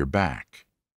off your back.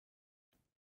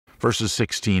 Verses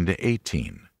 16 to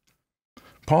 18.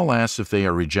 Paul asks if they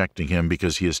are rejecting him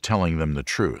because he is telling them the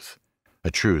truth,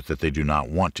 a truth that they do not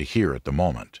want to hear at the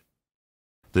moment.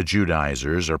 The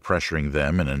Judaizers are pressuring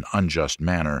them in an unjust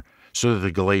manner so that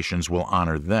the Galatians will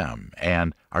honor them,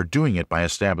 and are doing it by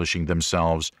establishing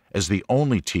themselves as the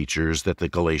only teachers that the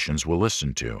Galatians will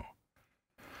listen to.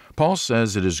 Paul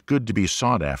says it is good to be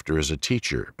sought after as a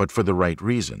teacher, but for the right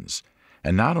reasons,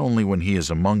 and not only when he is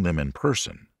among them in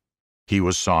person. He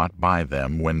was sought by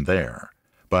them when there,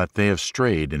 but they have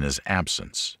strayed in his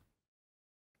absence.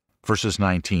 Verses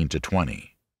 19 to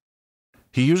 20.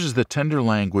 He uses the tender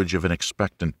language of an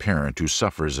expectant parent who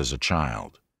suffers as a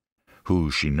child, who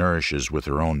she nourishes with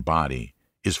her own body,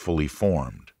 is fully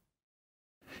formed.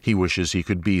 He wishes he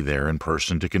could be there in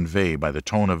person to convey by the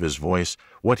tone of his voice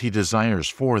what he desires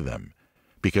for them,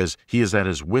 because he is at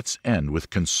his wit's end with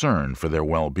concern for their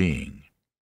well-being.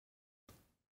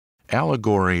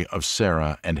 Allegory of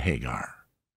Sarah and Hagar.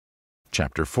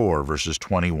 Chapter 4, verses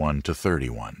 21 to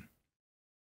 31.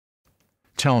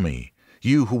 Tell me,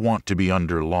 you who want to be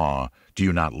under law, do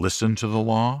you not listen to the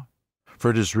law? For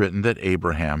it is written that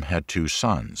Abraham had 2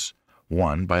 sons,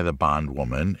 one by the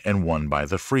bondwoman and one by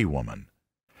the free woman.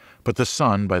 But the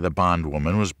son by the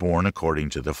bondwoman was born according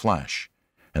to the flesh,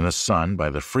 and the son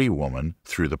by the free woman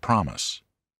through the promise.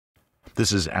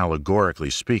 This is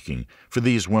allegorically speaking, for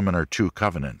these women are 2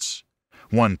 covenants,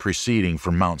 one proceeding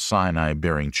from Mount Sinai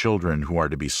bearing children who are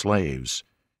to be slaves.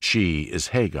 She is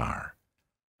Hagar.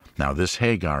 Now this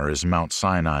Hagar is Mount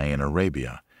Sinai in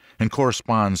Arabia, and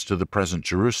corresponds to the present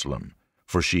Jerusalem,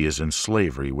 for she is in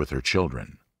slavery with her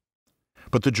children.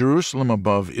 But the Jerusalem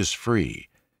above is free.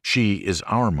 She is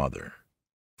our mother.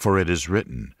 For it is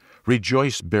written,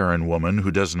 Rejoice, barren woman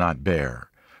who does not bear.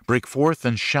 Break forth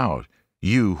and shout,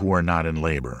 you who are not in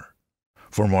labor.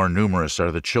 For more numerous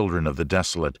are the children of the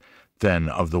desolate than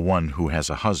of the one who has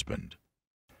a husband.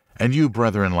 And you,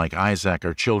 brethren, like Isaac,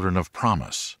 are children of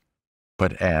promise.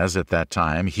 But as at that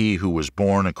time he who was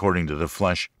born according to the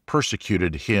flesh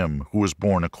persecuted him who was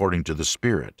born according to the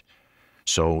Spirit,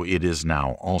 so it is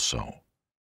now also.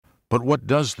 But what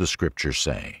does the Scripture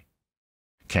say?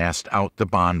 Cast out the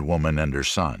bondwoman and her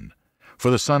son,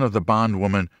 for the son of the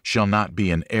bondwoman shall not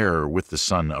be an heir with the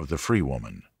son of the free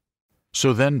woman.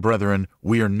 So then, brethren,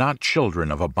 we are not children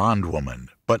of a bondwoman,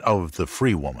 but of the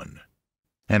free woman.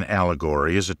 An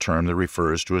allegory is a term that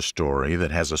refers to a story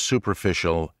that has a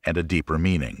superficial and a deeper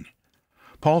meaning.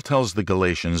 Paul tells the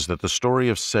Galatians that the story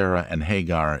of Sarah and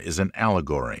Hagar is an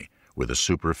allegory with a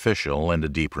superficial and a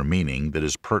deeper meaning that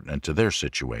is pertinent to their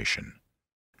situation.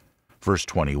 Verse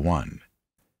 21.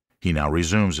 He now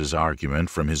resumes his argument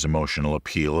from his emotional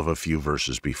appeal of a few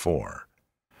verses before.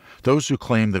 Those who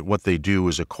claim that what they do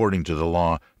is according to the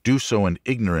law do so in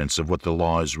ignorance of what the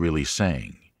law is really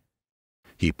saying.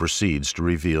 He proceeds to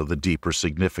reveal the deeper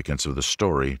significance of the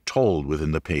story told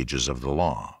within the pages of the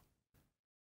law.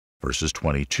 Verses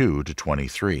 22 to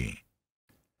 23.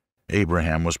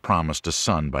 Abraham was promised a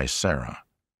son by Sarah.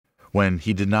 When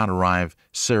he did not arrive,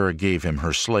 Sarah gave him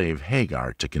her slave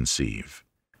Hagar to conceive.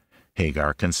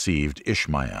 Hagar conceived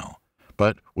Ishmael,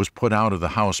 but was put out of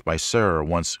the house by Sarah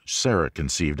once Sarah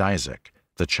conceived Isaac,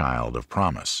 the child of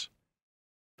promise.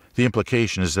 The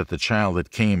implication is that the child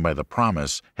that came by the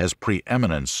promise has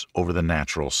preeminence over the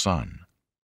natural son.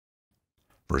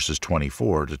 Verses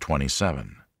 24 to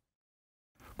 27.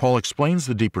 Paul explains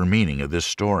the deeper meaning of this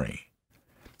story.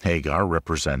 Hagar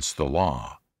represents the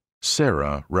law.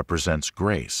 Sarah represents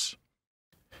grace.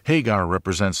 Hagar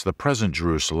represents the present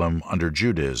Jerusalem under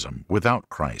Judaism, without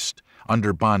Christ,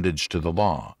 under bondage to the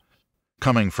law,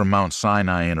 coming from Mount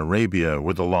Sinai in Arabia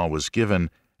where the law was given,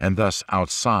 and thus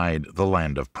outside the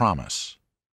land of promise.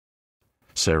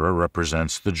 Sarah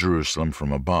represents the Jerusalem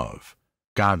from above,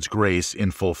 God's grace in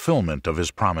fulfillment of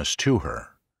His promise to her.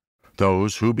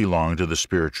 Those who belong to the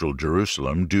spiritual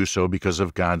Jerusalem do so because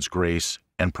of God's grace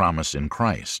and promise in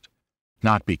Christ,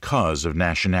 not because of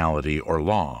nationality or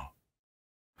law.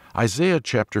 Isaiah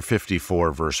chapter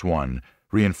 54, verse 1,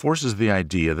 reinforces the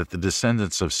idea that the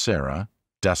descendants of Sarah,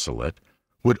 desolate,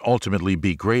 would ultimately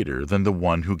be greater than the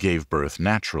one who gave birth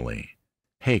naturally,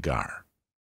 Hagar.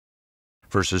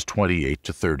 Verses 28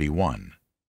 to 31.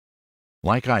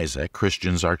 Like Isaac,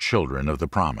 Christians are children of the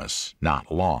promise,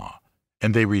 not law,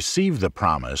 and they receive the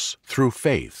promise through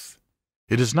faith.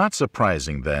 It is not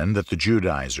surprising, then, that the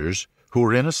Judaizers, who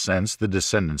were in a sense the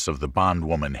descendants of the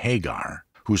bondwoman Hagar,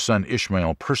 whose son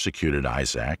Ishmael persecuted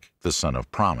Isaac, the son of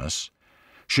promise,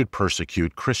 should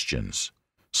persecute Christians,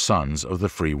 sons of the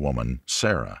free woman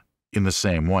Sarah, in the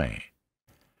same way.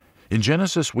 In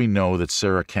Genesis we know that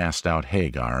Sarah cast out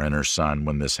Hagar and her son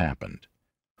when this happened.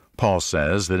 Paul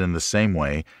says that in the same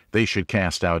way they should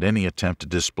cast out any attempt to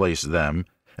displace them,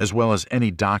 as well as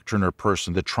any doctrine or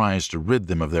person that tries to rid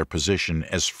them of their position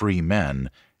as free men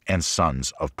and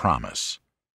sons of promise.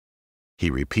 He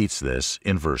repeats this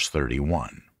in verse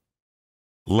 31.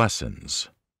 Lessons.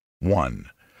 1.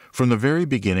 From the very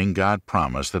beginning, God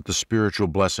promised that the spiritual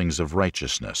blessings of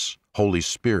righteousness, Holy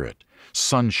Spirit,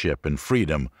 sonship, and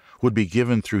freedom would be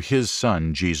given through His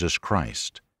Son, Jesus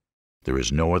Christ. There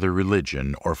is no other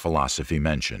religion or philosophy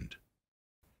mentioned.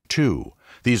 2.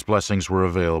 These blessings were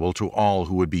available to all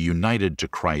who would be united to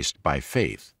Christ by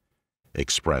faith,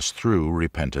 expressed through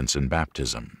repentance and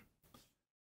baptism.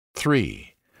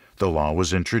 3. The law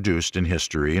was introduced in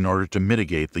history in order to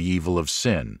mitigate the evil of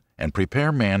sin and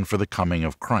prepare man for the coming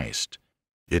of Christ.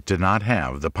 It did not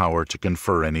have the power to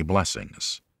confer any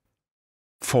blessings.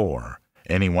 4.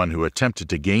 Anyone who attempted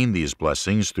to gain these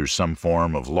blessings through some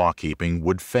form of law-keeping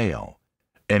would fail.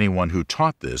 Anyone who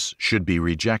taught this should be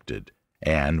rejected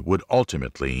and would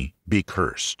ultimately be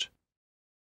cursed.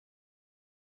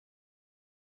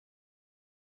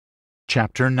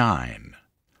 Chapter 9.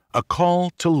 A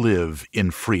Call to Live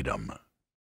in Freedom.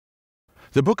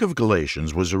 The book of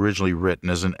Galatians was originally written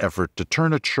as an effort to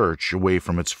turn a church away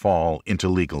from its fall into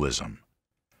legalism.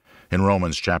 In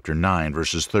Romans chapter 9,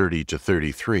 verses 30 to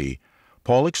 33,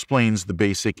 Paul explains the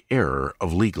basic error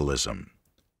of legalism.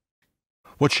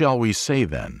 What shall we say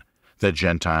then? That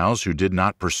Gentiles who did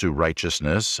not pursue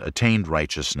righteousness attained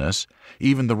righteousness,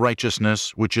 even the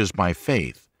righteousness which is by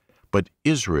faith. But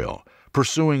Israel,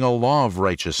 pursuing a law of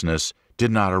righteousness, did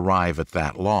not arrive at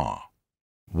that law.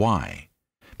 Why?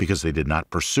 Because they did not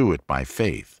pursue it by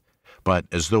faith, but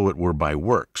as though it were by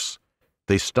works.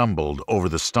 They stumbled over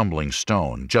the stumbling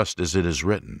stone, just as it is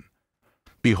written,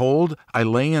 Behold, I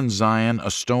lay in Zion a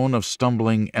stone of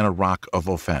stumbling and a rock of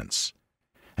offense,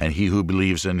 and he who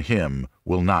believes in him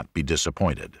will not be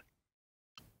disappointed.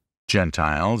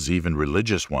 Gentiles, even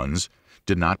religious ones,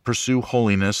 did not pursue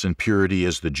holiness and purity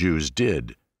as the Jews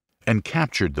did, and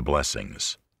captured the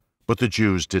blessings. But the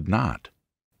Jews did not.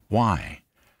 Why?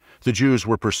 The Jews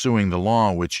were pursuing the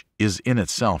law which is in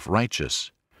itself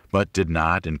righteous, but did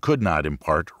not and could not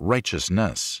impart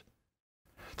righteousness.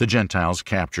 The Gentiles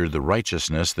captured the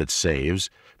righteousness that saves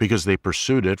because they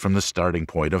pursued it from the starting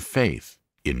point of faith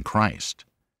in Christ.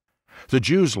 The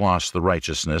Jews lost the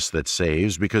righteousness that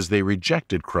saves because they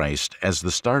rejected Christ as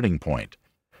the starting point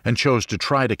and chose to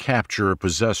try to capture or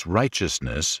possess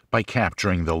righteousness by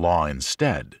capturing the law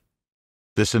instead.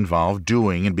 This involved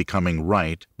doing and becoming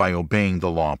right by obeying the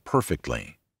law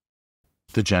perfectly.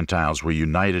 The Gentiles were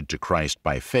united to Christ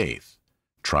by faith,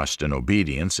 trust and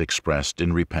obedience expressed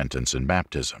in repentance and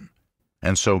baptism,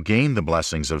 and so gained the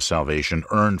blessings of salvation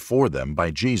earned for them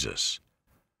by Jesus.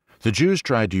 The Jews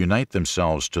tried to unite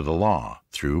themselves to the law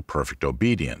through perfect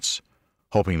obedience,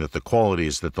 hoping that the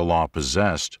qualities that the law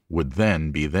possessed would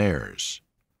then be theirs.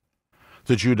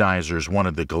 The Judaizers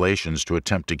wanted the Galatians to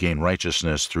attempt to gain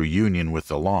righteousness through union with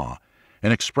the law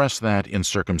and express that in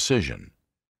circumcision.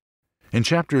 In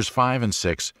chapters 5 and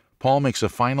 6, Paul makes a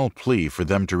final plea for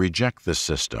them to reject this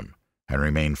system and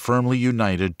remain firmly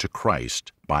united to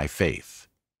Christ by faith.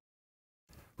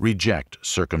 Reject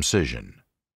circumcision.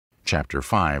 Chapter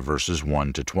 5, verses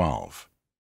 1 to 12.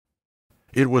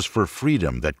 It was for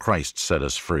freedom that Christ set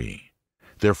us free.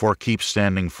 Therefore keep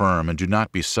standing firm and do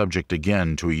not be subject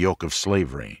again to a yoke of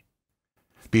slavery.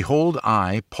 Behold,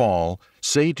 I, Paul,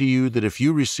 say to you that if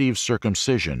you receive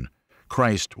circumcision,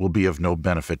 Christ will be of no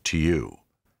benefit to you.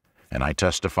 And I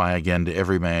testify again to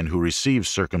every man who receives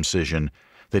circumcision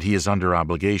that he is under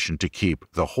obligation to keep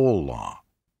the whole law.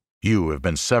 You have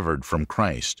been severed from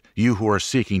Christ, you who are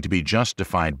seeking to be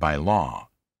justified by law.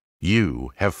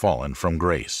 You have fallen from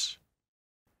grace.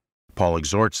 Paul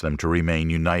exhorts them to remain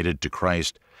united to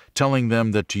Christ, telling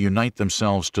them that to unite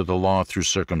themselves to the law through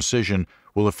circumcision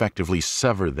will effectively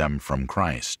sever them from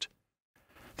Christ.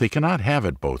 They cannot have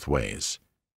it both ways.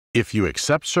 If you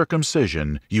accept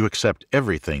circumcision, you accept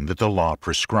everything that the law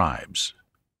prescribes.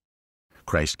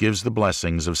 Christ gives the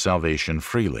blessings of salvation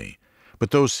freely,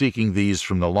 but those seeking these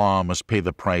from the law must pay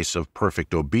the price of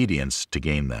perfect obedience to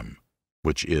gain them,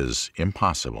 which is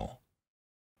impossible.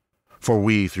 For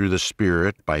we, through the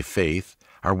Spirit, by faith,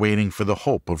 are waiting for the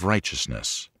hope of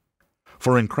righteousness.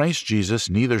 For in Christ Jesus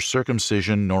neither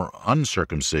circumcision nor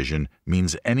uncircumcision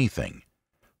means anything,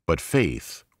 but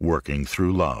faith working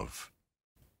through love.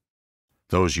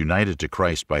 Those united to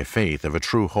Christ by faith have a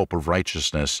true hope of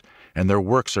righteousness, and their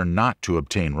works are not to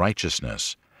obtain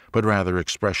righteousness, but rather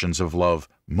expressions of love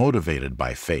motivated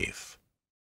by faith.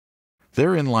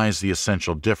 Therein lies the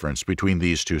essential difference between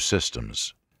these two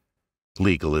systems.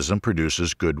 Legalism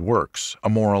produces good works, a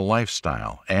moral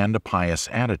lifestyle, and a pious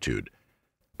attitude,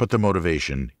 but the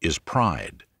motivation is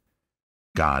pride.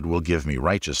 God will give me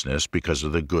righteousness because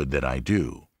of the good that I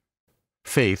do.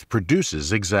 Faith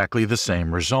produces exactly the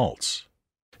same results,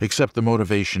 except the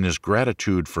motivation is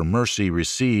gratitude for mercy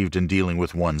received in dealing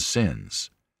with one's sins.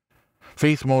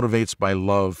 Faith motivates by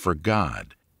love for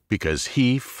God, because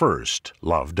He first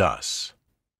loved us.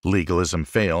 Legalism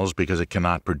fails because it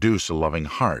cannot produce a loving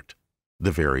heart,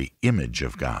 the very image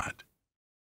of God.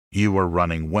 You are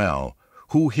running well.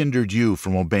 Who hindered you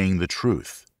from obeying the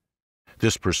truth?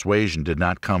 This persuasion did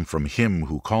not come from Him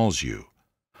who calls you.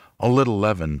 A little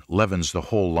leaven leavens the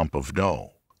whole lump of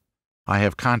dough. I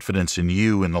have confidence in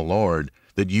you in the Lord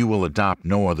that you will adopt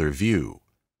no other view,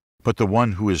 but the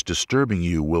one who is disturbing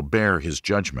you will bear his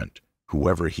judgment,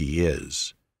 whoever he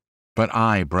is. But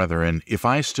I, brethren, if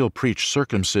I still preach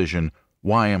circumcision,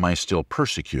 why am I still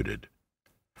persecuted?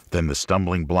 Then the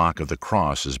stumbling block of the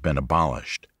cross has been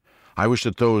abolished. I wish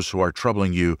that those who are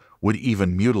troubling you would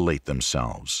even mutilate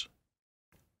themselves.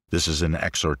 This is an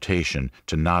exhortation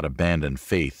to not abandon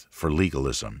faith for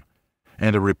legalism,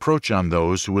 and a reproach on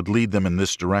those who would lead them in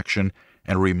this direction,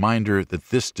 and a reminder that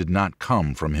this did not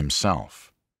come from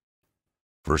himself.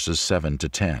 Verses 7 to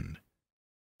 10.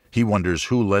 He wonders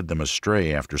who led them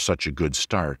astray after such a good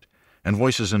start, and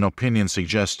voices an opinion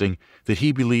suggesting that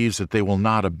he believes that they will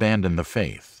not abandon the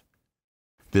faith.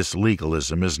 This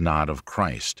legalism is not of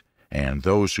Christ, and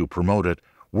those who promote it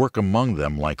work among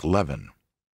them like leaven.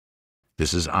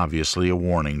 This is obviously a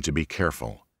warning to be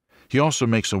careful. He also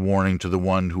makes a warning to the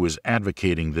one who is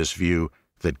advocating this view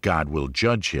that God will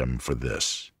judge him for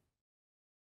this.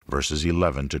 Verses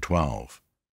 11 to 12.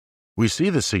 We see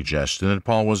the suggestion that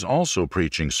Paul was also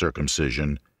preaching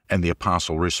circumcision, and the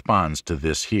apostle responds to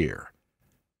this here.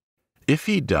 If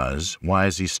he does, why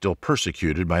is he still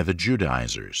persecuted by the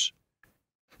Judaizers?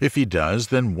 If he does,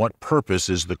 then what purpose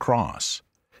is the cross?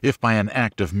 If by an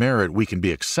act of merit we can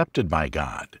be accepted by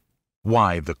God,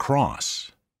 why the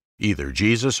cross? Either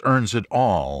Jesus earns it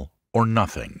all or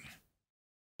nothing.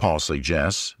 Paul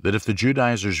suggests that if the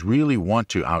Judaizers really want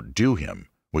to outdo him,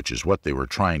 which is what they were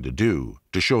trying to do,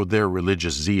 to show their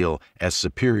religious zeal as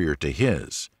superior to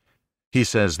his, he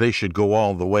says they should go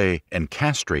all the way and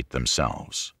castrate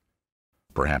themselves.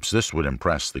 Perhaps this would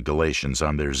impress the Galatians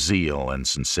on their zeal and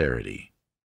sincerity.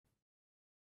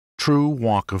 True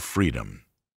walk of freedom.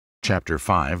 Chapter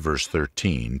 5, verse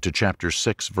 13 to chapter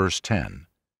 6, verse 10.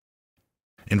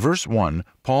 In verse 1,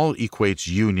 Paul equates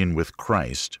union with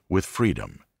Christ with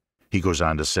freedom. He goes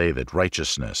on to say that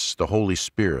righteousness, the Holy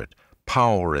Spirit,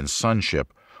 power, and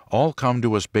sonship all come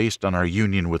to us based on our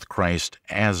union with Christ,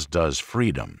 as does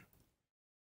freedom.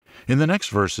 In the next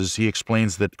verses, he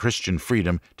explains that Christian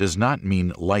freedom does not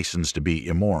mean license to be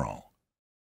immoral.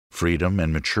 Freedom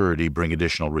and maturity bring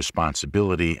additional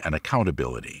responsibility and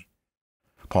accountability.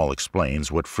 Paul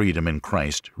explains what freedom in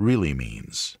Christ really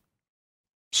means.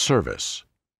 Service.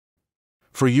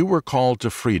 For you were called to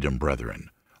freedom, brethren.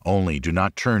 Only do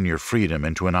not turn your freedom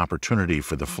into an opportunity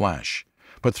for the flesh,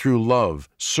 but through love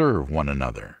serve one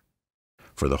another.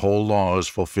 For the whole law is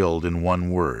fulfilled in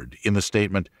one word, in the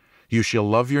statement, you shall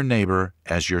love your neighbor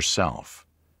as yourself.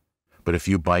 But if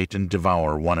you bite and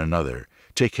devour one another,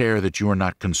 take care that you are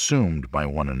not consumed by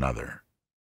one another.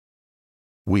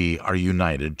 We are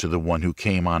united to the one who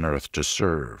came on earth to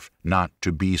serve, not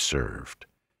to be served.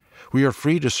 We are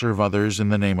free to serve others in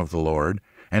the name of the Lord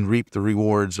and reap the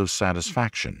rewards of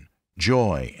satisfaction,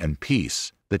 joy, and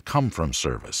peace that come from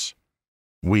service.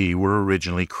 We were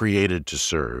originally created to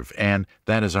serve, and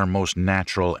that is our most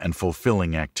natural and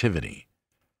fulfilling activity.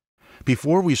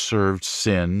 Before we served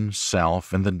sin,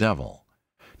 self, and the devil.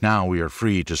 Now we are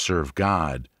free to serve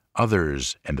God,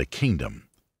 others, and the kingdom.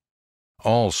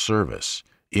 All service,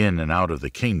 in and out of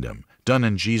the kingdom, done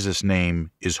in Jesus'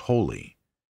 name, is holy.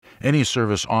 Any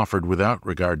service offered without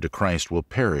regard to Christ will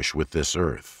perish with this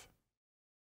earth.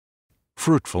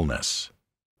 Fruitfulness.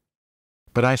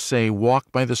 But I say,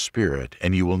 walk by the Spirit,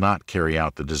 and you will not carry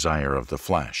out the desire of the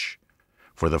flesh.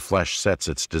 For the flesh sets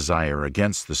its desire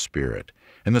against the Spirit,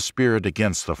 and the Spirit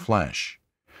against the flesh.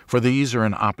 For these are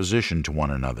in opposition to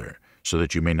one another, so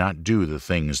that you may not do the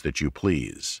things that you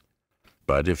please.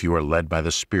 But if you are led by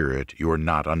the Spirit, you are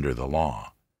not under the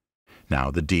law. Now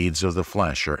the deeds of the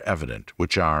flesh are evident,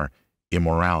 which are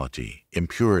immorality,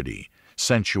 impurity,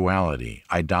 sensuality,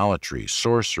 idolatry,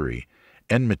 sorcery,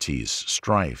 enmities,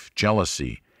 strife,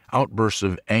 jealousy, outbursts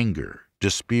of anger,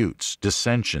 disputes,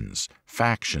 dissensions,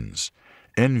 factions,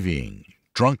 envying,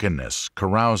 drunkenness,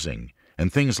 carousing,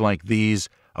 and things like these,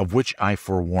 of which I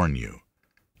forewarn you,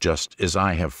 just as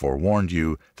I have forewarned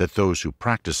you that those who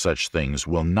practice such things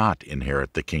will not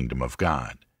inherit the kingdom of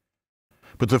God.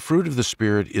 But the fruit of the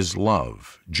Spirit is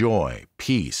love, joy,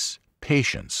 peace,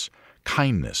 patience,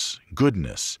 kindness,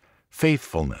 goodness,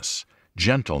 faithfulness,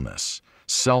 gentleness,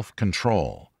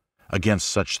 self-control. Against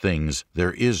such things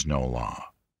there is no law.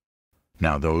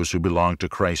 Now those who belong to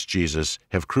Christ Jesus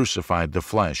have crucified the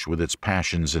flesh with its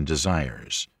passions and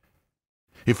desires.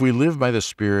 If we live by the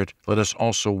Spirit, let us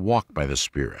also walk by the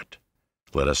Spirit.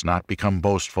 Let us not become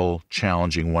boastful,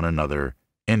 challenging one another,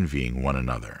 envying one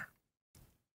another.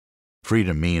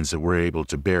 Freedom means that we're able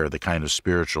to bear the kind of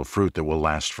spiritual fruit that will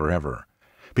last forever,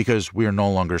 because we are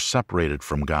no longer separated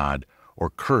from God or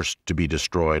cursed to be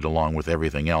destroyed along with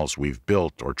everything else we've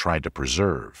built or tried to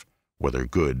preserve, whether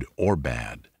good or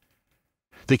bad.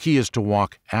 The key is to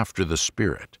walk after the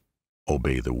Spirit,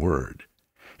 obey the Word,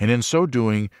 and in so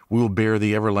doing we will bear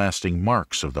the everlasting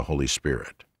marks of the Holy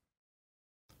Spirit.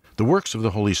 The works of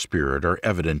the Holy Spirit are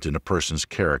evident in a person's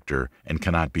character and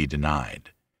cannot be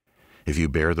denied. If you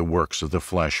bear the works of the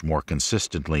flesh more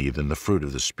consistently than the fruit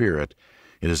of the Spirit,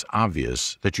 it is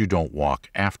obvious that you don't walk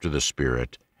after the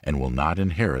Spirit and will not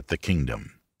inherit the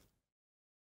kingdom.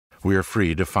 We are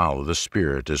free to follow the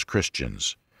Spirit as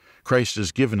Christians. Christ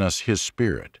has given us His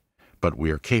Spirit, but we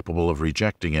are capable of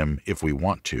rejecting Him if we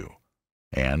want to,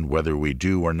 and whether we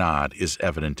do or not is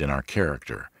evident in our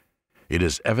character. It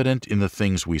is evident in the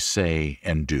things we say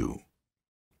and do.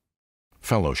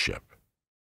 Fellowship.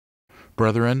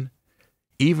 Brethren,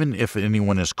 even if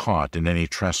anyone is caught in any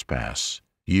trespass,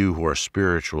 you who are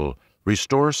spiritual,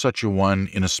 restore such a one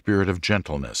in a spirit of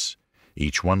gentleness,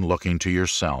 each one looking to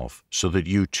yourself, so that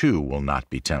you too will not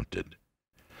be tempted.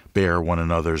 Bear one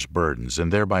another's burdens,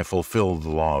 and thereby fulfill the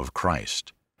law of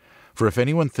Christ. For if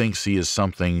anyone thinks he is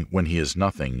something when he is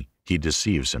nothing, he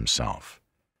deceives himself.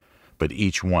 But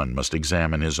each one must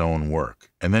examine his own work,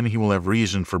 and then he will have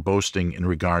reason for boasting in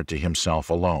regard to himself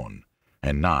alone,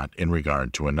 and not in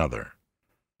regard to another.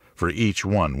 For each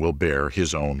one will bear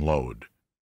his own load.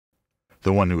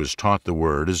 The one who is taught the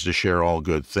Word is to share all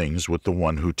good things with the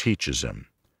one who teaches him.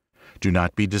 Do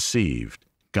not be deceived.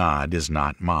 God is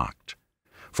not mocked.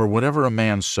 For whatever a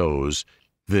man sows,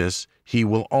 this he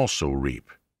will also reap.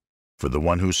 For the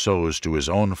one who sows to his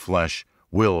own flesh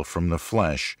will from the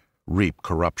flesh reap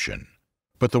corruption.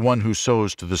 But the one who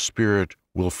sows to the Spirit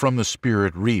will from the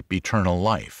Spirit reap eternal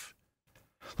life.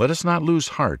 Let us not lose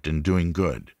heart in doing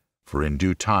good, for in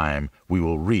due time we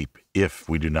will reap if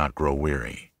we do not grow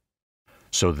weary.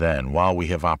 So then, while we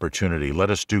have opportunity, let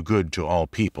us do good to all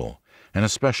people, and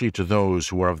especially to those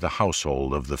who are of the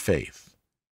household of the faith.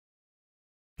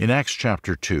 In Acts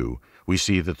chapter 2, we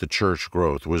see that the church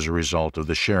growth was a result of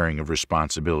the sharing of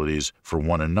responsibilities for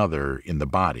one another in the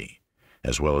body,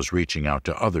 as well as reaching out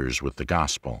to others with the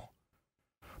gospel.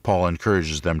 Paul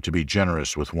encourages them to be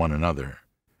generous with one another.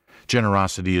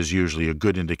 Generosity is usually a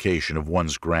good indication of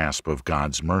one's grasp of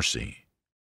God's mercy.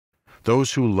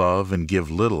 Those who love and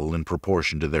give little in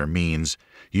proportion to their means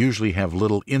usually have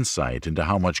little insight into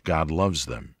how much God loves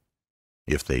them.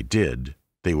 If they did,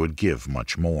 they would give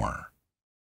much more.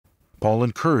 Paul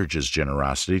encourages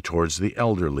generosity towards the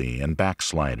elderly and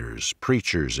backsliders,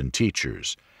 preachers and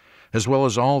teachers, as well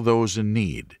as all those in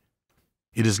need.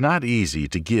 It is not easy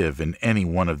to give in any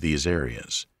one of these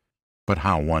areas, but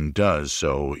how one does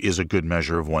so is a good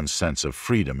measure of one's sense of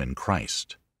freedom in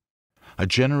Christ. A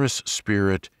generous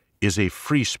spirit is a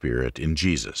free spirit in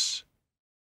Jesus.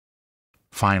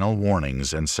 Final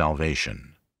warnings and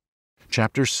salvation.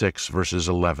 Chapter 6, verses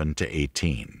 11 to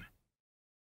 18.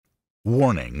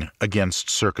 Warning against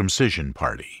circumcision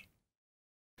party.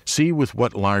 See with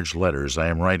what large letters I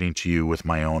am writing to you with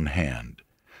my own hand.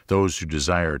 Those who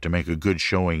desire to make a good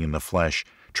showing in the flesh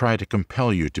try to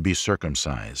compel you to be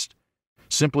circumcised,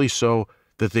 simply so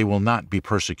that they will not be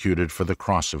persecuted for the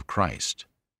cross of Christ.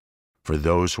 For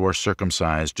those who are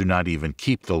circumcised do not even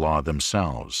keep the law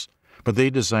themselves, but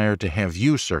they desire to have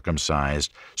you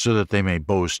circumcised so that they may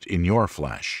boast in your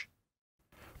flesh.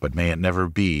 But may it never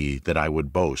be that I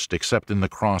would boast except in the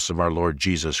cross of our Lord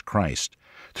Jesus Christ,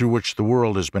 through which the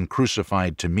world has been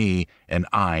crucified to me and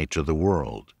I to the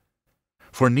world.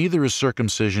 For neither is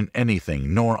circumcision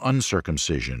anything nor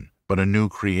uncircumcision, but a new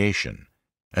creation.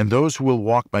 And those who will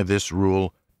walk by this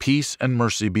rule, peace and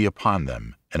mercy be upon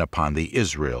them, and upon the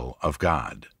Israel of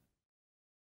God.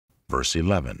 Verse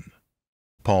 11.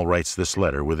 Paul writes this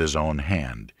letter with his own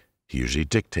hand. He usually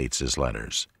dictates his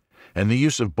letters. And the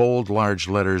use of bold, large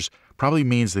letters probably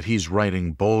means that he's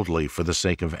writing boldly for the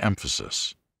sake of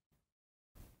emphasis.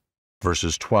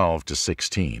 Verses 12 to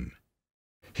 16.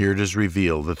 Here it is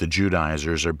revealed that the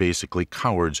Judaizers are basically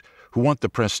cowards who want the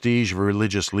prestige of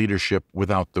religious leadership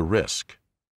without the risk.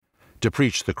 To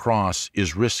preach the cross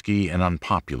is risky and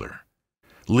unpopular.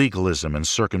 Legalism and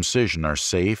circumcision are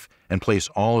safe and place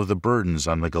all of the burdens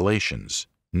on the Galatians,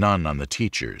 none on the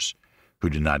teachers, who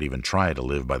did not even try to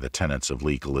live by the tenets of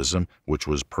legalism, which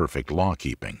was perfect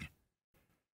law-keeping.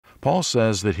 Paul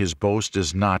says that his boast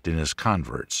is not in his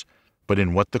converts, but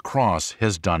in what the cross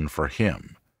has done for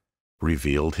him,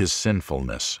 revealed his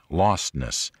sinfulness,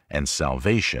 lostness, and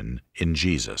salvation in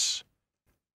Jesus.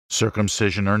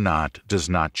 Circumcision or not does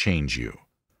not change you.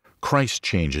 Christ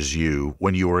changes you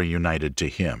when you are united to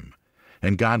Him,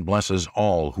 and God blesses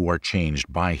all who are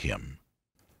changed by Him.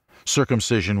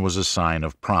 Circumcision was a sign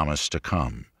of promise to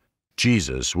come.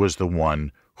 Jesus was the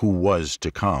one who was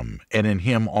to come, and in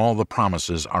Him all the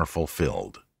promises are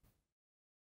fulfilled.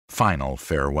 Final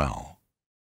farewell.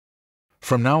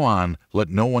 From now on, let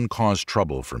no one cause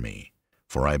trouble for me,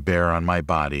 for I bear on my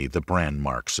body the brand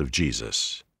marks of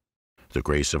Jesus. The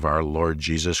grace of our Lord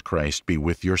Jesus Christ be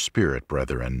with your spirit,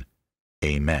 brethren.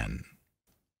 Amen.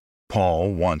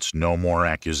 Paul wants no more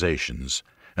accusations,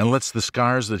 and lets the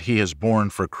scars that he has borne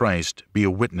for Christ be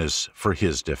a witness for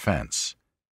his defense,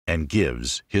 and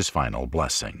gives his final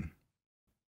blessing.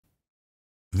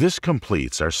 This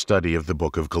completes our study of the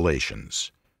book of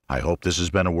Galatians. I hope this has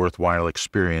been a worthwhile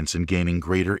experience in gaining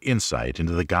greater insight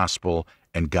into the gospel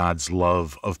and God's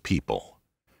love of people.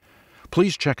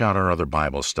 Please check out our other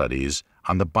Bible studies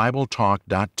on the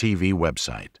BibleTalk.tv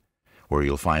website, where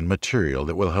you'll find material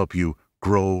that will help you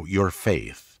grow your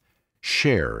faith,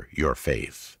 share your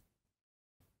faith.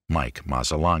 Mike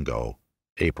Mazzalongo,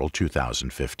 April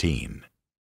 2015.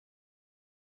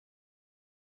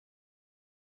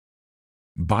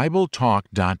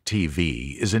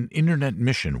 BibleTalk.tv is an internet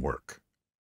mission work.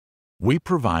 We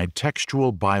provide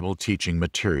textual Bible teaching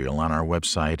material on our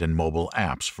website and mobile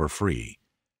apps for free.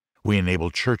 We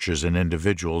enable churches and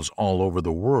individuals all over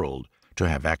the world to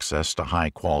have access to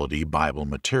high-quality Bible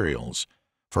materials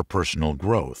for personal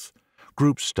growth,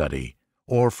 group study,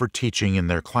 or for teaching in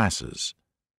their classes.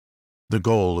 The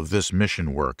goal of this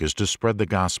mission work is to spread the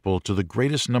gospel to the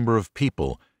greatest number of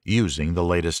people using the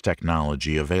latest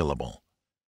technology available.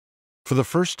 For the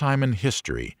first time in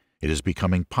history, it is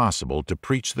becoming possible to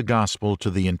preach the gospel to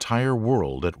the entire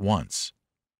world at once.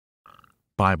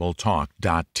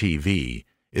 BibleTalk.tv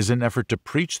is an effort to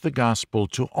preach the gospel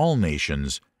to all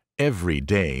nations every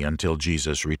day until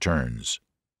Jesus returns.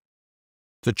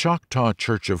 The Choctaw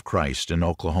Church of Christ in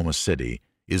Oklahoma City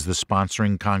is the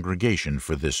sponsoring congregation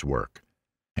for this work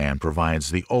and provides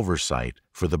the oversight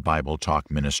for the Bible Talk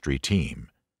ministry team.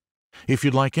 If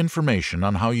you'd like information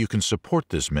on how you can support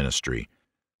this ministry,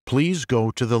 please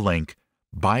go to the link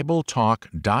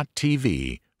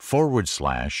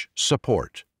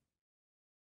BibleTalk.tv/support.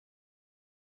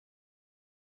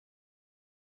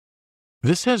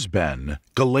 This has been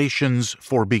Galatians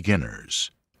for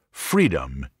Beginners,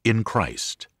 Freedom in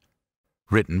Christ.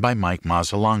 Written by Mike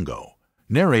Mazzalongo.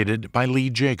 Narrated by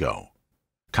Jagow.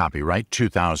 Copyright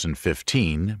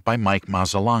 2015 by Mike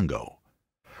Mazzalongo.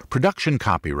 Production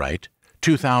copyright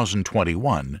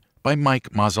 2021 by Mike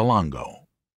Mazzalongo.